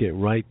 Let's get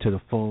right to the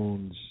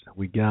phones.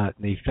 We got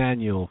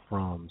Nathaniel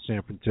from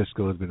San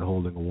Francisco has been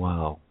holding a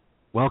while.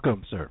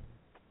 Welcome, sir.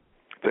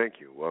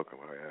 Thank you. Welcome.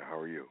 How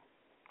are you?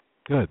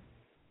 Good.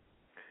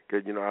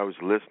 Good. You know, I was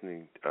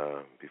listening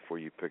before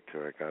you picked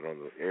her. I got on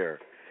the air,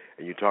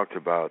 and you talked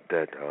about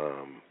that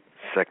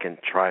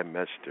second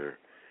trimester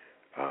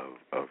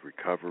of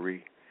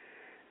recovery.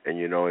 And,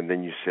 you know, and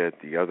then you said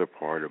the other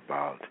part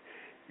about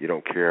you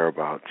don't care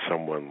about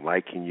someone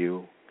liking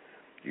you.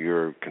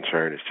 Your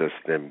concern is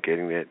just them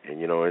getting it. And,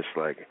 you know, it's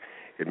like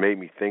it made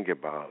me think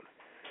about,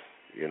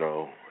 you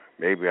know,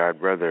 maybe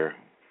I'd rather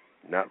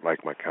not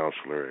like my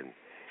counselor and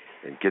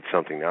get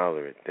something out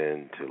of it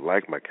than to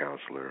like my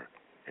counselor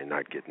and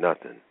not get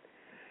nothing.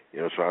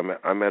 You know, so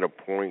I'm at a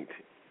point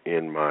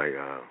in my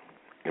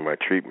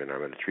treatment.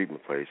 I'm at a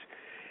treatment place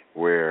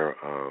where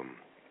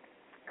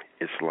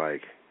it's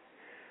like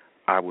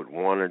I would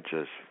want to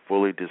just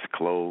fully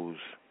disclose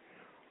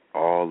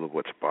all of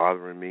what's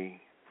bothering me,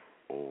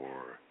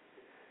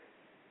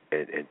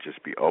 and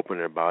just be open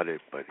about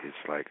it, but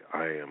it's like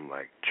I am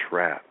like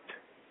trapped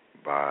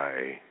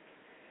by,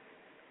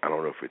 I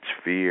don't know if it's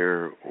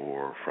fear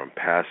or from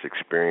past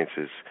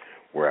experiences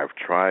where I've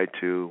tried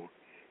to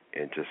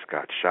and just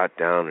got shot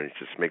down, and it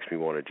just makes me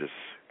want to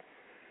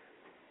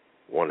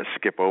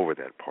skip over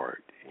that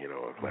part, you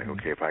know, of like,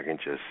 okay, if I can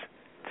just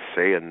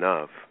say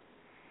enough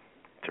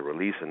to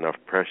release enough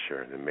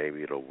pressure, then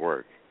maybe it'll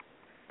work.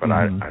 But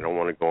I don't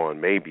want to go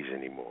on maybes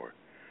anymore.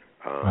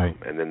 Right.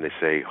 And then they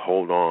say,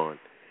 hold on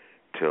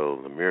till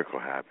the miracle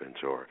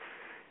happens, or,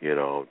 you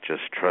know,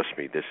 just trust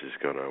me, this is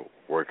going to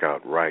work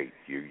out right.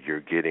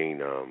 You're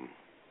getting,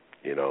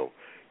 you know,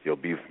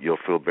 you'll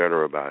feel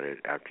better about it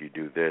after you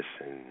do this.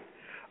 And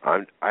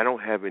I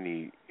don't have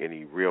any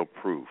real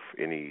proof,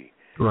 any,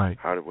 right.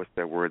 What's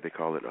that word they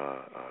call it?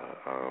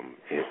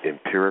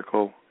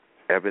 Empirical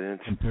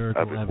evidence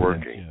Empirical of it evidence,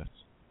 working. Yes.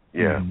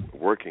 Yeah,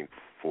 working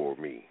for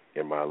me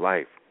in my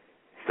life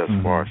thus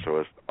far.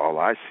 So all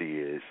I see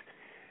is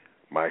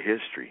my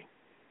history,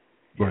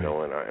 you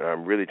know, and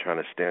I'm really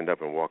trying to stand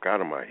up and walk out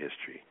of my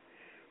history.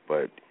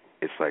 But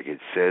it's like it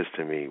says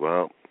to me,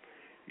 well,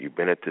 you've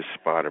been at this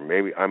spot, or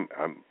maybe I'm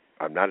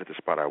not at the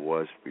spot I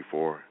was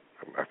before.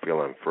 I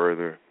feel I'm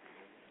further.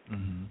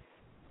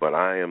 But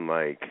I am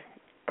like,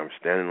 I'm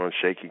standing on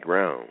shaky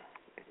ground,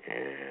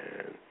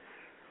 and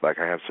like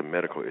I have some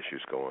medical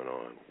issues going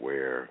on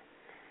where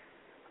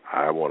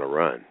I want to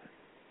run.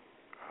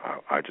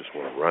 I just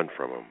want to run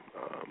from them.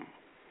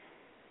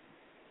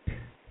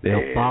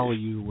 They'll follow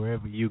you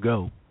wherever you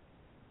go.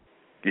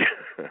 Yeah.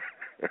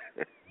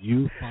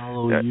 You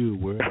follow you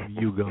wherever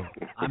you go.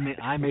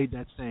 I made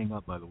that saying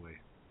up, by the way.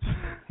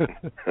 Does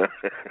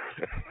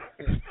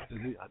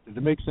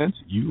it make sense?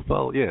 You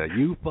follow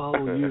you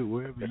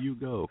wherever you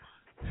go.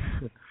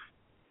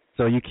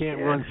 So you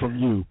can't run from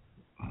you.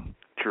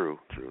 True.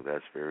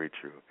 That's very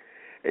true.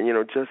 And, you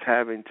know, just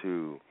having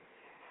to,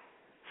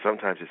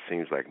 sometimes it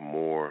seems like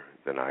more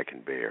than I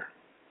can bear.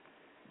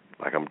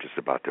 Like I'm just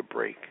about to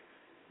break.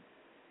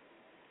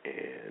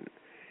 And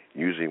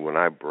usually when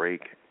I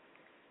break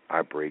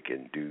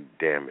and do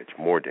damage,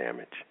 more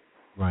damage.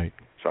 Right.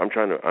 So I'm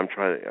trying to, and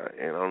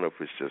I don't know if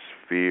it's just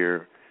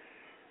fear.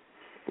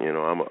 You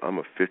know, I'm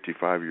a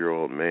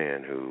 55-year-old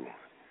man who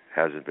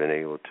hasn't been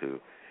able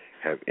to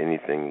have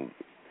anything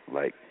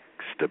like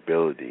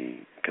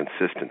stability,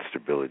 consistent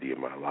stability in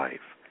my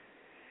life.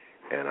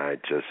 And I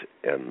just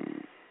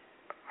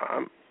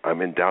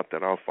I'm in doubt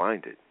that I'll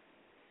find it.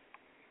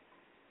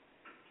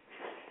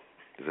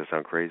 Does that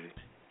sound crazy?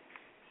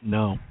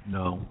 No.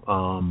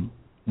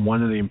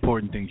 One of the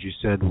important things you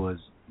said was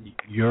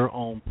your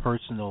own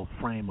personal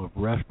frame of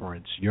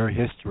reference, your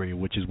history,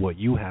 which is what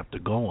you have to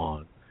go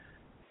on,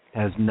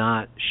 has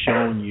not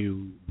shown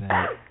you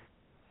that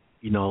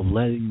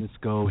letting this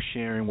go,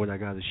 sharing what I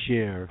got to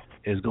share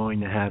is going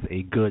to have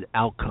a good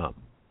outcome.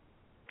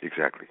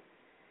 Exactly.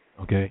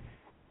 Okay?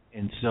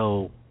 And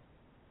so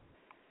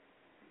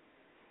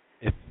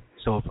if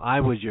I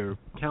was your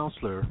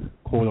counselor,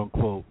 quote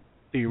unquote,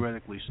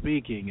 theoretically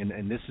speaking,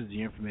 and this is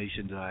the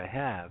information that I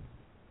have,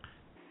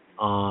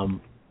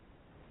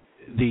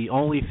 the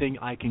only thing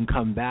I can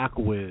come back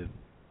with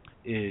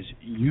is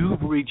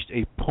you've reached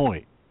a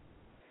point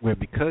where,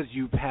 because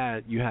you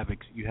have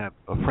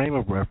a frame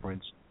of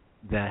reference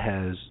that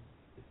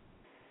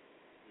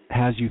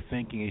has you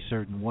thinking a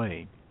certain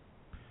way,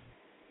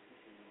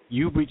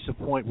 you've reached a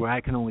point where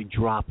I can only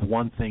drop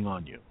one thing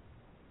on you.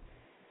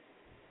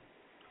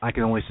 I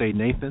can only say,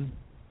 Nathan,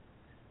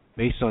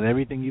 based on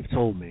everything you've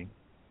told me,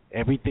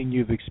 everything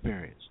you've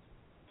experienced,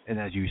 and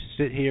as you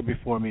sit here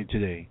before me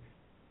today,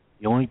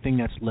 the only thing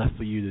that's left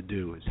for you to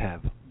do is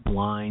have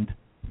blind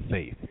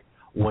faith.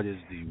 What is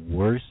the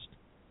worst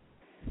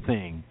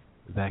thing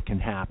that can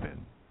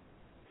happen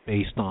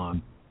based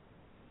on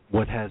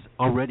what has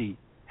already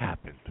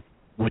happened,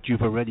 what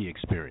you've already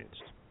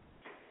experienced?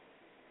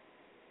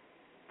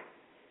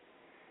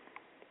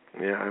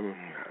 Yeah,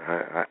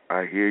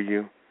 I hear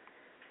you.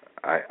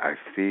 I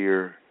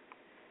fear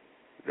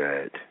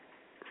that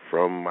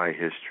from my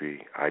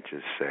history, I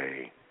just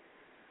say,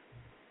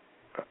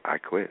 I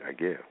quit. I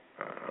give.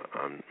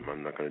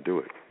 I'm not going to do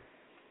it.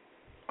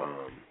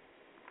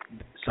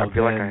 So I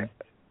feel then, like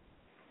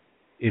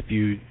if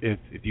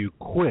you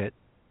quit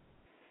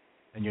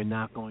and you're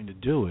not going to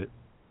do it,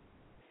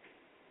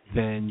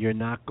 then you're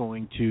not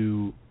going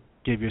to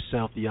give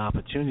yourself the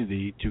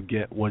opportunity to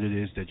get what it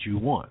is that you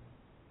want.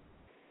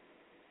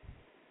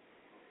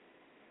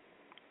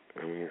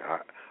 I mean,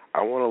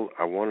 I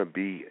want to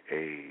be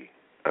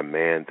a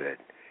man that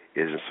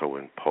isn't so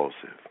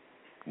impulsive,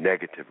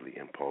 negatively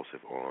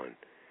impulsive on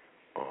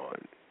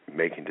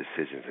making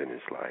decisions in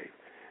his life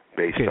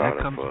based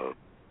on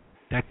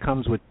that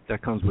comes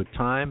with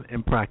time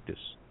and practice.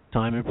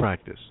 Time and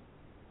practice.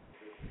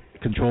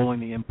 Controlling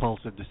the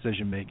impulsive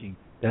decision making,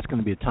 that's going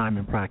to be a time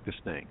and practice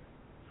thing.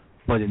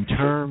 But in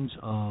terms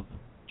of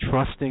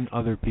trusting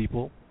other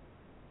people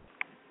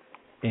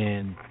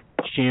and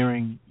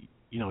sharing,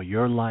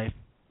 your life,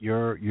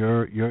 your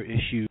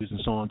issues and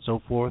so on and so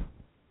forth,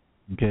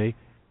 okay?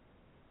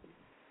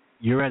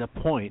 You're at a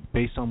point,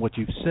 based on what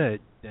you've said,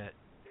 that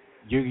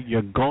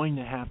you're going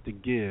to have to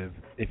give.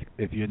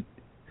 If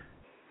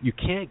you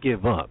can't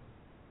give up,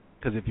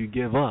 because if you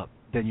give up,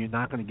 then you're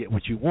not going to get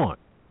what you want.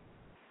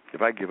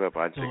 If I give up,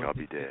 I think I'll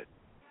be dead.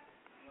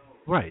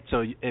 Right.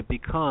 So it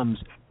becomes,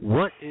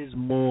 what is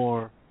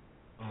more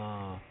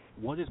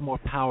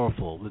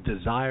powerful, the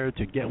desire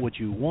to get what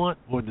you want,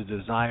 or the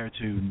desire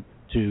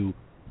to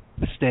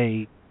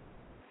stay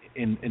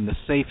in the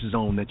safe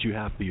zone that you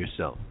have for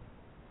yourself?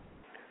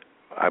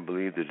 I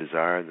believe the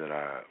desire that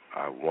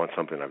I want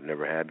something I've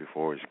never had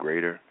before is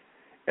greater,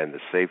 and the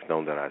safe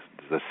zone that I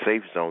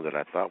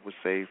thought was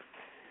safe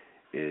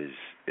is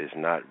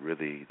not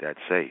really that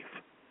safe.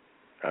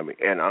 I mean,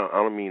 and I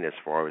don't mean as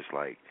far as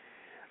like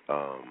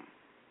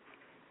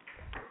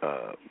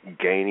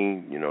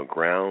gaining,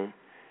 ground.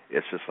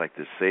 It's just like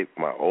the safe.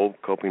 My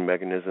old coping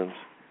mechanisms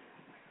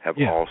have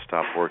all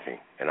stopped working,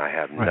 and I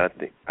have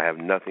nothing. I have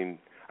nothing.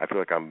 I feel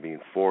like I'm being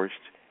forced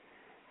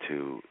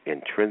to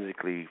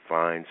intrinsically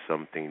find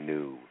something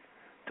new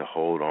to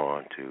hold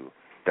on to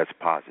that's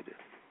positive.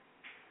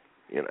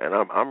 And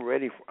I'm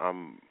ready.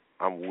 I'm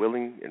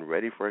willing and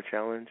ready for a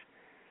challenge.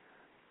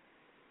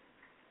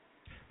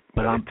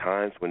 But at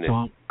times when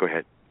go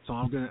ahead. So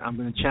I'm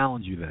gonna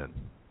challenge you then.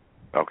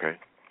 Okay.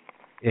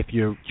 If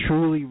you're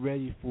truly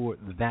ready for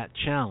that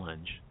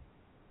challenge,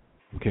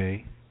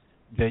 okay,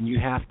 then you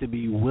have to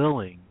be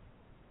willing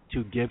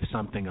to give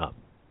something up.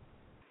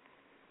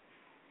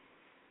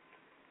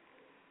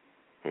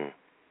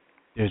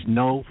 There's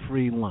no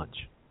free lunch.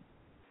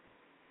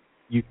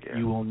 You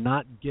will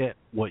not get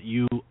what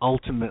you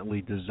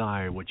ultimately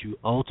desire, what you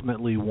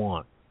ultimately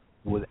want,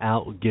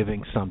 without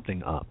giving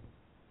something up.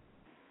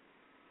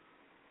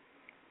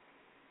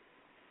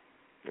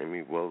 I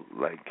mean, well,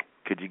 like,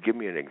 could you give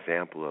me an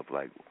example of,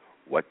 like,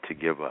 what to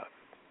give up?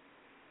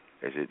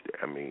 Is it,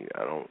 I mean,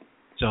 I don't...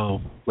 So,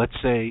 let's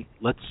say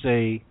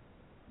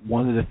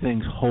one of the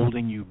things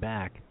holding you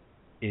back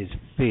is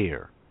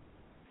fear.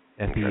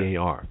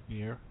 F-E-A-R.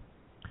 Fear.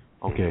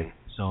 Okay,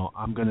 so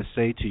I'm going to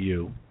say to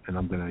you, and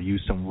I'm going to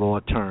use some raw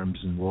terms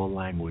and raw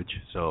language,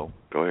 so...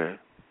 Go ahead.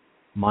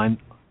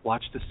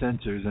 Watch the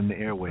sensors and the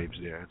airwaves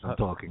there as I'm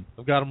talking.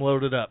 I've got them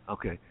loaded up.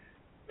 Okay.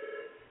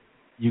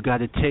 You got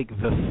to take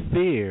the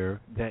fear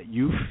that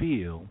you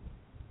feel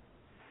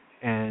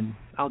and,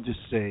 I'll just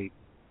say,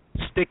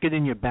 stick it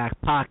in your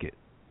back pocket.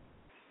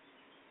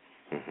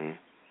 Mm-hmm.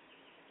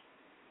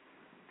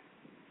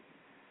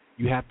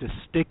 You have to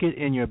stick it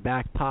in your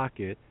back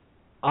pocket,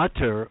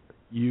 utter,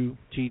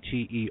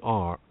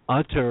 U-T-T-E-R,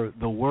 utter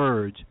the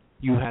words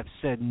you have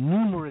said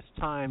numerous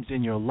times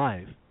in your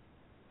life,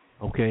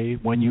 okay,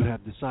 when you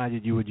have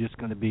decided you were just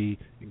going to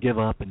give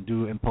up and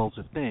do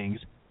impulsive things.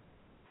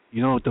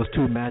 You know what those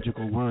two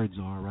magical words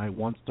are, right?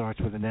 One starts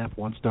with an F,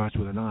 one starts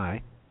with an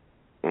I.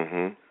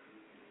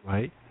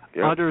 right?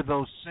 Yep. Utter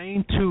those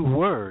same two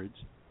words,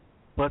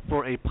 but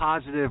for a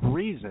positive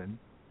reason,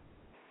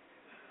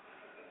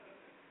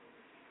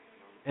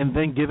 and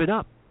then give it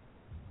up.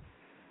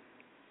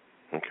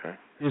 Okay.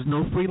 There's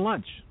no free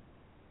lunch.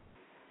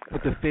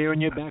 Put the fear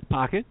in your back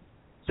pocket,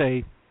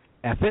 say,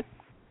 F it,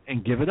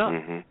 and give it up.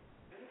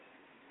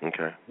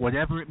 Okay.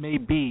 Whatever it may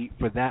be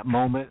for that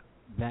moment,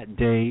 that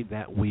day,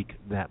 that week,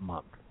 that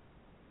month.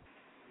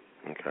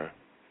 Okay.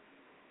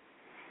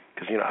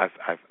 Because,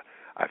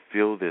 I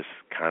feel this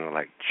kind of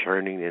like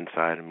churning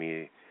inside of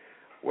me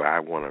where I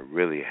want to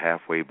really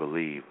halfway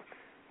believe,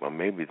 well,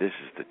 maybe this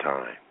is the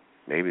time.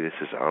 Maybe this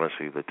is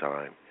honestly the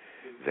time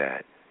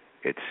that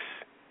it's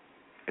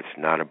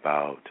not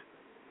about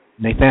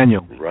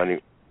Nathaniel. running.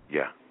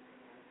 Yeah.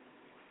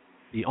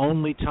 The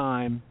only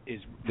time is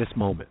this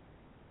moment.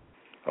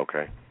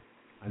 Okay.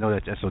 I know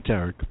that's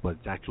esoteric, but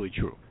it's actually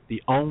true.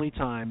 The only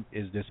time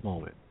is this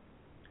moment.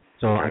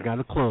 So I got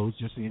to close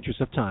just in the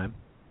interest of time.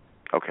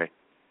 Okay.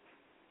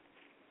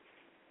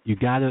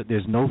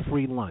 There's no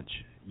free lunch.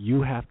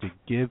 You have to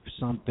give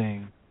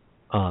something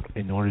up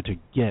in order to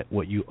get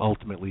what you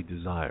ultimately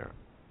desire.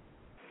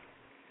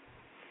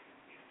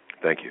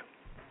 Thank you.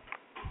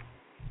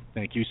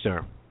 Thank you,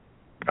 sir.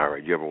 All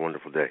right. You have a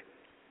wonderful day.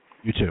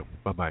 You too.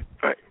 Bye-bye.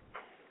 All right.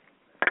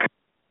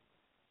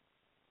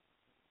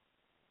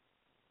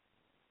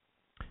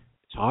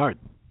 It's hard.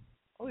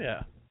 Oh,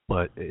 yeah.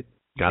 But it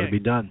got to be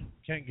done.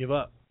 Can't give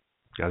up.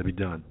 Got to be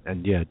done.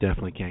 And, yeah,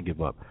 definitely can't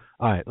give up.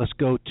 All right, let's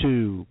go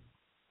to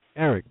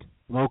Eric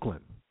from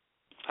Oakland.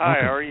 Hi,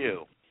 how are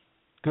you?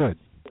 Good.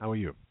 How are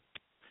you?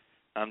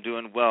 I'm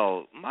doing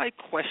well. My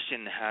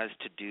question has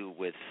to do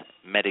with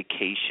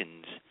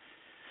medications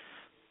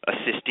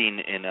assisting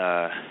in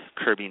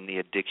curbing the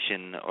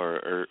addiction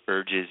or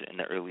urges in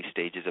the early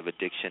stages of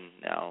addiction.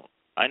 Now,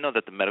 I know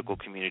that the medical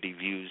community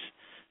views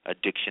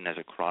addiction as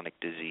a chronic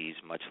disease,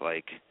 much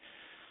like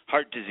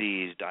heart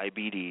disease,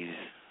 diabetes,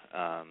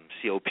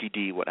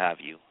 COPD, what have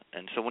you.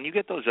 And so when you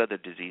get those other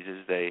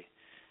diseases, they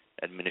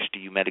administer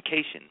you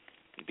medication,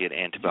 be it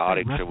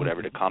antibiotics or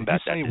whatever, to combat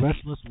that disease.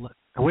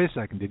 Wait a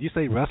second. Did you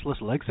say restless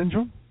leg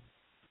syndrome?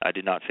 I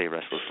did not say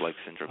restless leg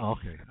syndrome. Oh,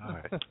 okay. All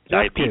right.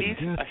 Diabetes?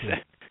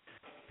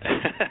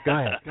 Go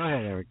ahead,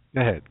 Eric.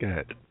 Go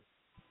ahead.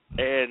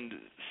 And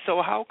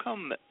so how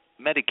come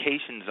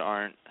medications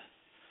aren't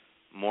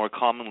more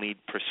commonly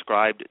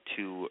prescribed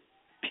to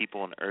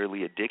people in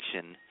early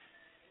addiction,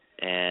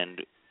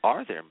 and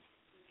are there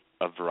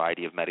a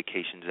variety of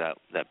medications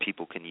that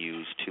people can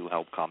use to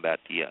help combat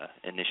the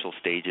initial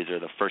stages or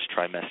the first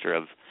trimester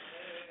of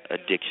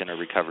addiction or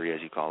recovery,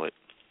 as you call it?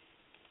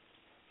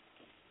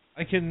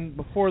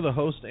 Before the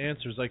host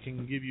answers, I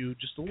can give you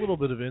just a little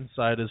bit of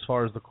insight as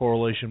far as the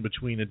correlation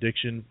between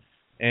addiction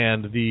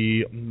and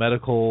the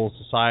medical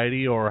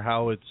society, or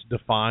how it's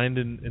defined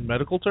in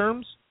medical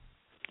terms.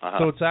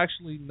 So it's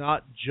actually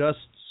not just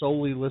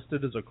solely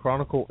listed as a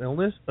chronic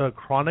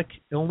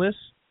illness.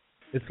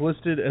 It's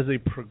listed as a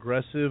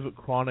progressive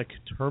chronic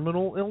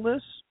terminal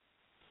illness.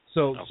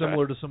 So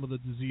similar to some of the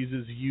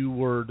diseases you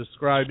were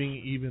describing,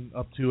 even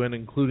up to and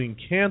including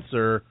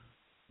cancer,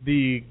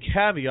 the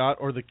caveat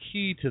or the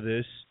key to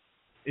this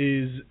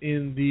is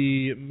in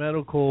the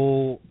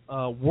medical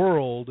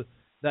world,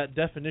 that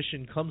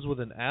definition comes with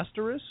an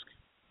asterisk,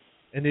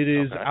 and it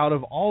is out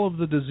of all of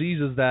the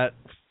diseases that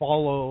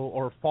follow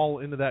or fall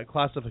into that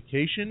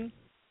classification,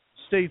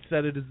 states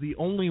that it is the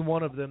only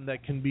one of them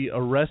that can be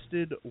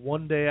arrested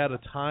one day at a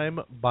time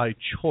by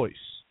choice.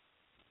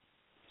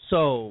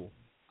 So,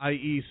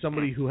 i.e.,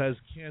 somebody who has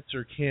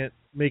cancer can't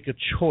make a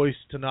choice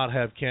to not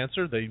have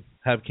cancer. They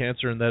have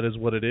cancer, and that is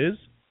what it is.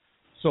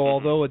 So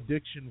although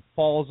addiction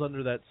falls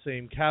under that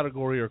same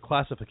category or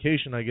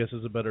classification, I guess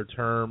is a better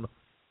term,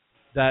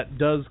 that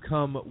does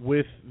come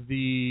with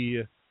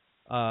the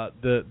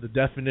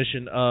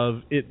definition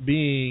of it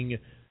being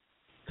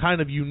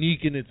kind of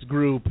unique in its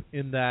group,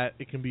 in that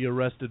it can be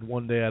arrested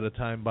one day at a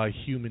time by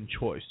human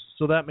choice.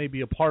 So that may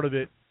be a part of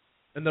it.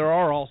 And there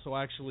are also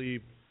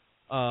actually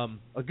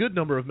a good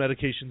number of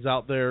medications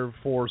out there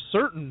for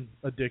certain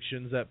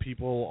addictions that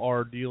people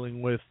are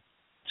dealing with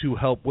to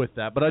help with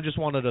that. But I just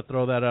wanted to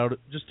throw that out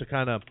just to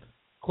kind of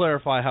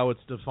clarify how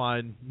it's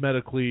defined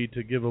medically,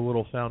 to give a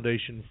little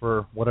foundation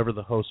for whatever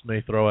the host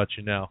may throw at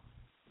you now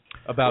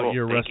about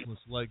your restless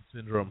leg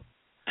syndrome.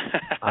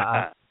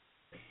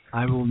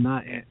 I will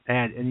not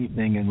add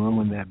anything and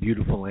ruin that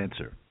beautiful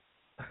answer.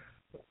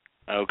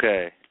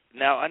 Okay.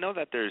 Now, I know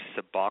that there's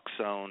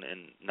Suboxone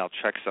and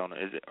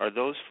Naltrexone. Are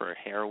those for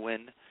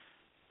heroin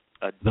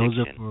addiction? Those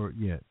are for,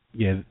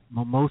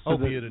 most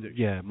of opiate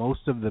addiction. Yeah,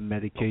 most of the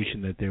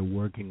medication that they're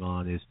working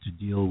on is to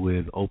deal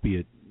with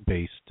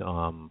opiate-based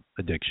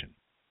addiction.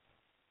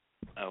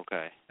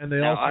 Okay. And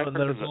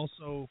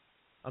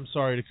I'm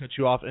sorry to cut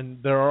you off,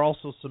 and there are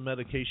also some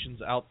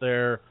medications out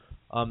there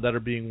that are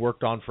being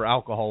worked on for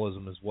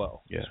alcoholism as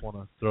well. Yeah. Just want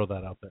to throw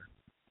that out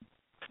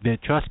there.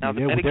 Trust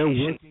me, they're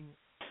working.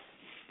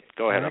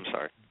 Go ahead, I'm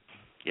sorry.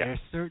 Yeah. They're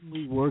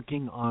certainly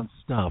working on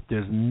stuff. There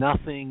is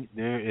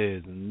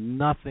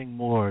nothing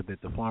more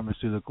that the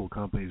pharmaceutical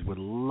companies would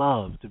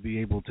love to be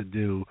able to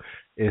do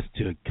is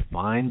to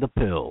find the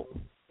pill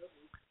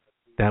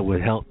that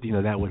would help.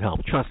 That would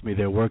help. Trust me,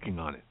 they're working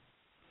on it.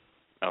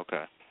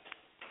 Okay.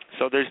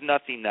 So there's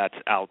nothing that's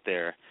out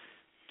there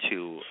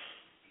to,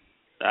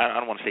 I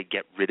don't want to say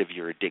get rid of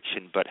your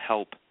addiction, but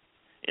help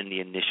in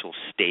the initial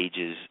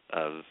stages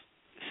of,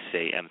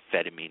 say,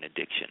 amphetamine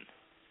addiction,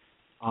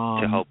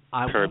 to help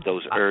curb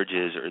those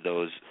urges or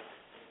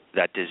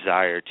that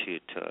desire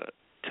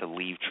to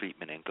leave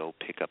treatment and go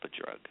pick up a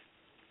drug.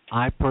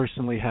 I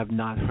personally have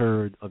not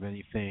heard of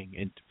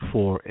anything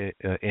for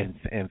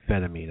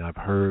amphetamine. I've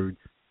heard,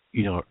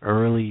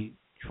 early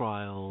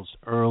trials,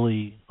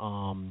 early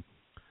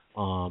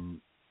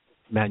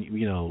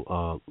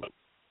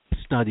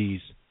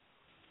studies,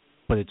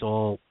 but it's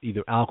all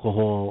either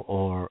alcohol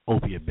or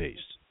opiate based.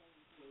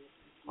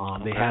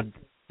 They have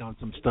done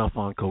some stuff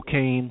on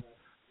cocaine,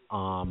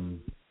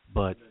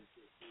 but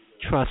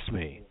trust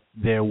me,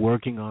 they're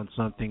working on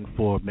something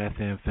for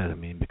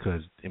methamphetamine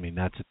because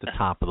that's at the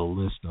top of the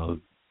list of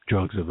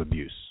drugs of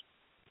abuse.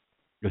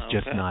 It's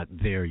just not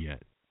there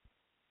yet.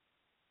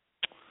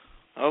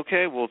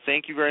 Okay, well,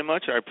 thank you very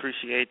much. I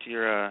appreciate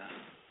your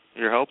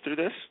help through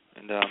this,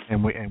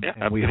 and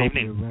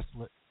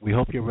we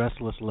hope your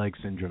restless leg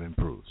syndrome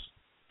improves.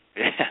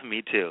 Yeah,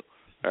 me too.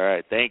 All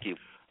right, thank you.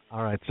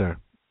 All right, sir.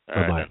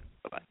 Bye bye.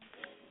 Bye bye.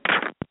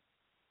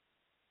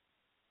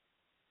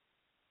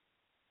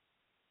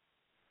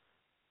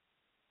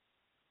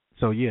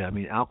 So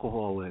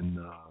alcohol and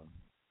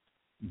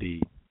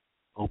the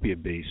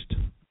opiate-based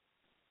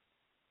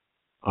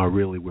are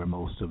really where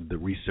most of the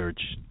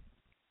research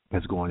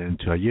has gone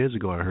into. Years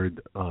ago, I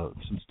heard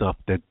some stuff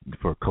that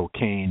for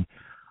cocaine,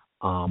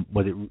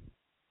 but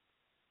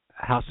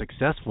how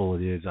successful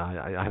it is,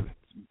 I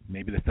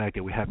maybe the fact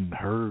that we haven't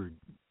heard,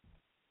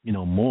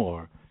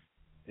 more,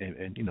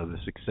 and the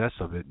success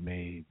of it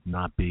may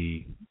not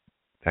be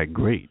that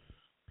great.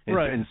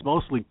 Right. And it's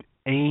mostly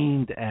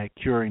aimed at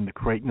curing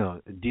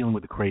dealing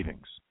with the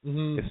cravings.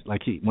 Mm-hmm. It's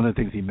like one of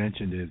the things he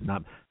mentioned is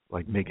not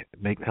like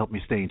help me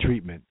stay in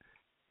treatment.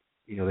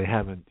 They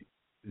haven't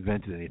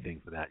invented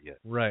anything for that yet.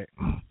 Right.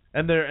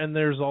 And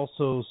there's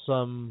also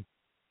some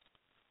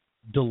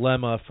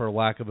dilemma, for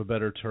lack of a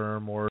better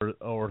term,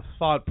 or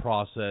thought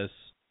process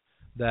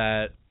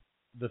that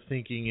the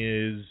thinking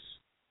is,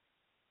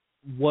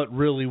 what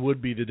really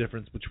would be the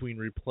difference between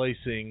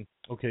replacing,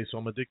 okay, so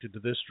I'm addicted to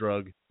this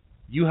drug,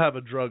 you have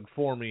a drug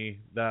for me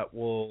that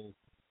will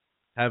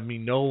have me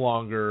no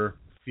longer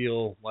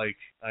feel like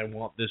I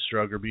want this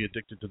drug or be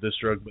addicted to this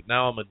drug, but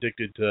now I'm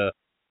addicted to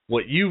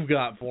what you've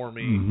got for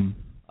me.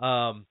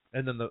 Mm-hmm.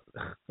 And then,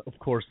 of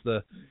course,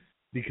 the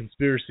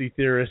conspiracy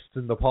theorists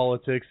and the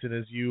politics, and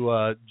as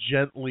you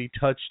gently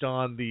touched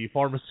on the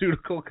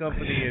pharmaceutical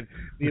company and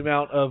the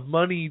amount of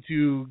money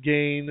to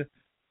gain,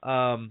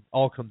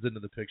 all comes into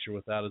the picture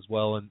with that as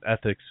well, and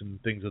ethics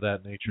and things of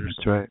that nature.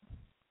 That's right.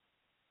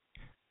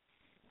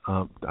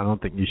 I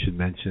don't think you should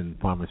mention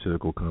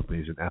pharmaceutical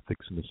companies and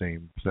ethics in the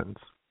same sentence.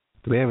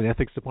 Do they have an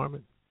ethics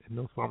department in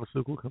those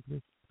pharmaceutical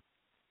companies?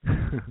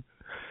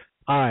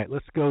 All right,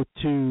 let's go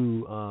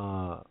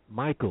to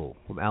Michael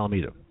from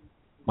Alameda.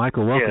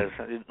 Michael, welcome.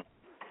 Yes,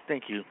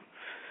 thank you.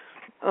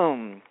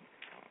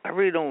 I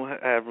really don't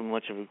have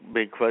much of a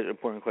big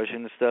important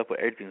question and stuff, but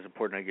everything's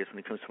important, I guess, when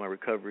it comes to my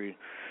recovery.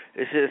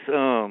 It's just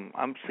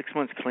I'm 6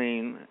 months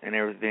clean and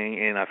everything,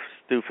 and I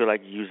still feel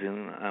like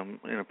using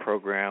in a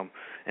program,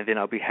 and then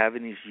I'll be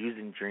having these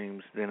using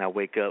dreams. Then I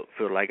wake up,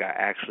 feel like I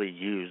actually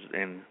used,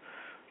 and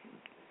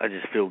I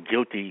just feel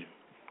guilty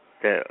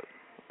that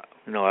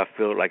I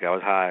feel like I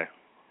was high.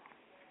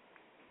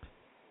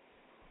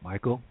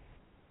 Michael?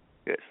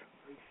 Yes.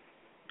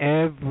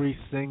 Every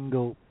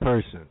single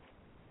person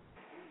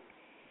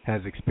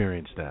has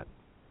experienced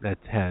that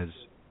has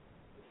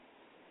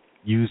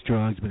used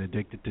drugs, been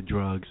addicted to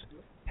drugs,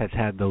 has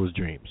had those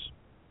dreams.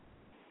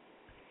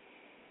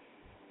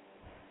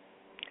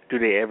 Do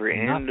they ever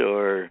end,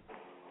 or?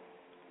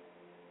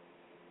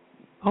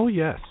 Oh,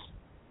 yes.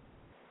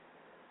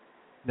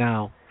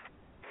 Now,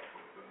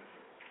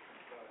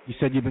 you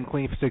said you've been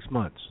clean for 6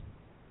 months.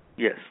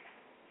 Yes.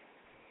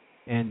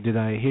 And did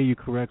I hear you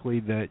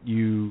correctly that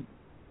you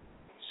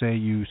say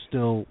you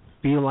still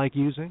feel like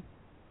using?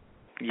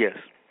 Yes.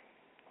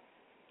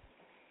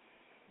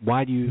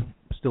 Why do you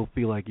still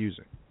feel like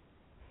using?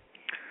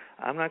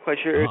 I'm not quite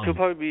sure. It could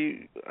probably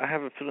be, I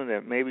have a feeling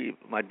that maybe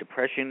my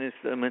depression is,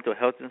 the mental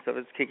health and stuff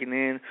is kicking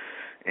in,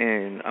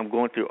 and I'm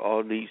going through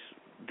all these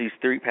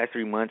past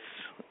 3 months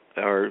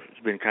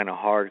it's been kind of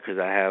hard because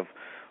I have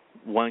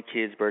one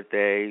kid's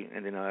birthday,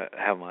 and then I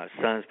have my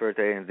son's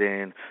birthday, and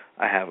then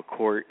I have a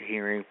court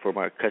hearing for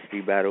my custody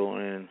battle,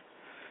 and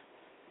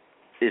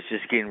it's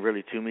just getting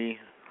really to me.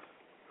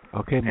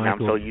 Okay, and Michael. I'm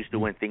so used to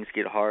when things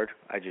get hard,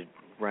 I just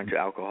run to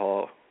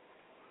alcohol.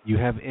 You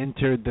have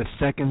entered the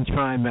second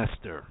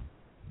trimester.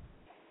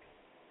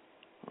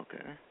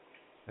 Okay.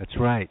 That's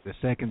right, the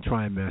second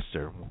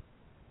trimester.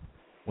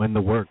 When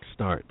the work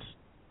starts,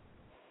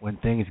 when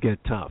things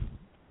get tough,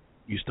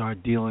 You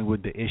start dealing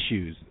with the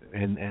issues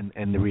and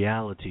the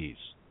realities.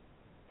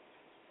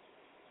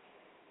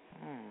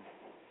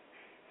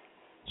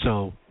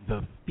 So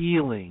the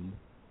feeling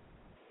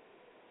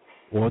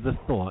or the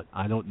thought,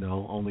 I don't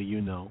know, only you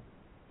know,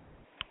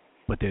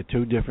 but they're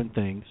two different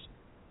things.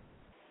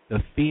 The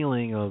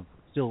feeling of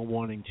still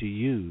wanting to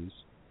use,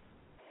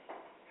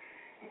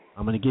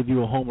 I'm going to give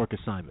you a homework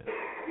assignment.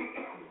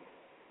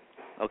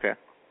 Okay.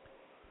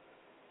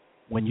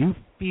 When you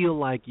feel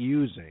like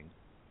using,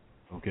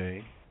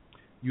 okay,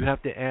 you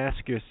have to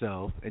ask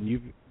yourself, and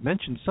you've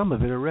mentioned some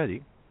of it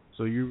already,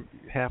 so you're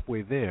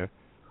halfway there,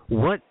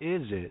 what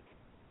is it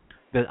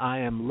that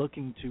I am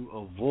looking to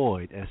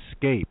avoid,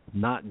 escape,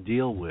 not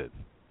deal with,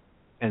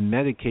 and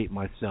medicate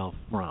myself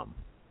from?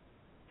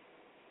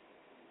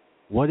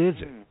 What is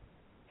it?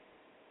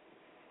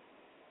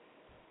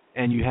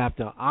 And you have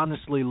to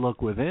honestly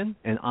look within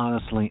and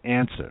honestly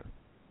answer.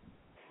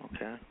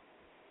 Okay.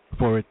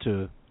 For it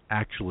to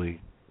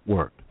actually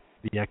work,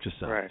 the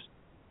exercise. Right.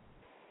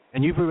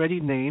 And you've already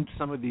named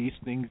some of these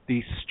things,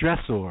 these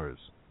stressors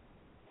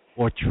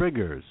or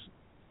triggers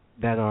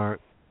that are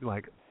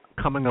like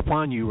coming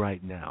upon you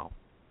right now.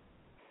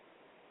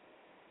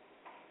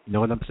 You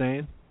know what I'm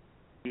saying?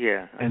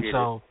 Yeah. And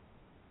so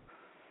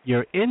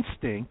your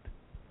instinct,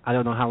 I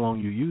don't know how long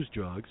you use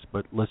drugs,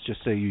 but let's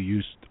just say you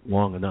used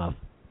long enough.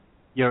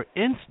 Your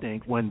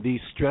instinct when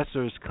these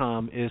stressors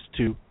come is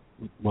to,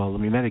 well, let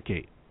me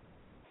medicate.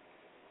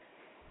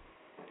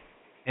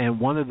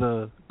 And one of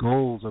the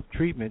goals of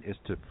treatment is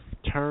to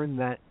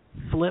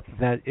flip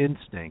that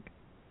instinct.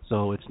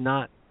 So it's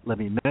not let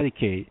me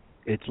medicate,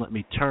 it's let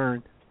me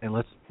turn and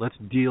let's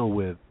deal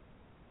with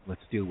this,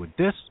 let's deal with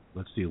this,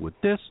 let's deal with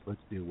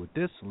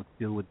this, and let's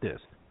deal with this.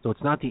 So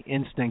it's not the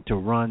instinct to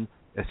run,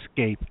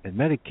 escape, and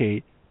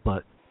medicate,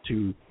 but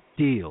to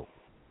deal.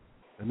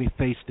 Let me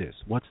face this.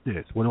 What's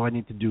this? What do I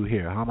need to do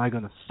here? How am I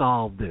going to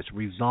solve this,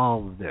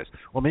 resolve this?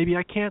 Or maybe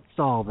I can't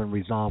solve and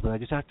resolve it. I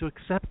just have to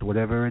accept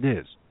whatever it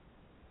is.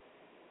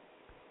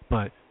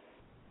 But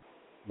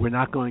we're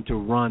not going to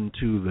run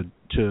to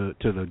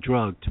the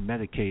drug to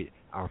medicate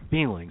our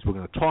feelings. We're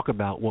going to talk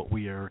about what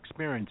we are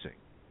experiencing.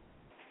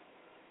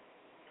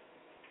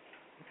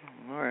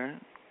 All right.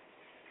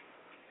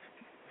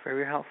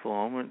 Very helpful.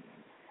 I'm going to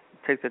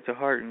take that to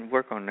heart and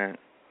work on that.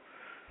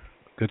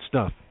 Good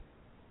stuff.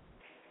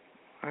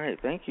 All right.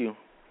 Thank you.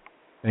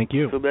 Thank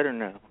you. I feel better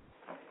now.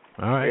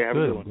 All right. Yeah,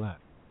 good. I'm glad.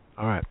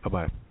 All right.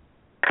 Bye-bye.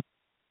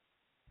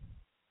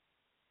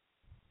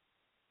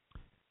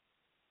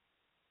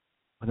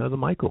 Another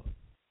Michael.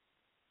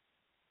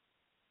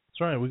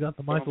 That's right. We got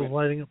the Michael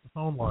lighting up the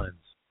phone lines.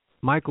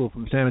 Michael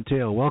from San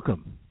Mateo,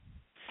 welcome.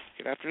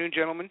 Good afternoon,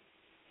 gentlemen.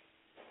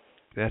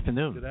 Good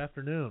afternoon. Good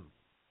afternoon.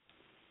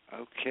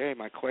 Okay,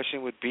 my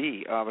question would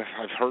be, I've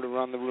heard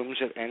around the rooms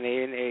at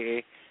NA and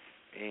AA,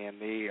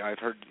 and I've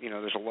heard,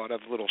 there's a lot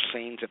of little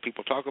sayings that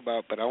people talk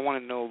about, but I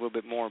want to know a little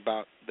bit more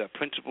about the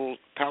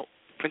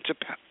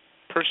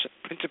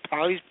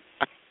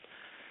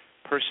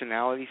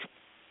personalities.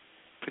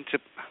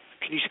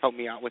 Can you help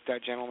me out with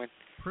that, gentlemen?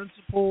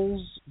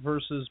 Principles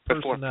versus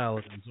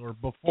personalities, or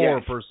before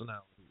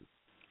personalities.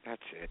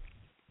 That's it.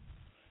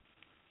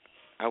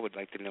 I would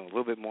like to know a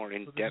little bit more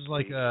in depth.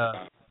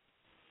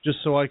 Just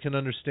so I can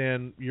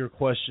understand your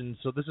question.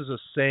 So this is a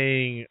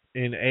saying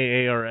in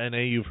AA or NA.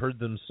 You've heard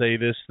them say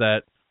this,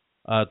 that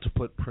to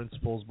put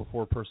principles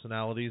before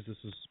personalities. This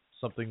is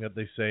something that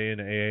they say in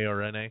AA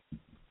or NA.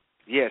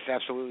 Yes,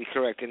 absolutely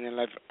correct. And then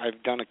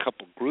I've done a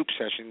couple group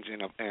sessions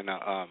in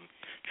a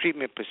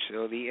treatment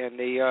facility, and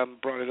they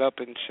brought it up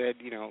and said,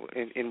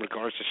 in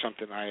regards to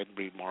something I had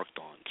remarked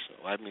on.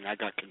 So I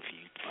got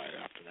confused by it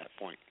after that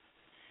point.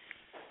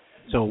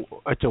 So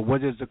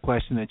what is the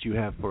question that you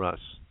have for us?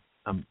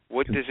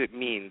 What does it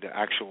mean, the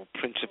actual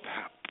principles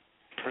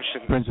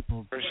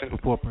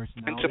before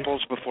personality?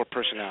 Principles before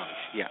personalities,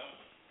 yeah.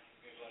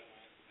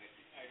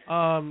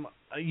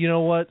 You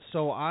know what?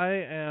 So I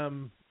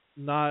am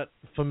not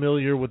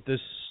familiar with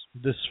this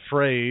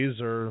phrase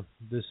or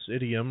this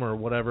idiom or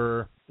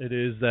whatever it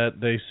is that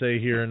they say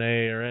here in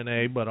A or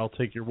NA, but I'll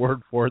take your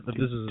word for it that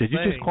this is a Did you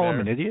saying just call there.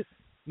 him an idiot?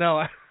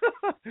 No,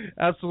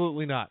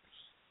 absolutely not.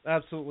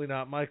 Absolutely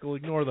not. Michael,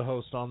 ignore the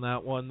host on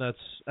that one. That's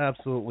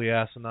absolutely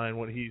asinine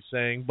what he's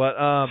saying. But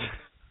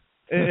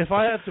if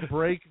I had to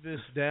break this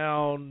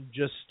down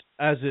just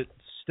as it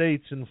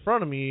states in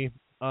front of me,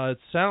 it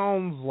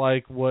sounds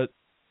like what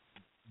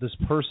this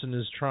person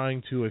is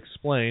trying to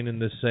explain in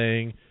this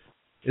saying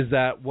is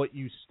that what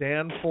you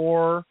stand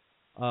for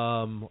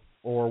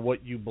or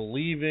what you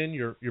believe in,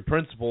 your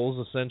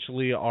principles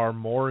essentially are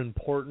more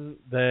important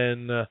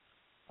than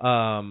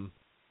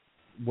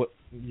what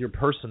your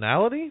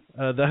personality.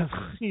 That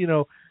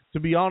to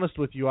be honest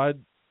with you, I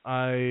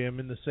am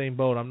in the same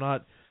boat. I'm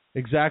not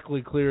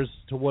exactly clear as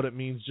to what it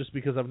means, just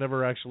because I've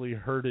never actually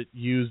heard it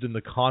used in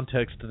the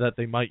context that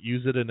they might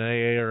use it in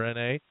AA or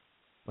NA.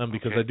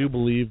 Because I do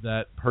believe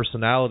that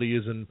personality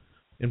is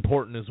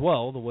important as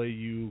well, the way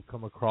you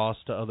come across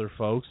to other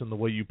folks and the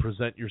way you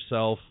present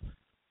yourself.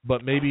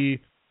 But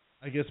maybe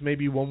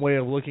one way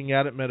of looking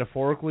at it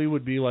metaphorically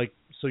would be like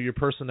So your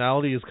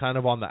personality is kind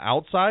of on the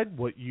outside,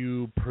 what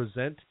you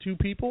present to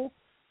people,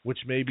 which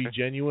may be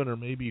genuine or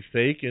may be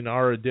fake in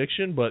our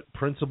addiction, but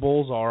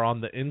principles are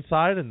on the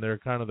inside, and they're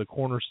kind of the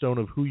cornerstone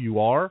of who you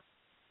are.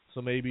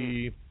 So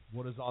maybe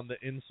what is on the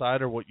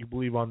inside or what you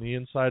believe on the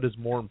inside is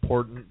more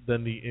important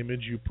than the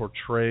image you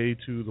portray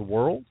to the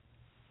world.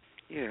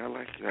 Yeah, I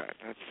like that.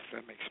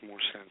 That makes more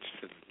sense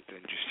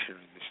than just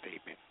hearing the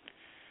statement.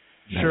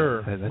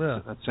 Sure.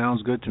 That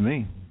sounds good to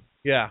me.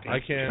 Yeah,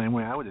 That's I can. the same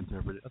way I would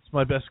interpret it. That's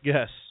my best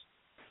guess.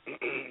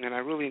 And I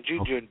really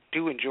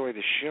do enjoy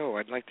the show.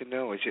 I'd like to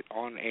know, is it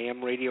on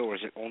AM radio or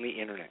is it only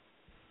internet?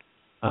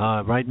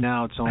 Right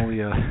now it's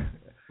only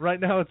Right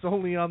now it's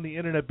only on the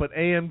internet, but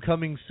AM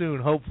coming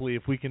soon, hopefully,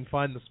 if we can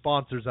find the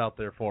sponsors out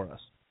there for us.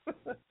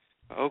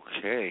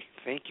 Okay.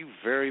 Thank you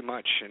very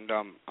much. And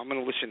I'm going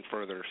to listen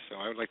further, so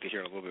I would like to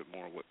hear a little bit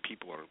more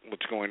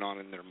what's going on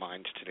in their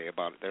minds today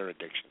about their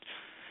addictions.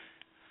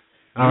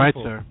 All right,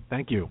 sir.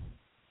 Thank you.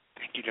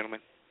 Thank you,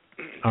 gentlemen.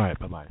 All right,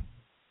 bye-bye.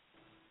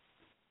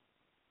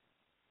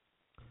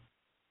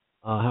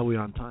 How are we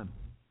on time?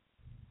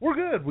 We're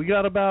good. We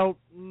got about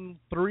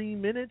 3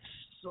 minutes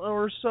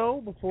or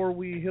so before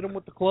we hit them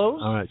with the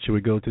close. All right, should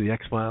we go to the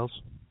X-Files?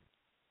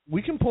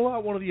 We can pull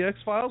out one of the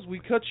X-Files. We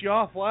cut you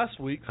off last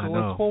week, so I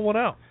know. let's pull one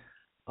out.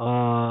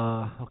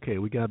 Okay,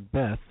 we got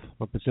Beth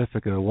from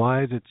Pacifica.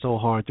 Why is it so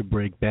hard to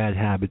break bad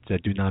habits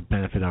that do not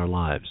benefit our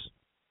lives?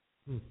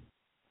 $1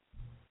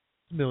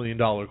 million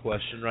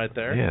question right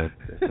there. Yeah,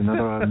 it's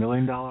another $1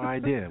 million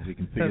idea. We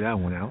can figure that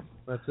one out.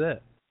 That's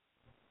it.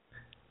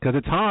 Because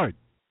it's hard.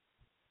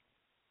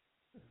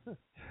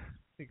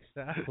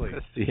 Exactly.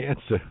 That's the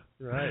answer.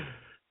 Right.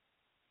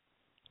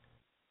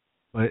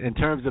 But in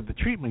terms of the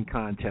treatment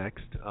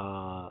context,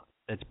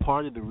 it's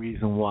part of the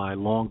reason why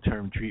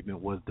long-term treatment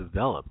was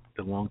developed.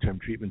 The long-term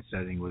treatment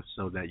setting was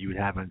so that you would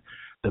have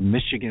the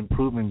Michigan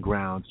Proving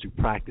Grounds to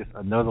practice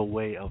another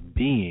way of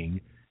being,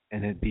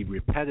 and it'd be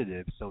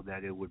repetitive so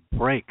that it would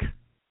break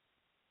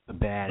the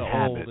bad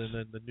habits. Old and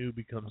then the new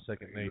becomes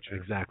second nature.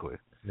 Exactly.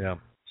 Yeah.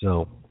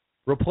 So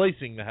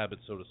replacing the habit,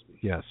 so to speak.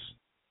 Yes.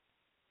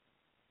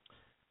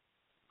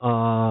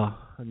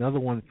 Another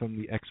one from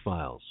the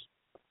X-Files.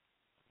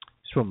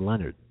 It's from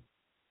Leonard.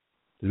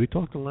 Did we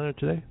talk to Leonard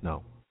today?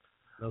 No.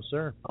 No,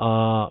 sir.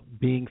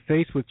 Being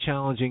faced with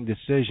challenging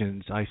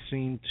decisions, I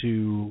seem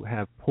to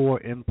have poor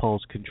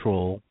impulse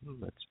control.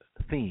 That's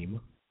a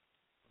theme.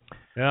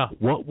 Yeah.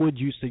 What would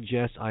you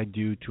suggest I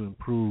do to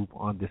improve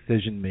on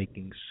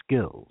decision-making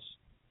skills?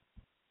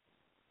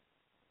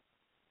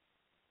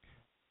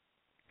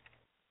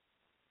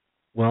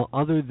 Well,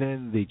 other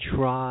than the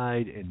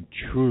tried and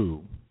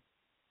true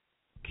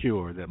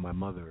cure that my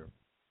mother,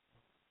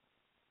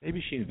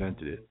 maybe she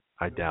invented it,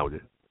 I doubt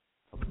it,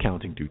 of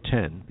counting to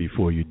 10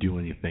 before you do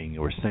anything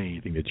or say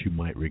anything that you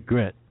might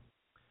regret,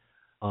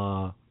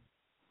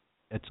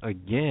 it's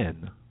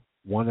again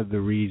one of the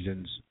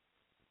reasons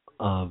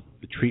of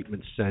the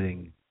treatment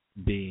setting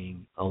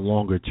being a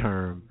longer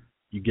term.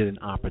 You get an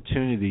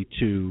opportunity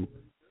to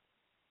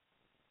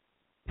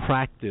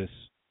practice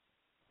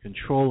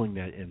controlling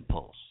that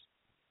impulse.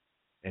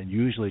 And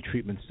usually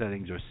treatment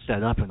settings are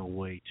set up in a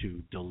way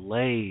to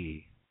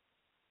delay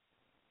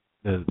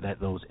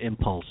those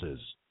impulses.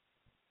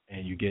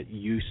 And you get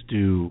used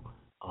to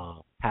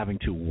having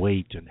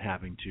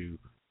to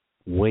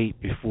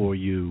wait before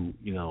you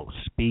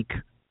speak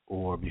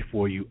or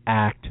before you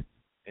act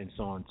and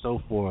so on and so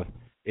forth,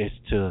 is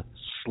to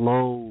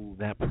slow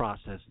that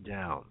process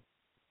down.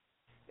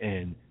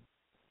 And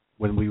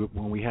when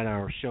we had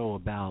our show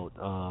about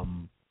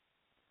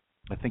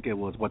I think it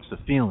was What's the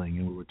Feeling,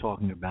 and we were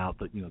talking about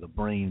the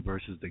brain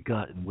versus the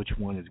gut and which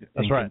one is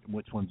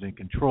which one's in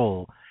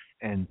control.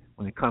 And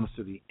when it comes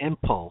to the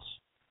impulse,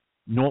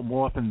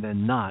 more often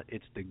than not,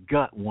 it's the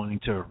gut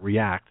wanting to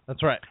react.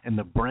 That's right. And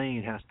the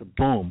brain has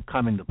to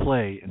come into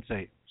play and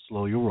say,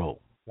 slow your roll.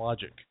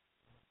 Logic.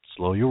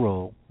 Slow your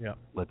roll. Yeah.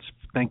 Let's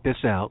think this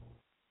out.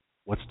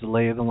 What's the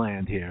lay of the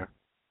land here?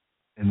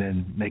 And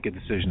then make a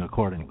decision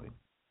accordingly.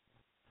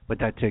 But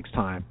that takes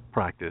time,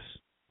 practice,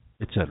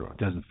 etc. It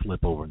doesn't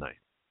flip overnight.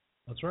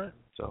 That's right.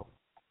 So,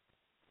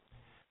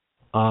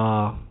 you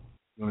want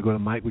to go to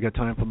Mike? We got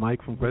time for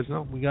Mike from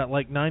Fresno? We got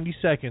like 90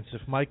 seconds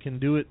if Mike can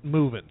do it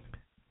moving.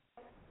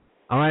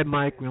 All right,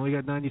 Mike, we only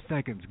got 90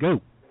 seconds.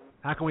 Go.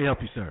 How can we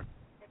help you, sir?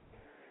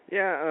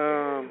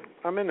 Yeah,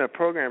 I'm in a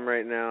program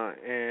right now,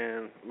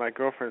 and my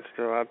girlfriend's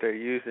still out there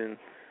using.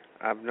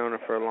 I've known her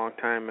for a long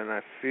time, and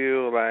I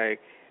feel like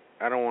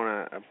I don't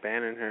want to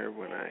abandon her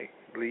when I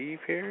leave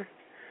here,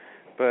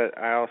 but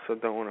I also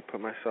don't want to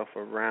put myself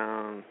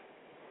around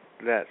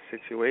that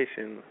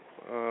situation.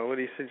 What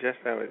do you suggest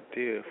I would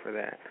do for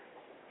that?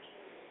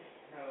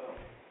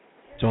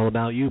 It's all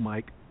about you,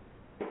 Mike.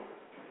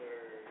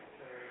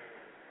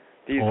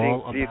 Do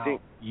you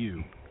think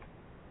you?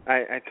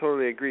 I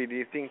totally agree. Do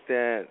you think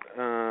that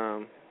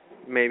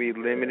maybe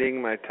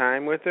limiting my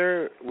time with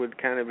her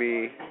would kind of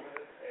be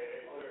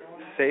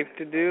safe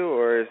to do,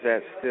 or is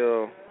that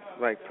still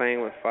like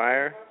playing with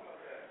fire?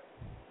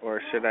 Or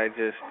should I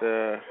just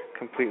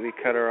completely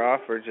cut her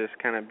off, or just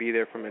kind of be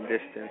there from a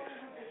distance?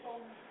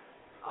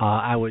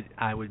 I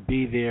would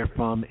be there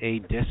from a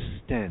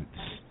distance.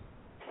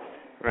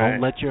 Right.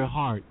 Don't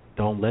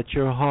let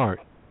your heart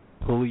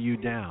pull you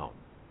down.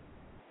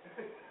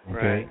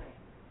 Okay? Right.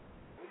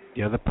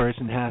 The other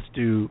person has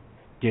to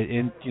get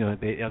in,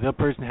 the other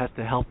person has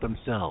to help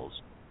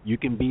themselves. You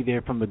can be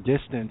there from a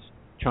distance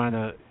trying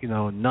to,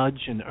 nudge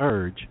and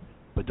urge,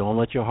 but don't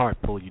let your heart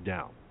pull you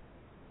down.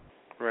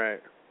 Right.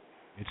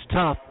 It's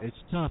tough,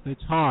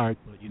 it's hard,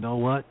 but you know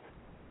what?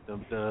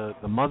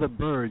 The mother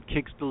bird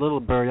kicks the little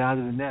bird out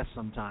of the nest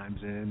sometimes,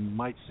 and it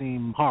might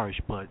seem harsh,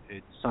 but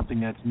it's something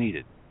that's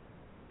needed.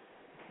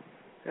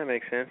 That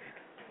makes sense.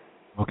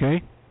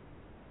 Okay?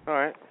 All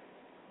right.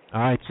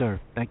 All right, sir.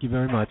 Thank you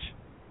very much.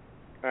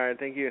 All right,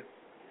 thank you.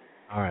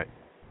 All right.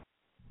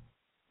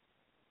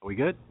 Are we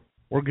good?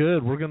 We're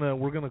good. We're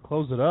gonna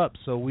close it up.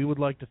 So we would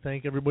like to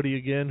thank everybody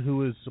again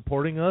who is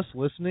supporting us,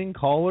 listening,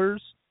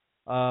 callers.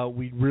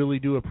 We really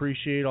do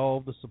appreciate all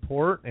of the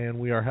support, and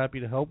we are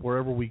happy to help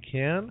wherever we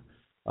can.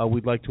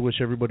 We'd like to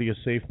wish everybody a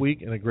safe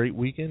week and a great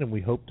weekend, and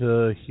we hope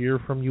to hear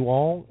from you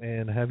all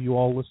and have you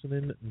all listen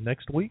in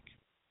next week.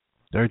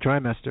 Third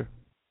trimester.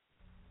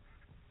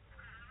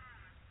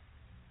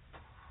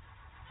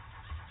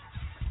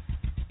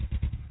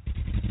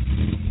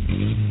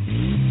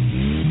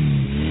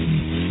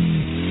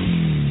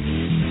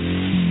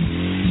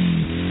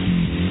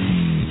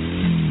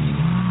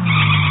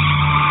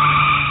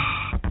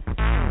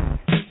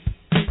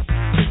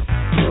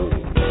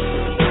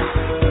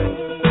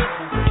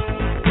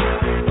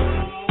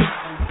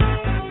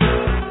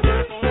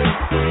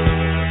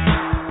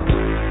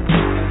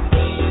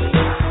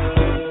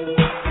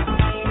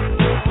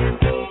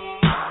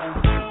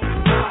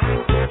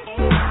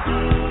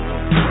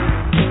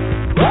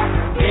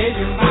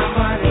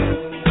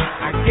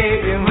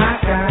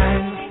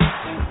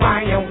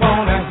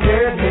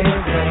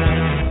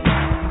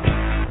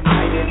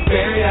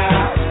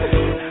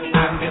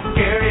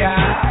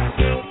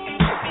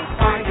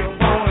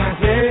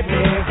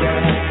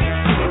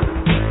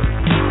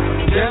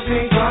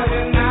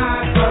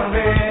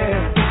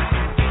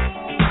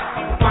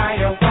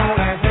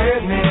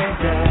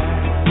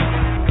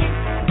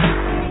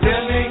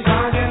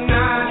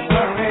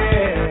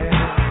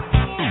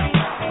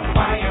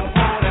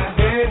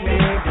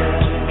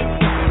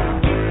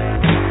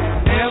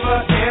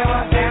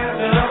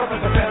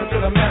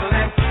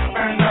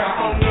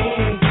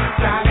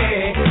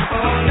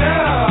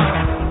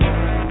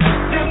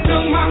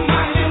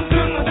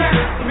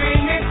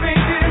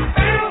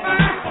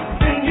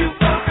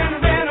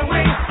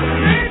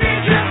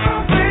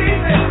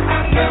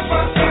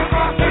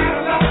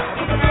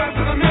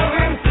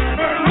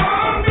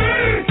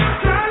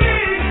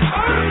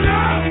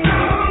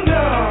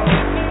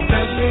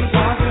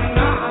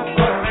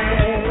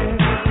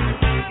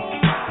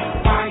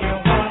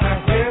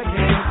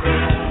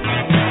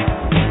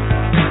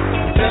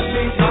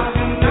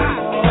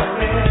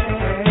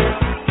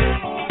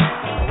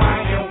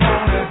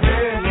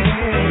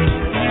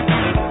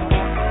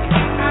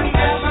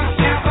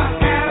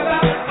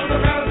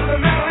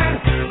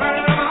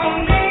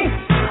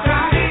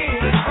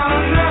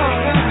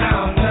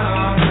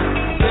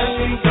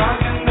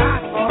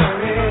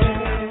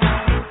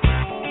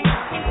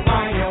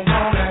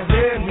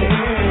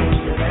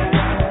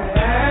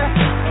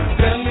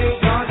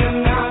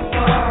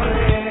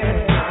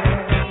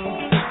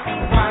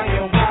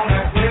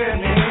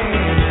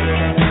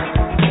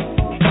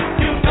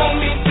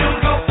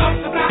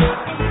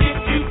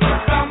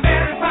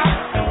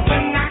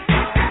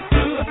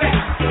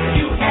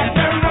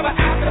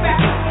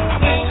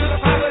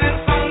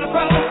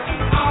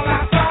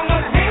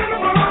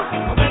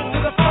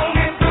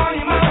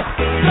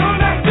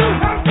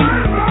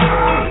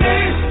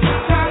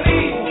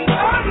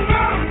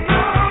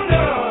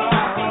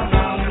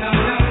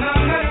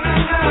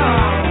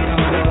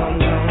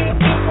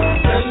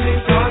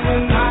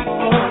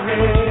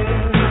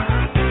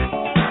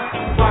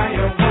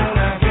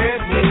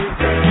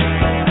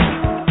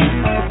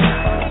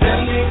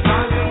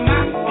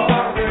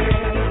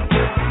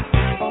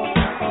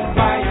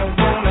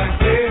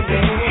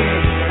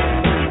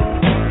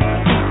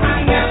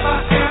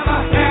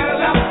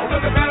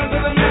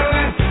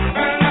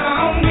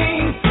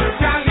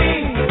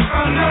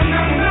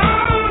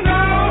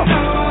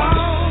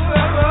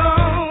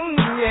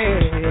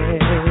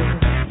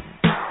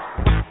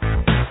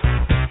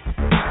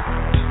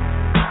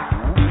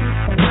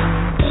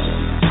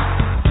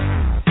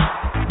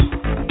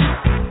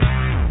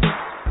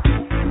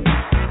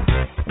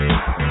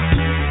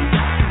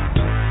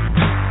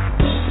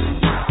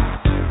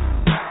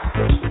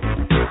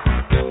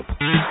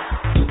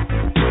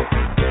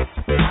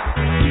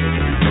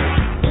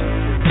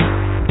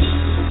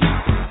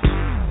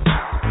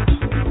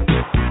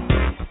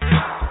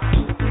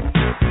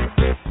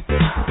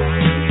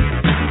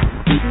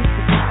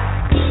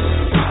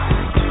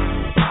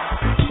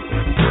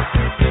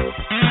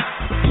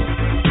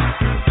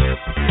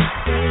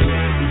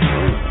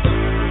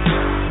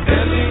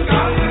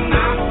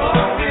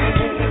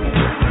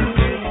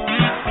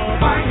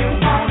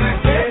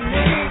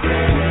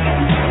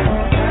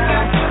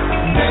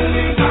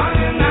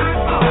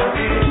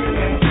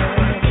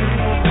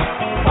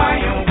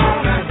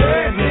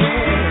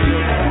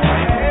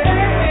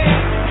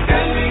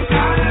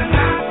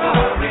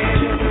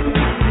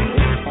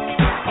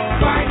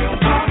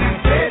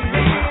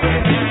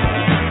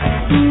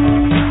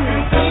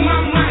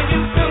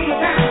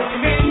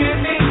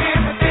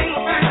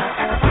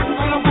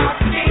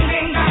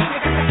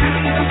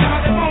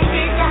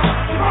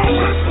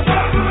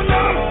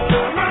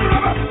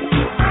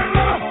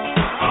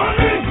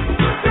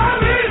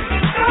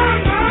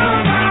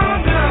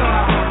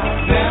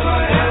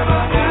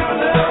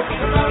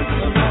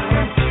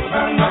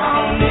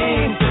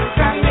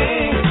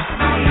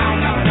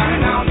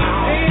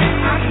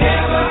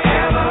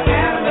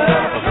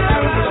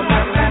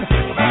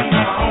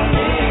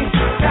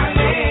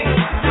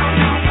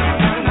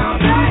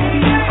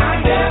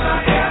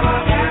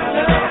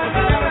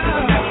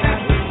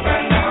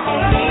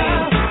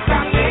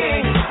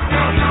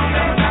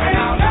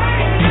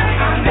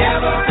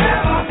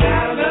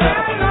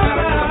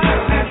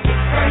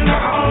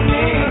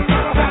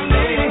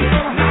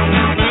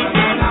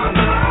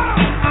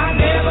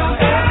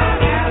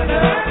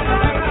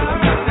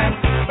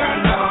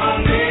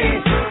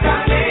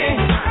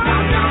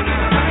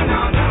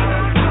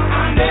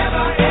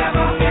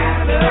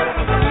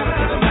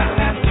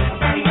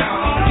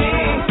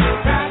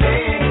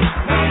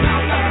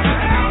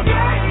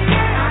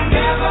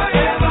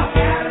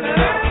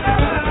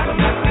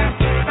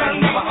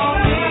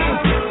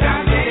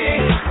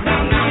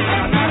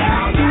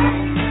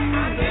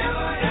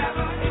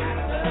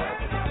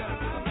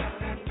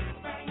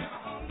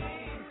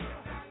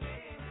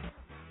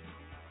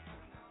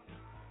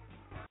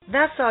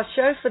 our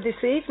show for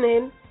this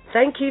evening.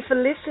 Thank you for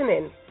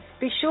listening.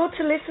 Be sure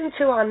to listen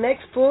to our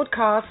next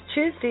broadcast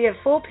Tuesday at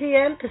 4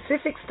 p.m.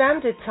 Pacific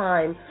Standard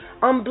Time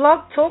on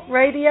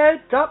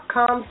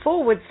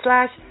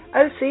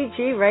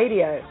blogtalkradio.com/OCG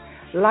Radio.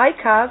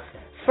 Like us,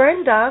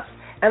 friend us,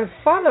 and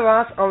follow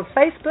us on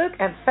Facebook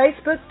at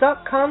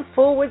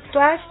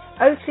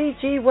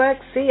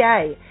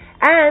facebook.com/OCGWorkCA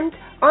and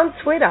on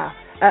Twitter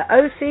at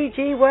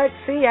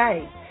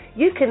OCGWorkCA.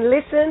 You can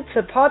listen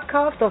to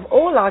podcasts of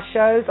all our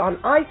shows on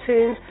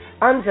iTunes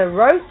under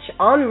Roach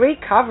on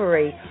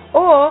Recovery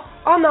or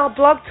on our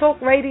Blog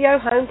Talk Radio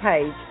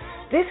homepage.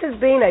 This has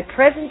been a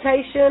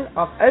presentation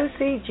of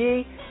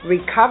OCG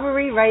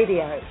Recovery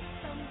Radio.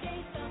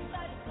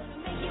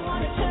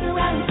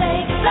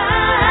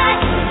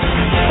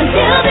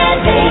 Until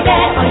then, baby,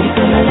 are you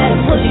gonna let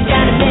him hold you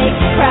down and make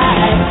you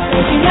cry?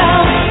 Don't you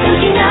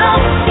know,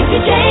 if you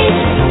change,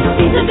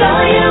 things will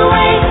go your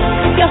way.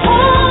 If you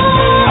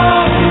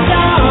hold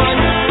on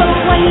for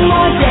one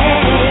more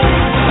day,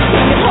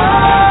 if you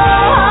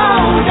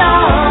hold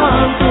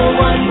on for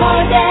one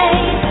more day,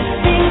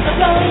 things will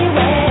go your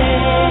way.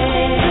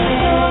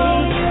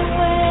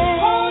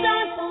 Hold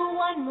on for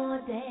one more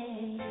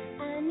day.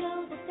 I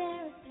know that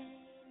there is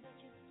pain, but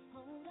just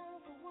hold on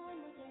for one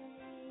more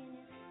day.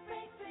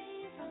 Break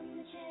free from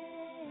the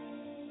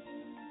chain.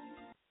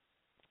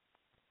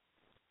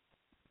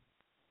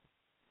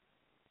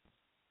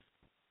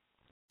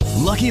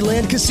 Lucky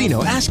Land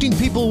Casino, asking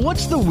people,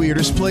 what's the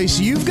weirdest place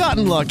you've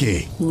gotten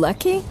lucky?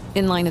 Lucky?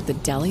 In line at the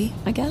deli,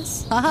 I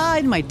guess? Aha,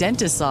 in my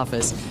dentist's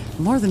office.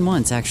 More than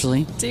once,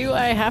 actually. Do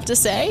I have to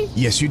say?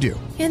 Yes, you do.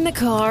 In the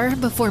car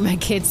before my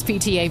kids'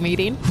 PTA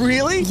meeting.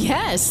 Really?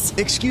 Yes.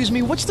 Excuse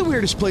me, what's the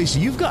weirdest place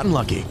you've gotten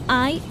lucky?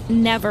 I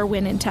never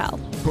win and tell.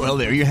 Well,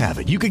 there you have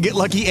it. You can get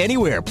lucky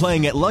anywhere,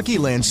 playing at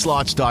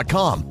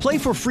LuckyLandSlots.com. Play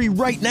for free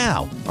right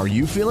now. Are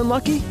you feeling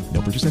lucky?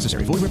 No purchase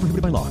necessary. Void where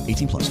prohibited by law.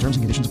 18+. Terms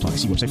and conditions apply.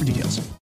 See website for details.